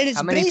 and it's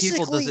how many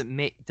people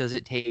does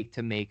it take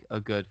to make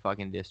a good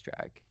fucking diss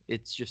track?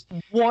 It's just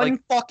one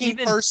fucking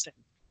person.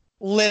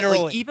 Literally.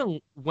 Like, even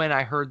when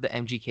I heard the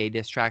MGK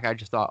diss track, I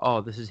just thought,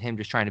 oh, this is him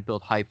just trying to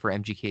build hype for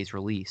MGK's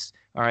release.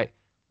 All right.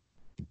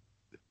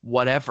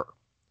 Whatever.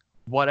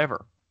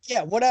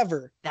 Yeah,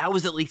 whatever. That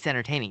was at least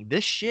entertaining.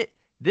 This shit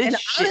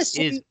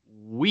is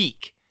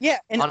weak. Yeah,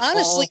 and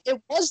honestly,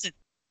 it wasn't.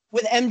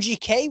 With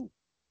MGK,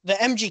 the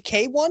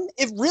MGK one,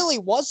 it really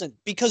wasn't,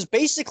 because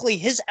basically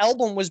his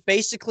album was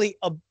basically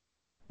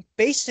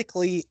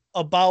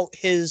about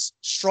his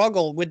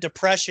struggle with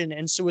depression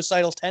and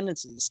suicidal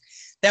tendencies.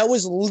 That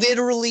was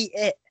literally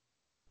it.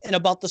 And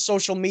about the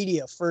social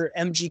media for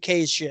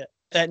MGK's shit,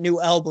 that new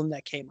album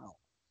that came out.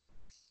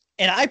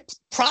 And I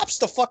props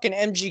to fucking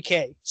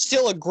MGK.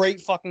 Still a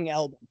great fucking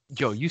album.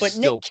 Yo, you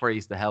still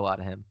praise the hell out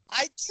of him.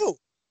 I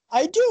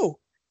do.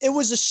 It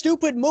was a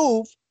stupid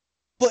move,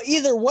 but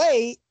either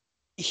way,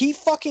 he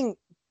fucking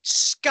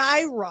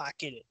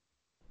skyrocketed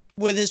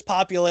with his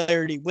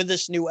popularity with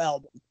this new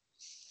album.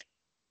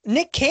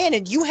 Nick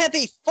Cannon, you have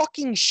a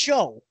fucking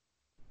show.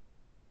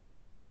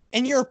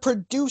 And you're a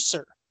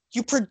producer.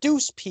 You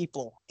produce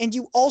people. And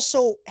you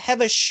also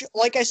have a show.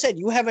 Like I said,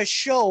 you have a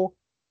show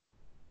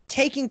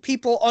taking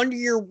people under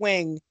your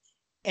wing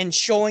and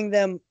showing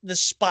them the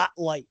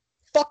spotlight.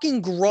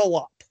 Fucking grow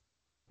up.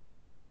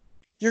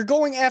 You're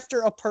going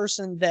after a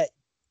person that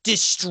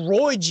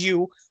destroyed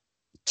you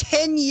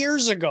 10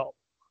 years ago.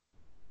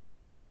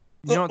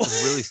 You know what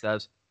this really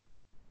says?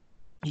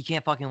 He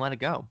can't fucking let it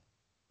go.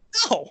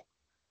 No.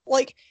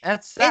 Like,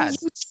 that's sad.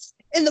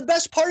 And the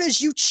best part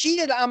is you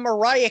cheated on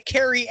Mariah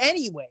Carey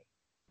anyway.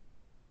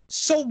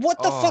 So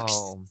what the fuck's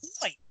the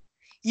point?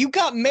 You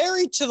got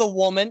married to the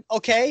woman,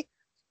 okay?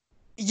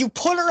 You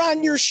put her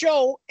on your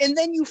show, and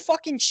then you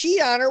fucking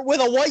cheat on her with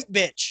a white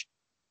bitch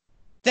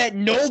that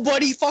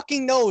nobody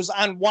fucking knows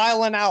on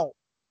Wildin' Out.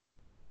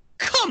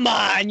 Come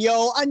on,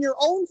 yo. On your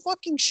own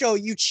fucking show,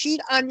 you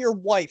cheat on your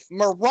wife,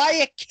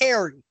 Mariah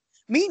Carey.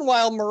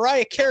 Meanwhile,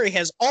 Mariah Carey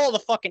has all the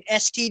fucking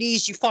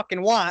STDs you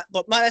fucking want,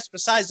 but that's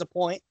besides the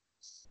point.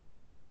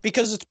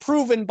 Because it's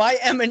proven by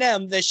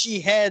Eminem that she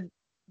had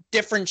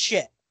different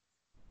shit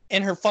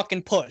in her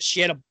fucking puss. She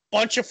had a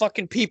bunch of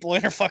fucking people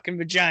in her fucking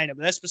vagina,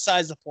 but that's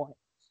besides the point.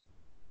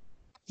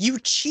 You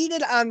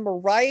cheated on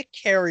Mariah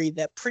Carey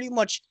that pretty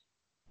much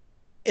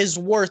is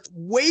worth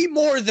way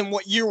more than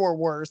what you were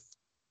worth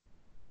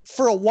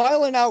for a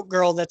Wildin' Out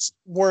girl that's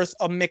worth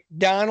a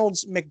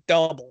McDonald's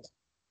McDouble.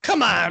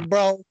 Come on,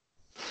 bro.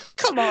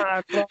 Come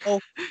on, bro.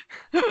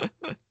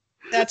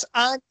 That's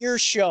on your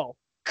show.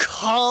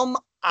 Come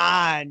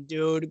on,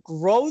 dude.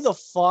 Grow the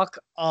fuck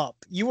up.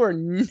 You are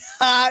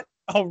not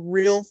a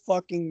real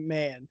fucking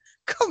man.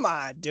 Come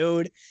on,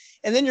 dude.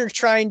 And then you're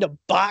trying to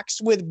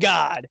box with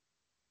God.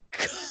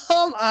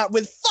 Come on,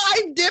 with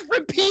 5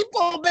 different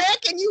people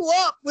backing you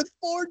up, with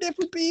 4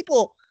 different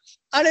people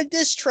on a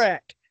diss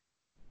track.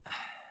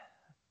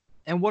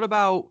 And what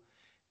about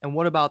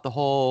the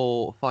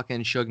whole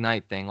fucking Suge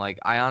Knight thing? Like,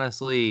 I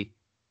honestly,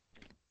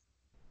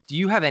 do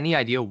you have any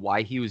idea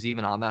why he was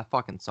even on that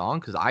fucking song?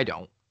 Because I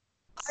don't.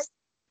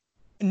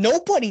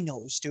 Nobody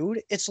knows,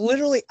 dude. It's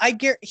literally, I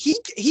guarantee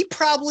he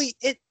probably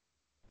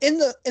in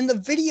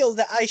the video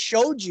that I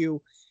showed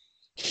you,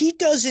 he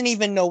doesn't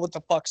even know what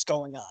the fuck's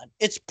going on.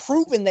 It's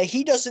proven that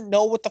he doesn't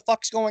know what the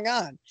fuck's going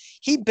on.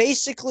 He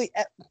basically,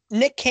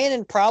 Nick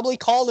Cannon probably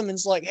called him and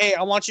was like, hey,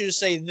 I want you to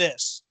say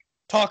this.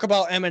 Talk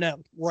about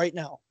Eminem right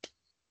now.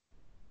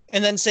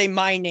 And then say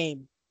my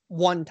name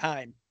one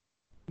time.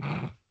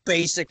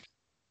 Basic.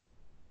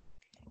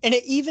 And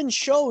it even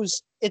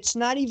shows it's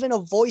not even a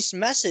voice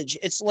message.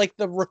 It's like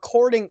the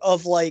recording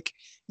of like,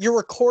 you're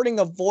recording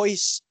a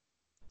voice,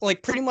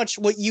 like pretty much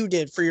what you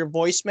did for your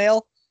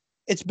voicemail.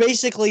 It's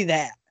basically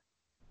that.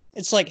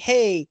 It's like,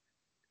 hey,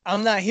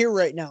 I'm not here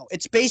right now.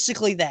 It's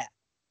basically that.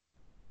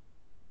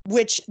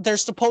 Which they're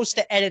supposed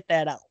to edit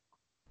that out.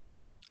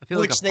 I feel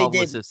like a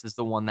publicist is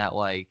the one that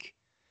like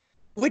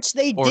which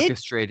they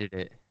orchestrated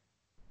it.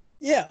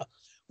 Yeah.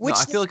 No,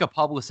 I feel like a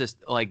publicist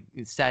like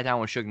sat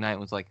down with Suge Knight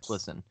and was like,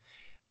 listen,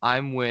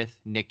 I'm with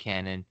Nick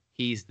Cannon.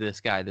 He's this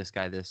guy, this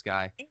guy, this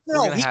guy.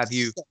 No, we're gonna have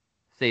you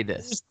say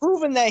this. It's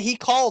proven that he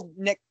called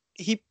Nick.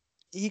 He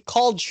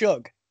called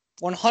Suge.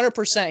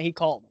 100% he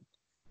called him.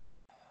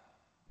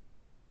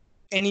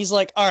 And he's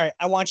like, all right,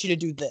 I want you to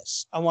do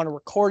this. I want to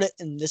record it,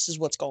 and this is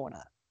what's going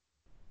on.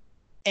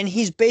 And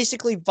he's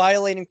basically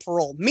violating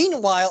parole.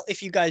 Meanwhile,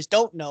 if you guys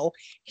don't know,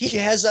 he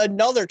has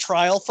another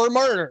trial for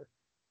murder.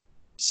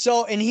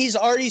 So, and he's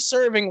already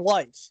serving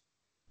life.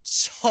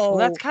 So well,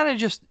 that's kind of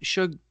just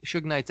Suge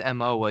Knight's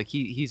MO. Like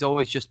he's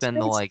always just been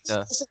the like the. He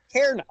doesn't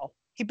care now.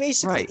 He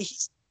basically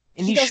right.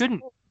 And he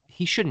shouldn't.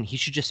 He shouldn't. He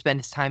should just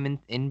spend his time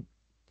in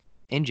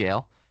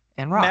jail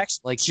and rock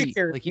like he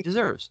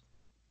deserves.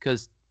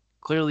 Because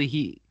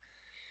clearly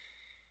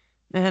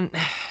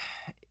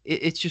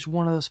it's just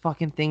one of those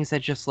fucking things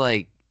that just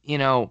like, you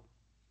know,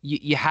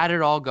 you had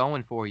it all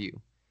going for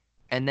you.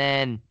 And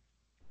then,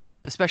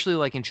 especially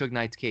like in Suge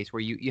Knight's case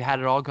where you had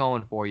it all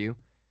going for you.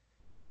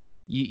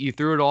 You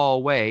threw it all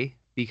away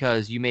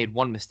because you made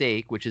one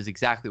mistake, which is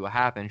exactly what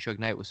happened. Suge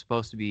Knight was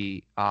supposed to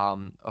be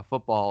a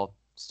football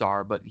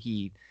star, but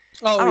I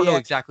don't know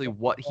exactly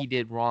what he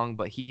did wrong,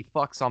 but he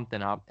fucked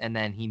something up, and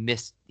then he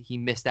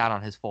missed out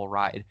on his full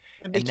ride.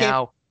 And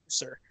now,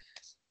 sir,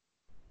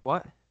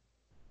 what?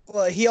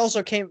 Well, he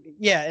also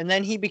and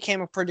then he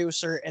became a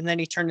producer, and then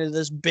he turned into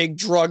this big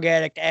drug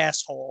addict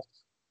asshole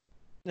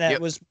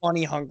that was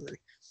money hungry.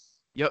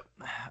 Yep.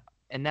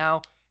 And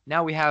now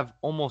we have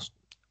almost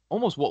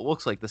what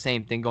looks like the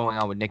same thing going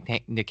on with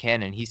Nick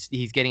Cannon.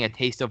 He's getting a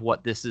taste of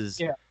what this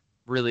is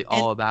really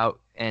all about.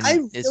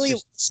 And it's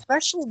just,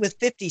 especially with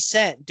 50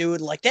 Cent,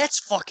 dude, like that's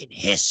fucking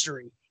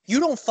history. You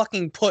don't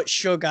fucking put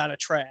Suge on a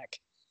track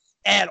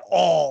at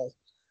all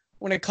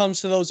when it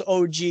comes to those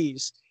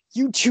OGs.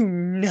 You do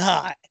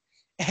not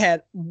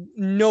at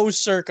no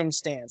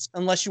circumstance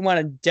unless you want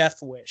a death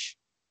wish.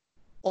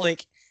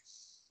 Like,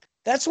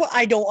 that's what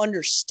I don't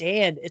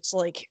understand. It's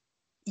like,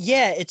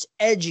 yeah, it's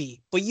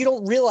edgy, but you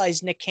don't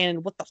realize, Nick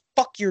Cannon, what the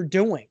fuck you're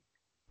doing.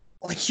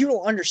 Like, you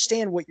don't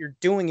understand what you're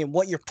doing and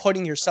what you're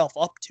putting yourself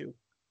up to.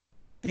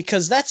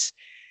 Because that's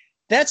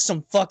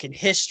some fucking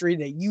history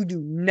that you do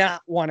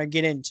not want to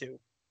get into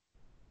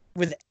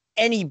with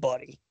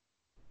anybody.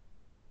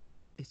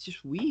 It's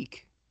just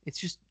weak. It's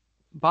just,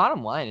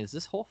 bottom line is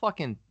this whole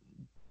fucking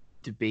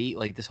debate,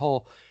 like this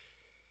whole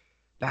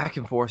back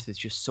and forth is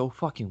just so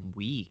fucking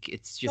weak.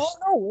 It's just...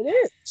 No,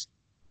 it is.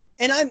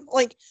 And I'm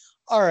like,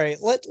 all right,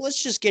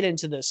 let's just get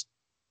into this.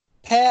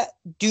 Pat,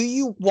 do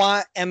you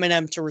want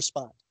Eminem to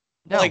respond?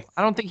 No, like,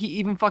 I don't think he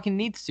even fucking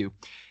needs to.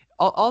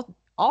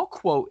 I'll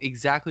quote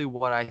exactly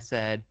what I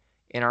said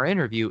in our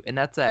interview, and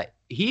that's that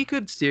he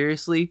could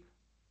seriously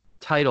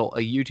title a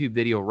YouTube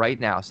video right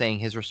now saying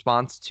his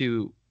response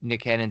to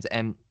Nick Cannon's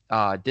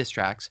diss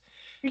tracks.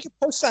 You can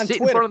post on Twitter.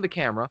 Sit in front of the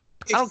camera.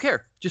 I don't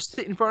care. Just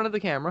sit in front of the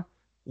camera.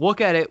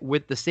 Look at it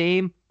with the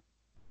same,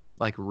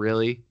 like,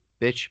 really,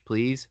 bitch,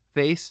 please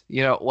face.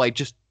 You know, like,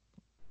 just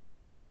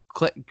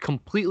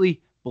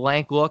completely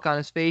blank look on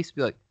his face.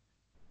 Be like,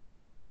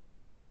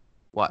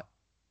 what?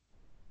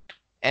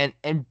 And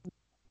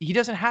he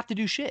doesn't have to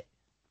do shit.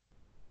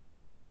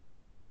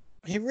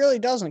 He really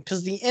doesn't,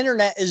 because the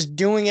internet is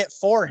doing it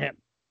for him.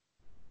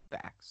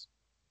 Facts.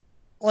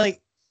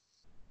 Like,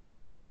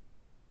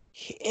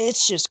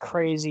 It's just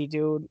crazy,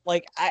 dude.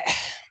 Like,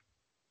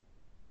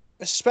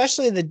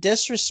 especially the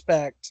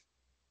disrespect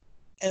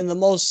and the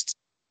most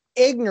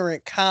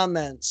ignorant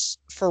comments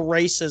for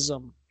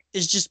racism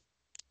is just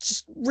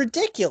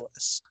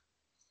ridiculous.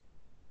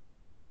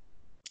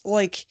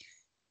 Like,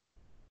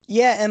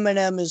 yeah,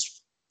 Eminem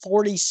is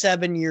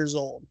 47 years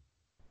old.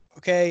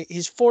 Okay,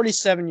 he's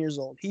 47 years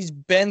old. He's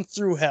been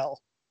through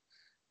hell.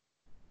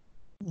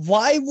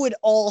 Why would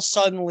all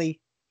suddenly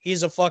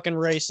he's a fucking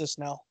racist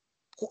now?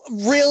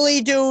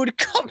 Really, dude?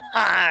 Come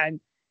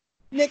on.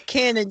 Nick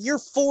Cannon, you're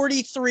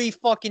 43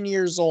 fucking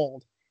years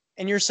old.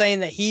 And you're saying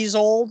that he's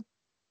old?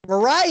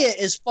 Mariah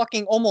is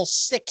fucking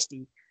almost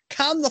 60.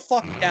 Calm the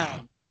fuck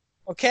down.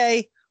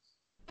 Okay?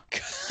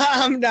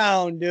 Calm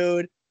down,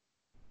 dude.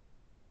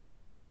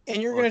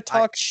 And you're gonna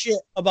talk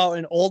shit about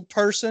an old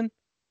person?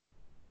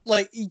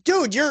 Like,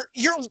 dude, you're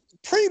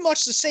pretty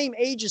much the same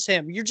age as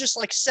him. You're just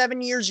like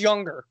 7 years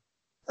younger.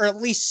 Or at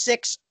least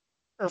 6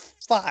 or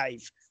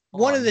 5.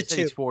 One of the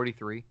two. He's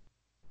 43.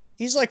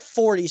 He's like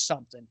 40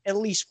 something. At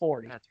least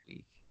 40. That's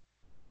weak.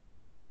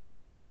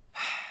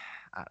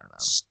 I don't know.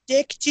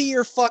 Stick to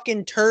your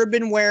fucking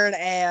turban wearing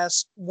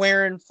ass,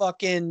 wearing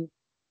fucking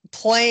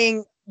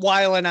playing,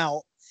 whiling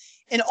out.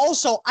 And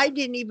also, I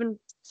didn't even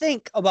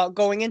think about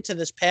going into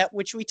this, Pat,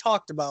 which we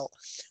talked about,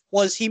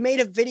 was he made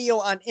a video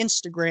on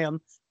Instagram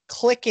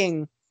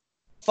clicking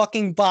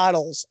fucking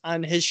bottles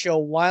on his show,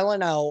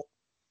 whiling out,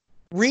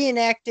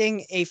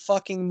 reenacting a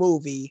fucking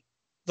movie,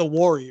 The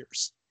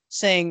Warriors,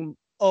 saying,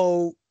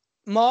 "Oh,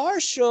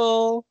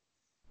 Marshall,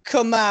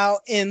 come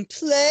out and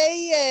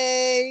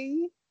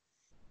play."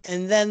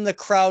 And then the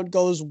crowd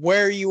goes,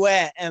 "Where you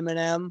at,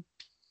 Eminem?"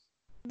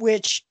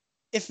 Which,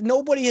 if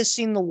nobody has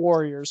seen The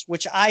Warriors,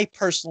 which I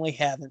personally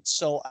haven't,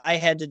 so I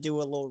had to do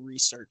a little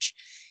research.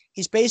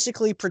 He's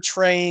basically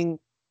portraying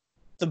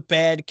the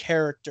bad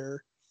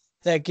character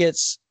that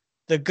gets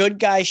the good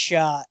guy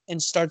shot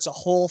and starts a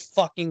whole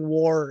fucking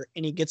war,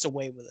 and he gets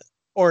away with it.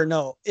 Or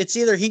no, it's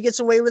either he gets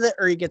away with it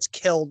or he gets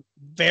killed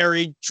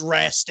very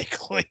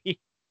drastically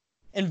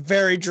and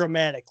very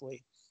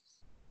dramatically,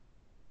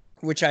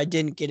 which I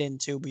didn't get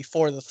into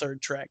before the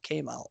third track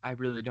came out. I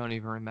really don't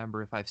even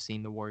remember if I've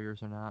seen The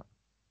Warriors or not.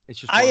 It's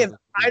just I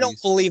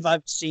don't believe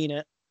I've seen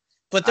it,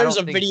 but there's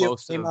a video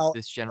that came out.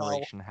 This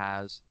generation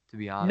has, to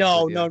be honest.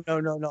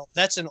 No.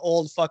 That's an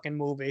old fucking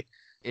movie.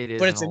 It is,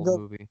 but it's an a old good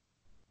movie.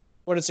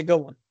 But it's a good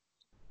one.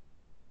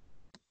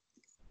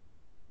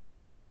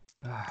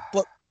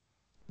 But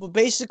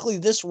basically,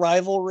 this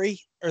rivalry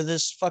or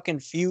this fucking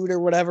feud or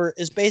whatever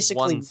is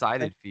basically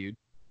one-sided feud.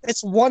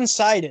 It's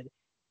one-sided.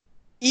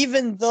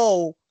 Even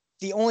though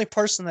the only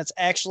person that's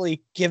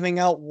actually giving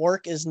out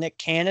work is Nick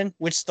Cannon,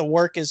 which the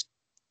work is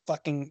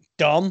fucking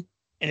dumb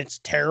and it's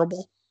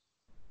terrible.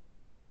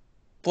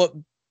 But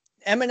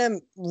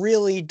Eminem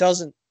really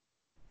doesn't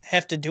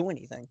have to do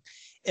anything.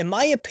 In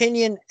my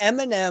opinion,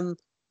 Eminem,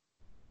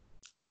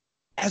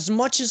 as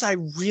much as I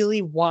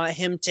really want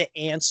him to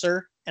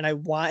answer and I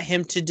want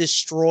him to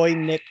destroy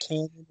Nick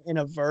Cannon in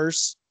a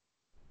verse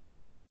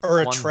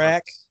or a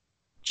track,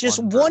 just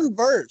one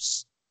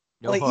verse.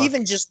 No like hook.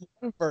 Even just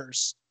one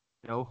verse.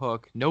 No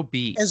hook, no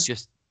beat.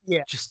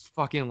 Just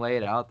fucking lay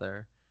it out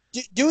there.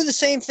 Do the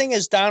same thing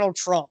as Donald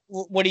Trump,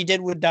 what he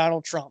did with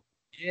Donald Trump.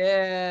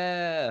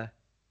 Yeah.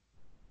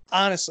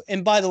 Honestly.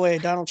 And by the way,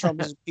 Donald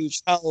Trump is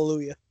impeached.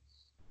 Hallelujah.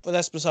 But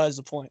that's besides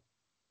the point.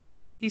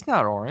 He's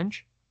not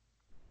orange.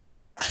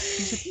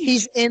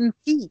 He's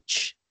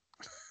impeached.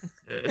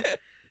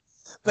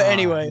 But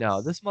anyway.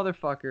 No, this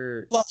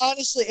motherfucker. Well,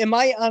 honestly, in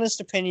my honest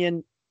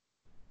opinion,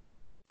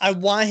 I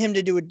want him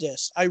to do a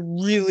diss. I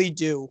really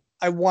do.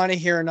 I want to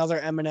hear another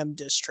Eminem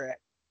diss track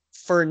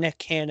for Nick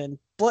Cannon.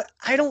 But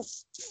I don't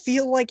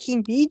feel like he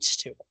needs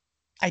to.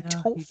 I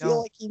don't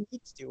feel like he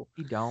needs to.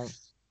 He don't.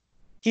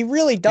 He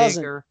really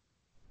doesn't.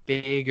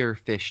 Bigger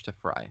fish to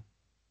fry.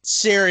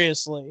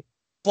 Seriously.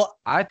 But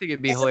I think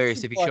it'd be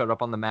hilarious if he showed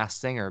up on The Masked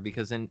Singer,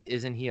 because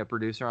isn't he a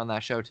producer on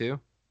that show too?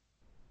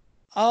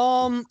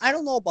 I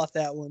don't know about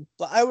that one,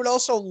 but I would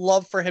also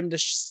love for him to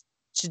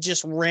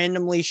just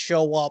randomly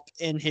show up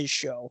in his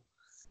show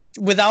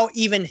without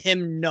even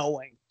him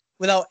knowing,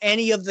 without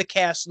any of the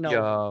cast knowing.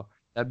 Yo,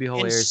 that'd be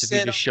hilarious if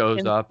he just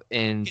shows up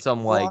in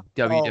some like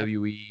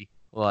WWE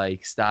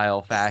like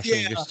style fashion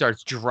and just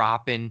starts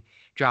dropping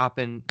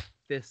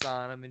fists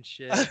on him and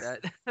shit.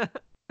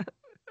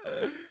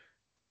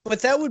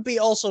 But that would be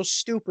also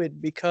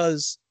stupid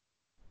because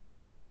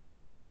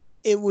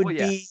it would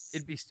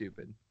it'd be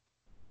stupid.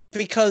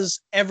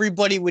 Because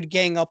everybody would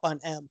gang up on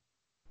M.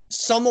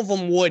 Some of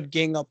them would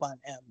gang up on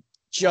M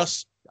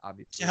just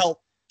to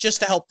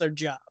help their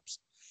jobs.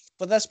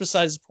 But that's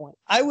besides the point.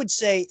 I would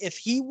say if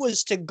he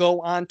was to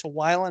go on to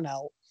Wildin'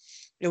 Out,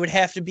 it would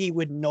have to be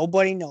with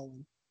nobody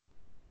knowing.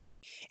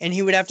 And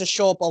he would have to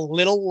show up a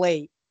little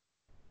late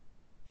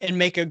and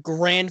make a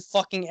grand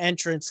fucking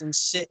entrance and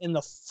sit in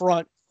the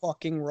front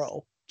fucking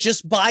row.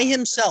 Just by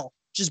himself.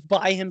 Just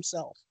by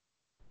himself.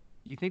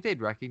 You think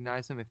they'd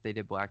recognize him if they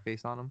did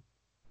blackface on him?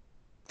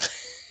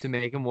 To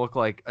make him look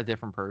like a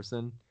different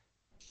person?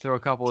 Throw a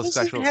couple of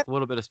Doesn't even have-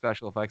 little bit of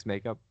special effects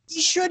makeup.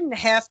 He shouldn't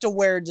have to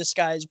wear a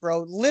disguise,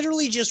 bro.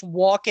 Literally just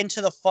walk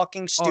into the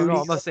fucking Oh studio.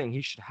 no, I'm not saying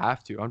he should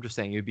have to. I'm just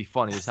saying it'd be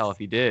funny as hell if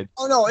he did.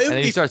 Oh no, it And would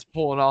then be he starts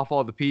pulling off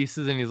all the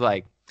pieces, and he's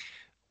like,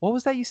 "What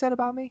was that you said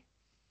about me?"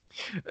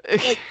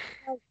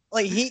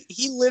 like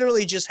he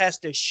literally just has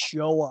to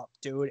show up,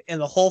 dude, and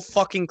the whole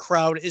fucking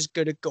crowd is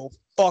gonna go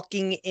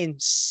fucking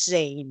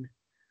insane.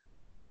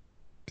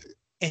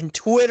 And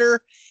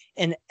Twitter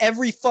and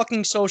every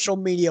fucking social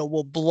media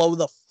will blow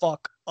the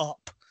fuck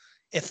up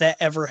if that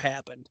ever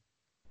happened.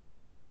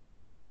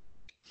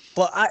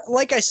 But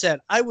like I said,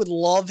 I would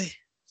love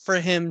for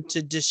him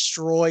to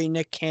destroy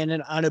Nick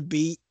Cannon on a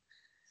beat,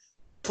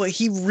 but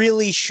he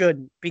really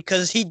shouldn't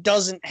because he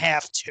doesn't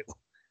have to.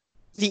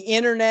 The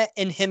internet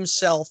and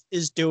himself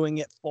is doing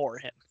it for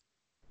him.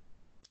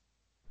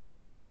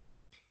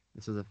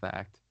 This is a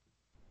fact.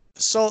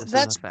 So This is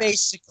that's a fact.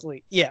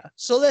 basically, yeah.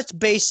 So that's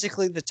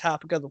basically the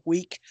topic of the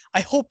week.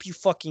 I hope you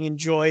fucking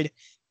enjoyed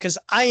because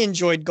I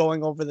enjoyed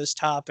going over this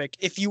topic.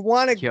 If you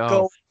want to Yo,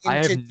 go I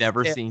into have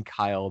never detail- seen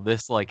Kyle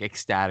this like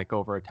ecstatic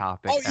over a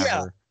topic Oh, yeah.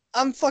 ever.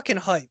 I'm fucking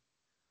hyped.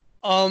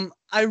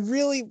 I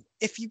really,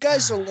 if you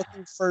guys are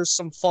looking for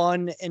some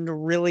fun and to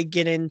really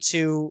get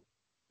into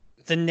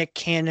the Nick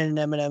Cannon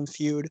and Eminem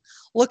feud,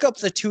 look up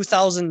the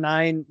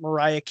 2009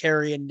 Mariah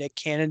Carey and Nick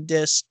Cannon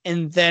diss,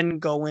 and then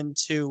go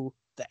into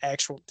the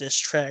actual diss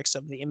tracks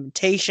of the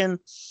Invitation,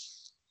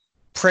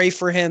 Pray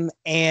for Him,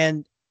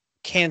 and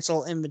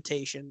Cancel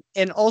Invitation.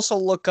 And also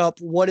look up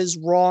what is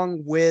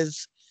wrong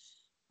with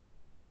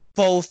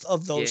both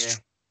of those Yeah.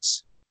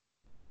 tracks.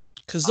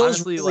 Because those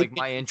Honestly, really like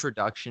my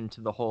introduction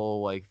to the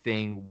whole like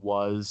thing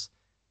was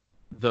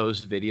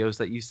those videos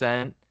that you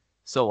sent.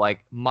 So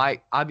like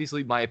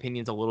obviously my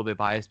opinion's a little bit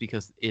biased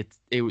because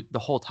the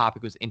whole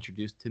topic was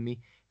introduced to me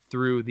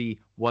through the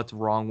what's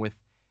wrong with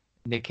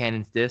Nick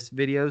Cannon's diss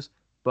videos.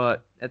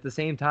 But at the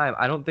same time,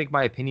 I don't think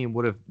my opinion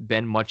would have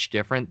been much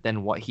different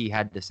than what he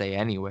had to say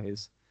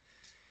anyways.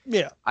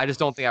 yeah. I just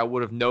don't think I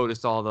would have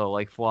noticed all the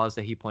like flaws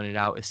that he pointed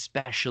out,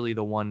 especially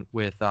the one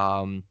with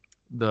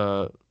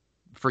the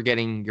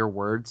forgetting your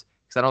words,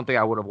 because I don't think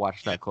I would have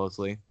watched that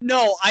closely.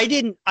 No, I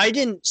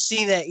didn't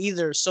see that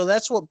either. So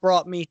that's what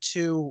brought me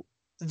to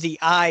the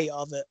eye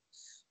of it.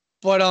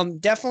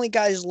 But definitely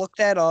guys look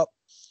that up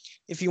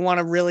if you want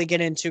to really get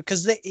into,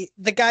 because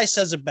the guy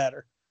says it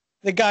better.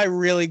 The guy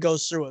really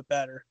goes through it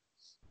better.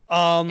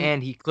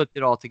 And he clipped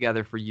it all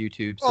together for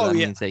YouTube, so that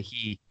means that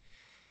he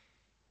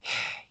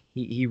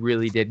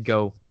really did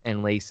go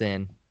and lace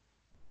in.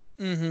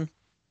 Mm-hmm.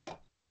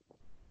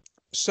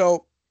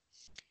 So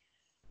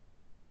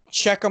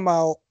check him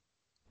out.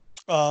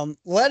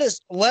 Let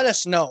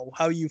us know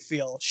how you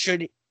feel.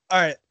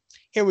 All right,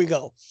 here we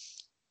go.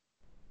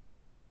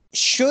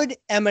 Should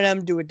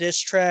Eminem do a diss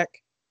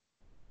track?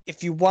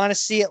 If you want to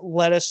see it,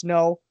 let us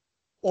know.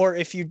 Or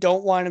if you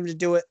don't want him to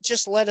do it,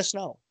 just let us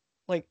know.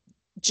 Like,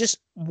 just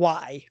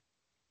why?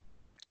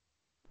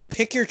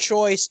 Pick your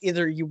choice.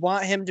 Either you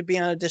want him to be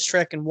on a diss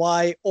track and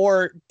why,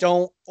 or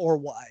don't, or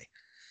why.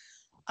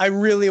 I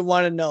really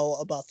want to know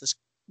about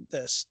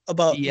this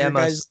about your DM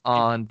guys. us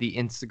on the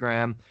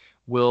Instagram.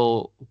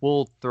 We'll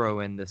throw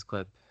in this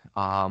clip.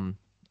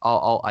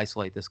 I'll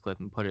isolate this clip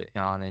and put it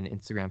on an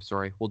Instagram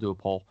story. We'll do a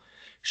poll.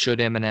 Should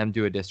Eminem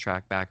do a diss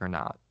track back or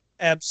not?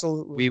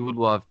 Absolutely. We would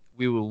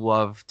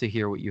love to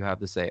hear what you have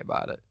to say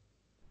about it.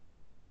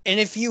 And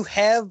if you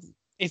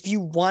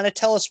want to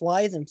tell us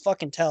why, then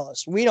fucking tell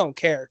us. We don't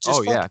care.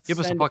 Just Give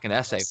us a send fucking it to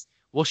essay. us.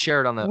 We'll share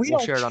it on the We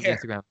don't care.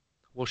 Instagram.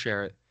 We'll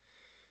share it.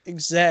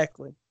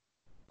 Exactly.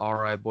 All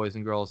right, boys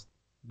and girls.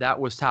 That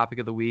was topic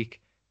of the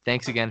week.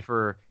 Thanks again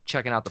for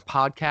checking out the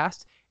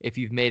podcast. If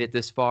you've made it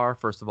this far,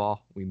 first of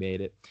all, we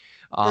made it.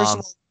 First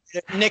of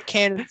all, Nick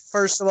Cannon,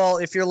 first of all,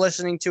 if you're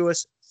listening to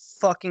us,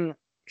 fucking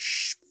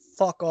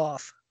fuck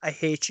off. I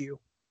hate you.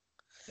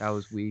 That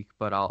was weak,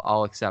 but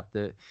I'll accept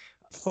it.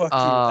 Fuck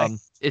you.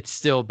 It's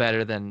still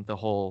better than the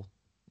whole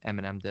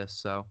Eminem diss,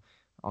 so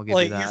I'll give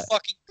you that. You're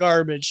fucking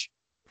garbage.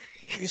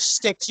 You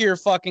stick to your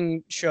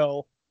fucking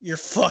show. You're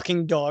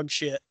fucking dog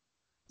shit.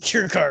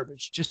 You're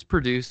garbage. Just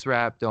produce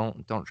rap.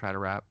 Don't try to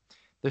rap.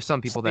 There's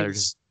some people that are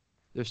Please.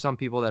 there's some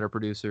people that are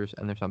producers,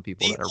 and there's some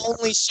people The that are only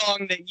rappers.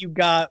 song that you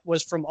got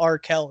was from R.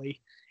 Kelly,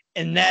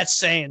 and that's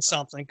saying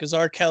something because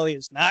R. Kelly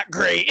is not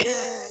great.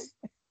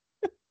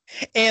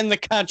 And the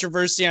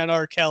controversy on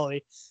R.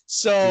 Kelly.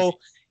 So,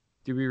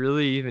 Do we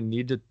really even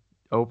need to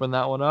open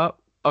that one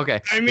up? Okay,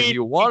 I mean, if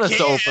you want us to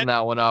can. open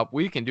that one up,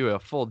 we can do a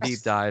full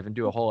deep dive and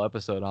do a whole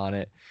episode on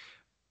it.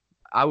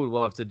 I would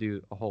love to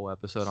do a whole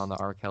episode on the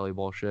R. Kelly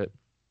bullshit.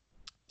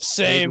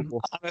 same,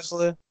 we'll-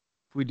 honestly.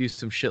 If we do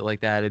some shit like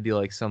that, it'd be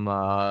like some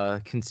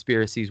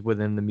conspiracies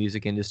within the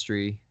music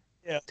industry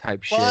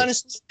type shit. Well,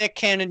 honestly, Nick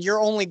Cannon, your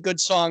only good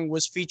song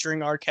was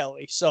featuring R.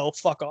 Kelly, so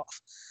fuck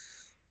off.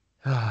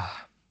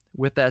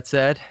 With that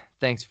said,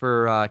 thanks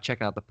for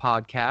checking out the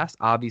podcast.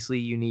 Obviously,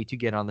 you need to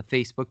get on the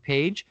Facebook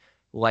page,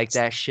 like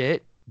that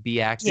shit,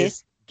 be active,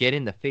 Yes. get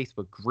in the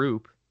Facebook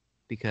group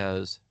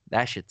because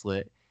that shit's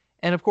lit.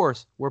 And of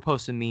course, we're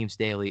posting memes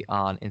daily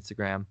on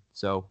Instagram,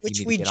 so Which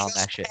you we need to get on just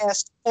that shit.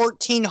 passed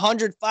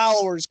 1,400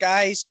 followers,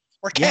 guys.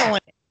 We're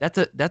killing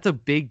it. That's a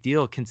big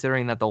deal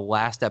considering that the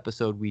last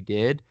episode we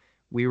did,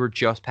 we were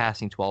just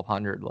passing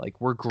 1,200. Like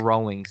we're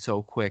growing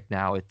so quick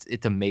now.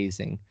 It's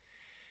amazing.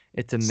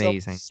 It's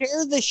amazing. So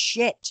share the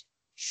shit.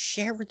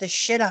 Share the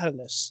shit out of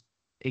this.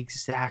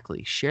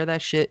 Exactly. Share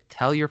that shit.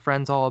 Tell your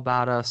friends all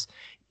about us.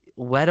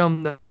 Let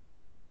them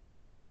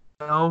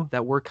know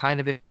that we're kind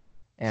of it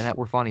and that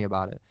we're funny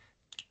about it.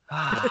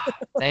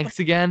 Thanks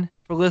again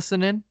for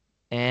listening,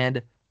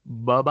 and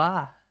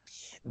bye-bye.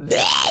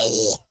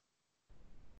 Bye.